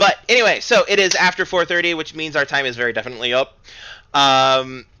 But anyway, so it is after 4:30, which means our time is very definitely up.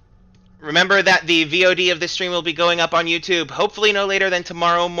 Remember that the VOD of this stream will be going up on YouTube, hopefully no later than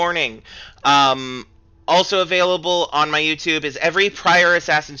tomorrow morning. Also available on my YouTube is every prior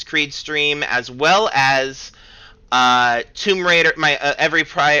Assassin's Creed stream, as well as Tomb Raider, every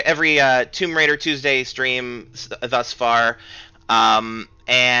Tomb Raider Tuesday stream thus far,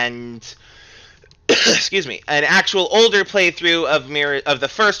 and excuse me, an actual older playthrough of the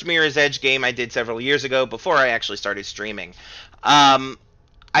first Mirror's Edge game I did several years ago before I actually started streaming.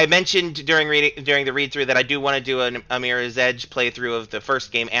 I mentioned during the read-through that I do want to do a Mirror's Edge playthrough of the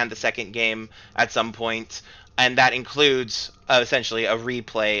first game and the second game at some point, and that includes essentially a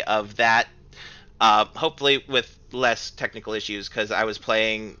replay of that, hopefully with less technical issues, because I was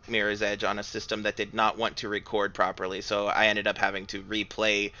playing Mirror's Edge on a system that did not want to record properly, so I ended up having to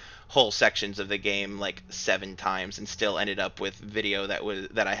replay whole sections of the game like 7 times, and still ended up with video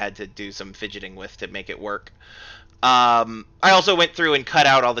that I had to do some fidgeting with to make it work. I also went through and cut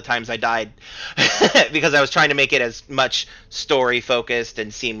out all the times I died because I was trying to make it as much story focused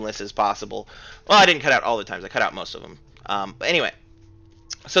and seamless as possible. Well, I didn't cut out all the times, I cut out most of them. But anyway,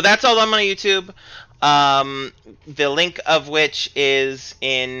 so that's all on my YouTube. The link of which is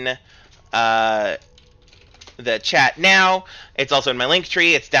in the chat now. It's also in my link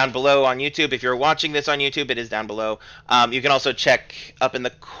tree. It's down below on YouTube. If you're watching this on YouTube, it is down below. You can also check up in the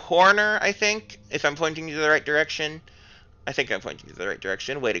corner, I think, if I'm pointing you to the right direction. I think I'm pointing you to the right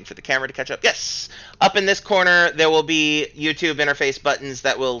direction, waiting for the camera to catch up. Yes! Up in this corner, there will be YouTube interface buttons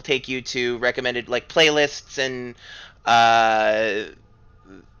that will take you to recommended, like, playlists and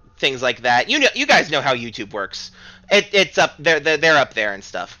things like that. You guys know how YouTube works. It's up there. They're up there and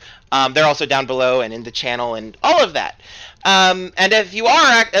stuff. They're also down below and in the channel and all of that. And if you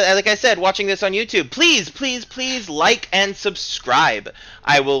are, like I said, watching this on YouTube, please like and subscribe.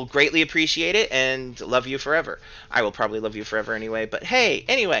 I will greatly appreciate it and love you forever. I will probably love you forever anyway, but hey,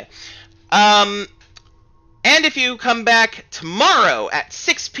 anyway. And if you come back tomorrow at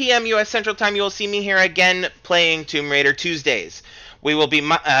 6 p.m. U.S. Central Time, you will see me here again playing Tomb Raider Tuesdays. We will be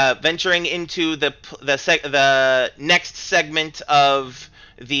venturing into the next segment of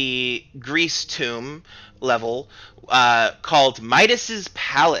the Greece tomb level called Midas's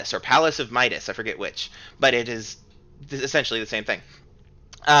Palace, or Palace of Midas. I forget which, but it is essentially the same thing.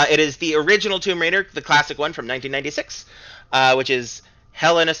 It is the original Tomb Raider, the classic one from 1996, which is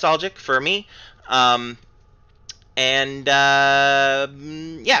hella nostalgic for me. Yeah,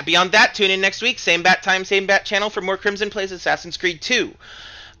 beyond that, tune in next week, same bat time, same bat channel for more Krimzon Plays Assassin's Creed 2.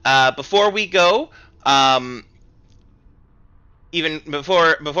 Before we go, even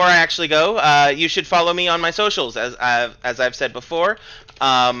before I actually go, you should follow me on my socials, as I've said before.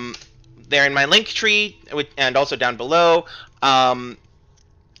 They're in my link tree, and also down below.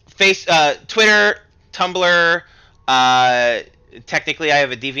 Twitter, Tumblr. Technically, I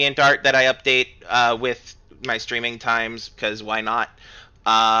have a DeviantArt that I update with my streaming times, because why not?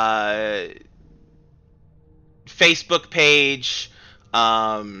 Facebook page,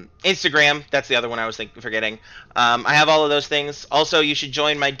 Instagram, that's the other one I was forgetting. I have all of those things. Also, you should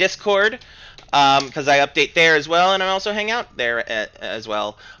join my Discord, because I update there as well, and I also hang out there as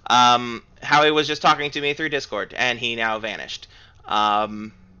well. Howie was just talking to me through Discord, and he now vanished.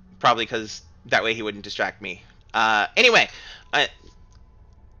 Probably because that way he wouldn't distract me. Anyway,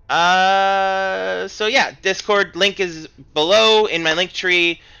 so yeah, Discord link is below in my link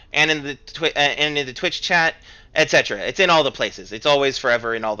tree and in the Twitch chat, etc. It's in all the places. It's always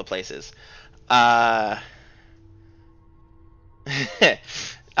forever in all the places.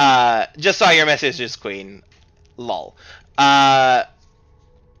 Just saw your messages, Queen. Lol.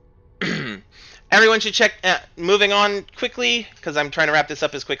 Everyone should check. Moving on quickly, because I'm trying to wrap this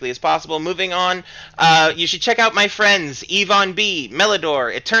up as quickly as possible. Moving on, you should check out my friends Yvonne B,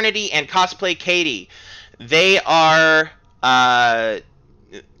 Melidor, Eternity, and CosplayKatie. They are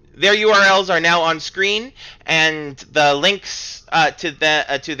their URLs are now on screen, and the links to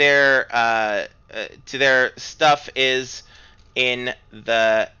their stuff is in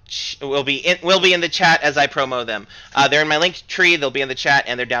the will be in the chat as I promo them. They're in my link tree. They'll be in the chat,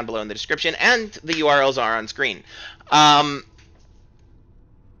 and they're down below in the description, and the URLs are on screen.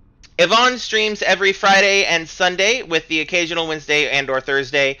 Yvonne streams every Friday and Sunday, with the occasional Wednesday and or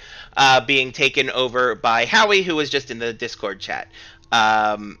Thursday being taken over by Howie, who was just in the Discord chat.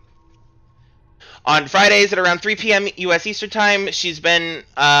 On Fridays at around 3 p.m. U.S. Eastern Time, she's been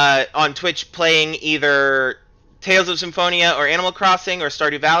on Twitch playing either Tales of Symphonia or Animal Crossing or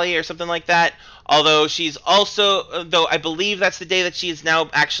Stardew Valley or something like that. Although she's also, though I believe that's the day that she is now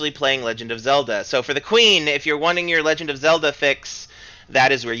actually playing Legend of Zelda. So for the Queen, if you're wanting your Legend of Zelda fix,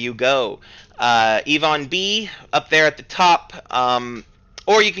 that is where you go. Yvonne B up there at the top,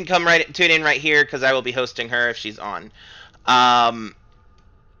 or you can tune in right here, because I will be hosting her if she's on.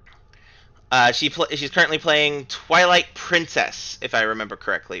 She's currently playing Twilight Princess, if I remember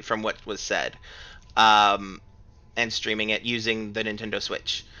correctly from what was said, and streaming it using the Nintendo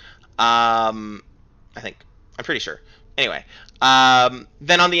Switch. I'm pretty sure. Anyway,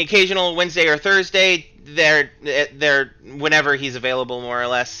 then on the occasional Wednesday or Thursday, they're whenever he's available, more or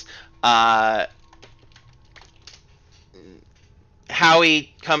less.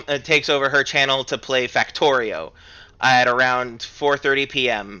 Howie takes over her channel to play Factorio at around 4:30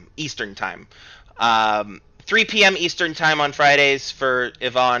 p.m. Eastern Time. 3 p.m. Eastern Time on Fridays for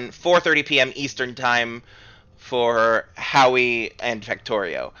Yvonne, 4:30 p.m. Eastern Time for Howie and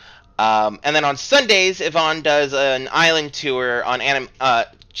Factorio. And then on Sundays, Yvonne does an island tour on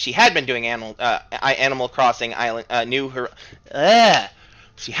she had been doing Animal Crossing Island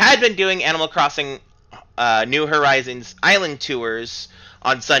She had been doing Animal Crossing New Horizons island tours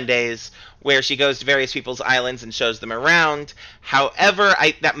on Sundays, where she goes to various people's islands and shows them around. However,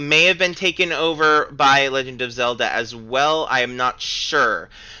 that may have been taken over by Legend of Zelda as well. I am not sure.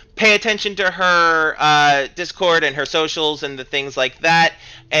 Pay attention to her Discord and her socials and the things like that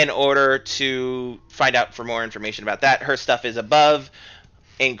in order to find out for more information about that. Her stuff is above,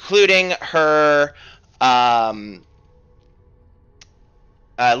 including her link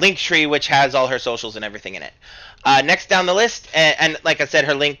tree, which has all her socials and everything in it. Next down the list, and like I said,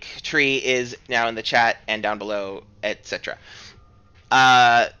 her link tree is now in the chat and down below, etc.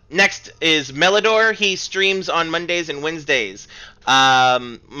 Next is Melidor. He streams on Mondays and Wednesdays.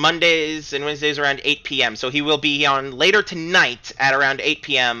 Mondays and Wednesdays around 8 p.m. So he will be on later tonight at around 8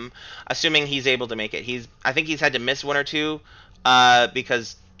 p.m. assuming he's able to make it. I think he's had to miss one or two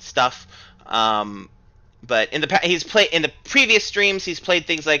because stuff. But in the previous streams, he's played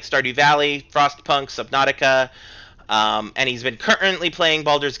things like Stardew Valley, Frostpunk, Subnautica, And he's been currently playing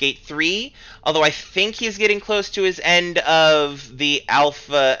Baldur's Gate 3, although I think he's getting close to his end of the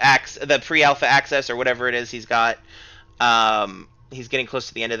the pre-alpha access or whatever it is he's got. He's getting close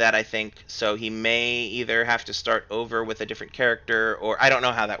to the end of that, I think. So he may either have to start over with a different character, or I don't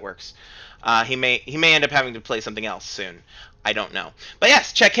know how that works. He may end up having to play something else soon. I don't know. But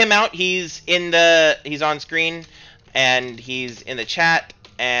yes, check him out. He's on screen and he's in the chat,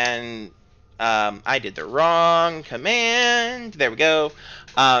 and I did the wrong command. There we go.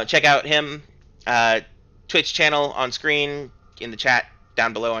 Check out him. Twitch channel on screen, in the chat,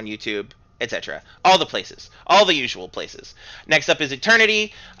 down below on YouTube, etc. All the places. All the usual places. Next up is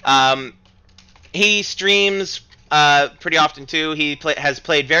Eternity. He streams pretty often too. He has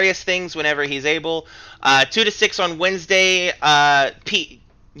played various things whenever he's able. 2 to 6 on Wednesday. 2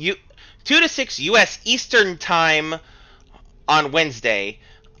 to 6 U.S. Eastern Time on Wednesday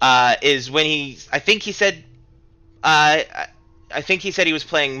is when I think he said he was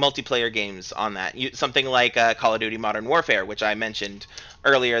playing multiplayer games on that. Something like Call of Duty Modern Warfare, which I mentioned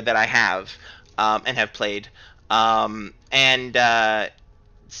earlier that I have and have played. And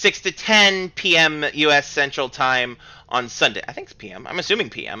 6 to 10 p.m. U.S. Central Time on Sunday. I think it's p.m. I'm assuming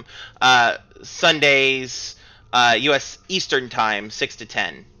p.m. Sundays, U.S. Eastern Time, 6 to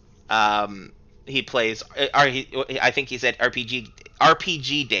 10. He plays, I think he said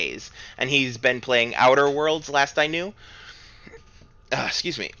RPG days, and he's been playing Outer Worlds last I knew.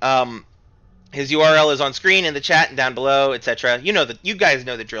 Excuse me. His URL is on screen in the chat and down below, etc. You guys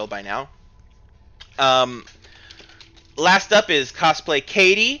know the drill by now. Last up is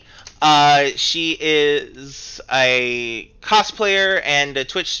CosplayKatie. She is a cosplayer and a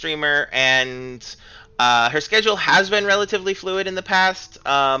Twitch streamer, and her schedule has been relatively fluid in the past,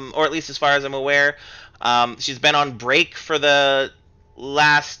 or at least as far as I'm aware. She's been on break for the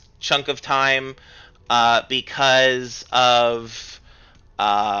last chunk of time because of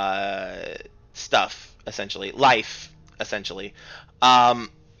stuff, essentially. Life, essentially.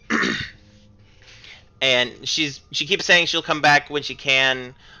 And she keeps saying she'll come back when she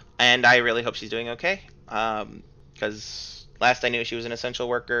can, and I really hope she's doing okay. Because last I knew, she was an essential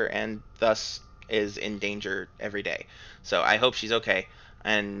worker and thus is in danger every day. So I hope she's okay.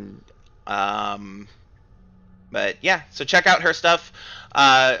 And but yeah, so check out her stuff.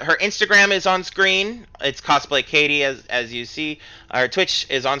 Her Instagram is on screen. It's CosplayKatie, as you see. Her Twitch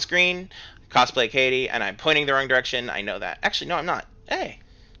is on screen, CosplayKatie, and I'm pointing the wrong direction. I know that. Actually, no, I'm not. Hey,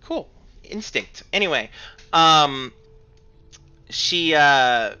 cool. Instinct. Anyway, she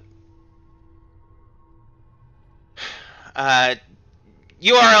URLs,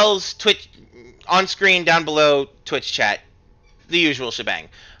 Twitch on screen, down below, Twitch chat, the usual shebang.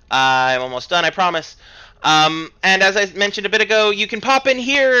 I'm almost done, I promise. And as I mentioned a bit ago, you can pop in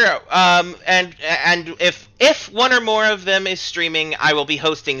here, and if one or more of them is streaming, I will be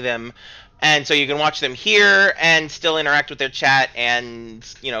hosting them. And so you can watch them here and still interact with their chat and,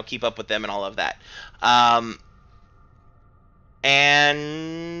 keep up with them and all of that.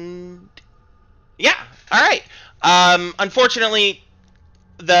 And yeah, all right. Unfortunately,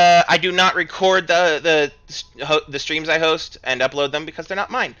 I do not record the streams I host and upload them because they're not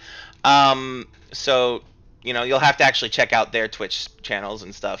mine. So you'll have to actually check out their Twitch channels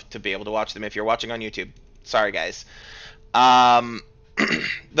and stuff to be able to watch them if you're watching on YouTube. Sorry, guys.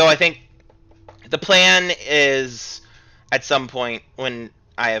 Though I think the plan is, at some point when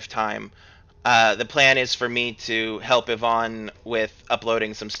I have time, the plan is for me to help Yvonne with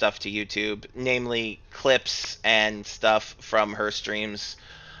uploading some stuff to YouTube, namely clips and stuff from her streams.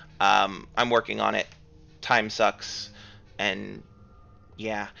 I'm working on it. Time sucks. And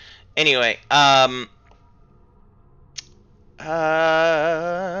yeah. Anyway, I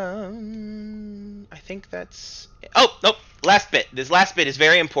think that's... Oh, nope. Last bit. This last bit is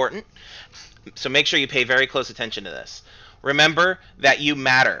very important. So make sure you pay very close attention to this. Remember that you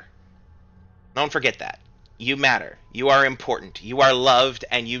matter. Don't forget that. You matter. You are important. You are loved,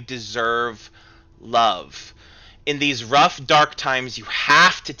 and you deserve love. In these rough, dark times, you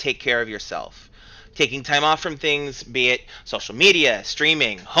have to take care of yourself. Taking time off from things, be it social media,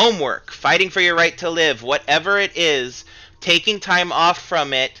 streaming, homework, fighting for your right to live, whatever it is, taking time off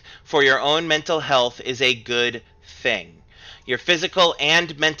from it for your own mental health is a good thing. Your physical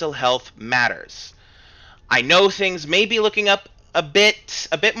and mental health matters. I know things may be looking up a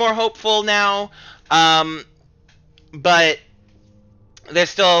bit more hopeful now, but there's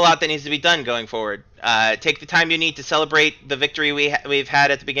still a lot that needs to be done going forward. Take the time you need to celebrate the victory we've had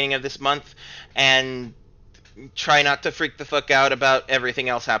at the beginning of this month, and try not to freak the fuck out about everything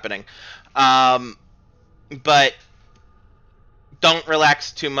else happening. But don't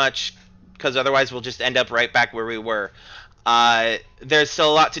relax too much, because otherwise we'll just end up right back where we were. There's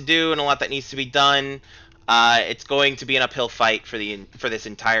still a lot to do and a lot that needs to be done. It's going to be an uphill fight for this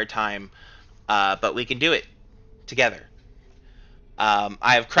entire time, but we can do it together.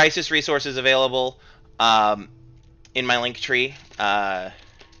 I have crisis resources available in my link tree.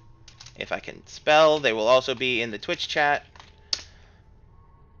 If I can spell, they will also be in the Twitch chat.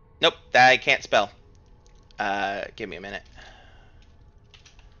 Nope, I can't spell. Give me a minute.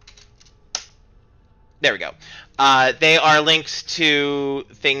 There we go. They are links to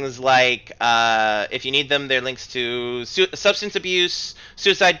things like, if you need them, they're links to substance abuse,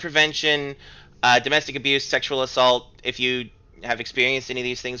 suicide prevention, domestic abuse, sexual assault. If you have experienced any of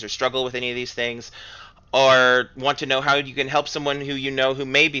these things or struggle with any of these things, or want to know how you can help someone who you know who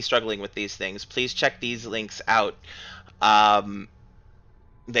may be struggling with these things, please check these links out.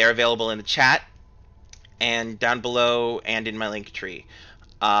 They're available in the chat and down below and in my link tree.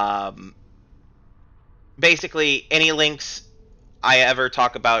 Basically, any links I ever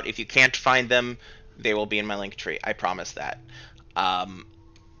talk about, if you can't find them, they will be in my link tree. I promise that.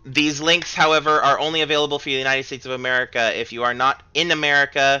 These links, however, are only available for the United States of America. If you are not in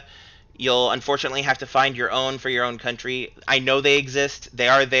America, you'll unfortunately have to find your own for your own country. I know they exist. They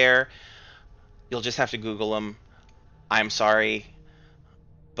are there. You'll just have to Google them. I'm sorry.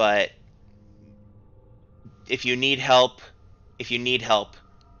 But if you need help,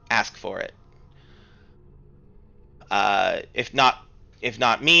 ask for it. If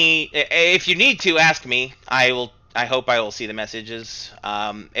not me, if you need to, ask me. I hope I will see the messages.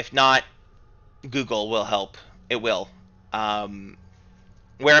 If not, Google will help. It will.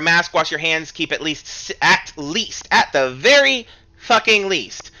 Wear a mask, wash your hands, keep at the very fucking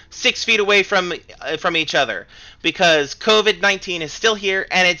least 6 feet away from each other, because COVID-19 is still here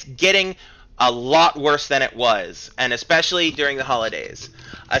and it's getting a lot worse than it was, and especially during the holidays.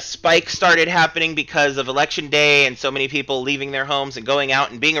 A spike started happening because of Election Day and so many people leaving their homes and going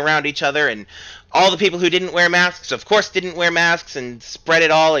out and being around each other, and all the people who didn't wear masks, of course, didn't wear masks and spread it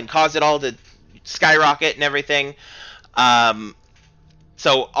all and caused it all to skyrocket and everything.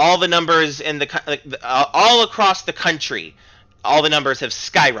 So all the numbers in all across the country, all the numbers have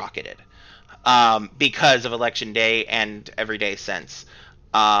skyrocketed because of Election Day and every day since.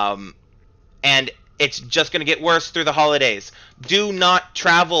 And it's just going to get worse through the holidays. Do not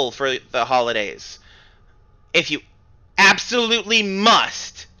travel for the holidays. If you absolutely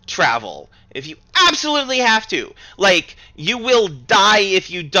must travel, if you absolutely have to, like, you will die if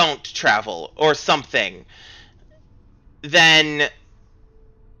you don't travel or something, then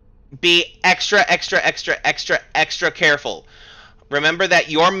be extra careful. Remember that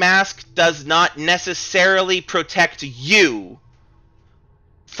your mask does not necessarily protect you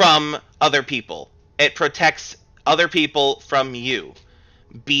from other people. It protects other people from you.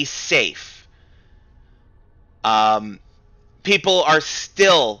 Be safe. People are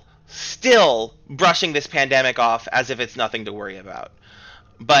still brushing this pandemic off as if it's nothing to worry about.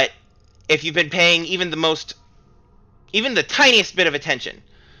 But if you've been paying even the tiniest bit of attention,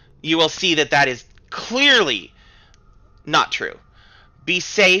 you will see that that is clearly not true. Be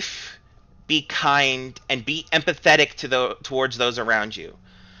safe, be kind, and be empathetic towards those around you.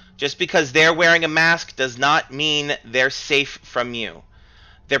 Just because they're wearing a mask does not mean they're safe from you.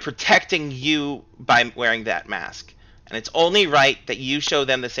 They're protecting you by wearing that mask. And it's only right that you show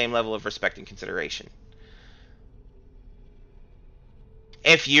them the same level of respect and consideration.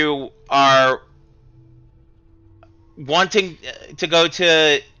 If you are wanting to go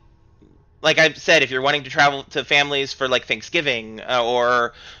to, like I said, if you're wanting to travel to families for like Thanksgiving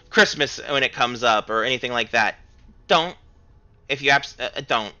or Christmas when it comes up or anything like that, don't. If you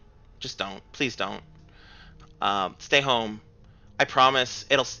don't. Just don't. Please don't. Stay home. I promise.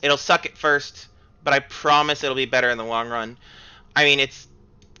 It'll suck at first, but I promise it'll be better in the long run. I mean, it's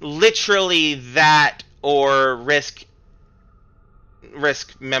literally that or risk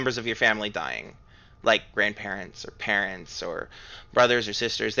members of your family dying, like grandparents or parents or brothers or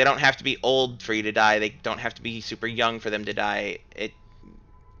sisters. They don't have to be old for you to die. They don't have to be super young for them to die. It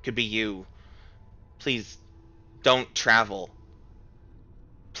could be you. Please don't travel.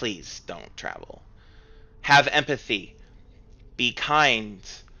 Please don't travel. Have empathy. Be kind.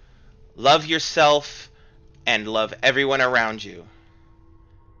 Love yourself and love everyone around you.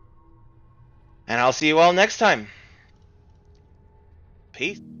 And I'll see you all next time.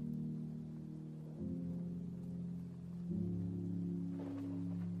 Peace.